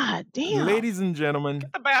 So, God damn. ladies and gentlemen,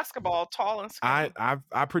 Get the basketball, tall and skinny.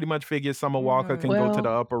 I pretty much figured Summer Walker can go to the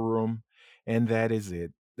Well, upper room, and that is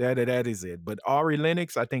it. That is it. But Ari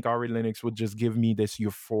Lennox, I think Ari Lennox would just give me this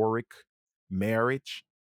euphoric marriage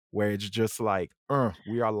where it's just like,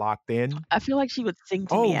 we are locked in. I feel like she would sing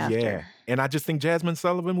to Oh me yeah. after And I just think Jasmine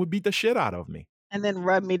Sullivan would beat the shit out of me. and then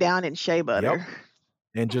rub me down in shea Yep. butter.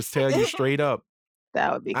 And just tell you straight up.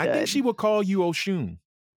 That would be I think good. she would call you Oshun.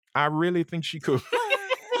 I really think she could.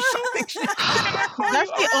 I think she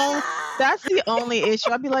That's the only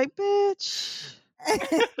issue. I'd be like, bitch,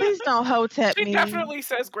 please don't hotep She me. definitely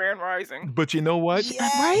says Grand Rising. But you know what?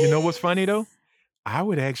 Right? You know what's funny though? I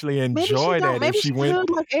would actually Maybe she enjoy don't. that if Maybe she she went.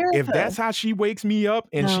 could like If Erica. that's how she wakes me up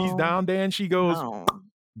and she's No, down there and she goes, no.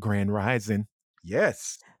 Grand Rising.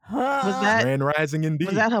 Yes. Was that Grand Rising was indeed.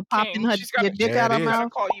 that her popping King. her She's got your dick That out her is. gotta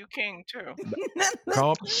mouth? call you King too.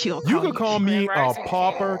 She'll You call could you call king. me Grand a Rising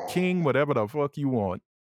pauper, King. king, whatever the fuck you want.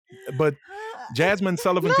 But Jasmine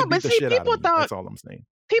Sullivan No, could beat but the see, shit out people of me. thought That's all I'm saying.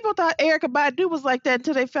 Erica Badu was like that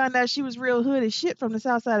until they found out she was real hood as shit from the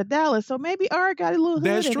south side of Dallas. So maybe Ari got a little hood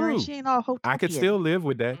That's in her and true. she ain't all I could hotepian. still live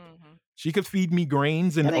with that. Mhm. She could feed me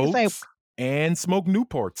grains and That nigga say oats and smoke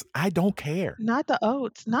Newports. I don't care. not the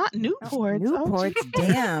oats, not Newports. Oh, Newports, Jesus.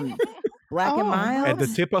 damn. Black and Oh, At the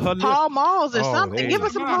mild. tip of her lip. Paul Malls or Oh, something. there Give you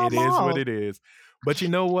us some go. Paul It is what Malls. it is. But you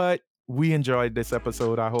know what? We enjoyed this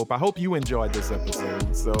episode, I hope. I hope you enjoyed this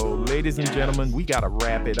episode. So, ladies and gentlemen, we got to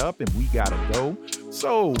wrap it up and we got to go.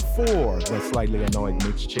 So, for the slightly annoyed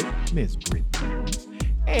mixed chick, Miss Britt Jones,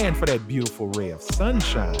 and for that beautiful ray of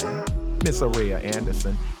sunshine, Miss Araya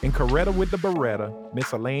Anderson, and Coretta with the Beretta,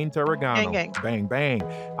 Miss Elaine Terragano. Gang, gang. Bang, bang.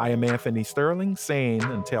 I am Anthony Sterling saying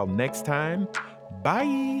until next time, bye.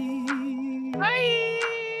 Bye.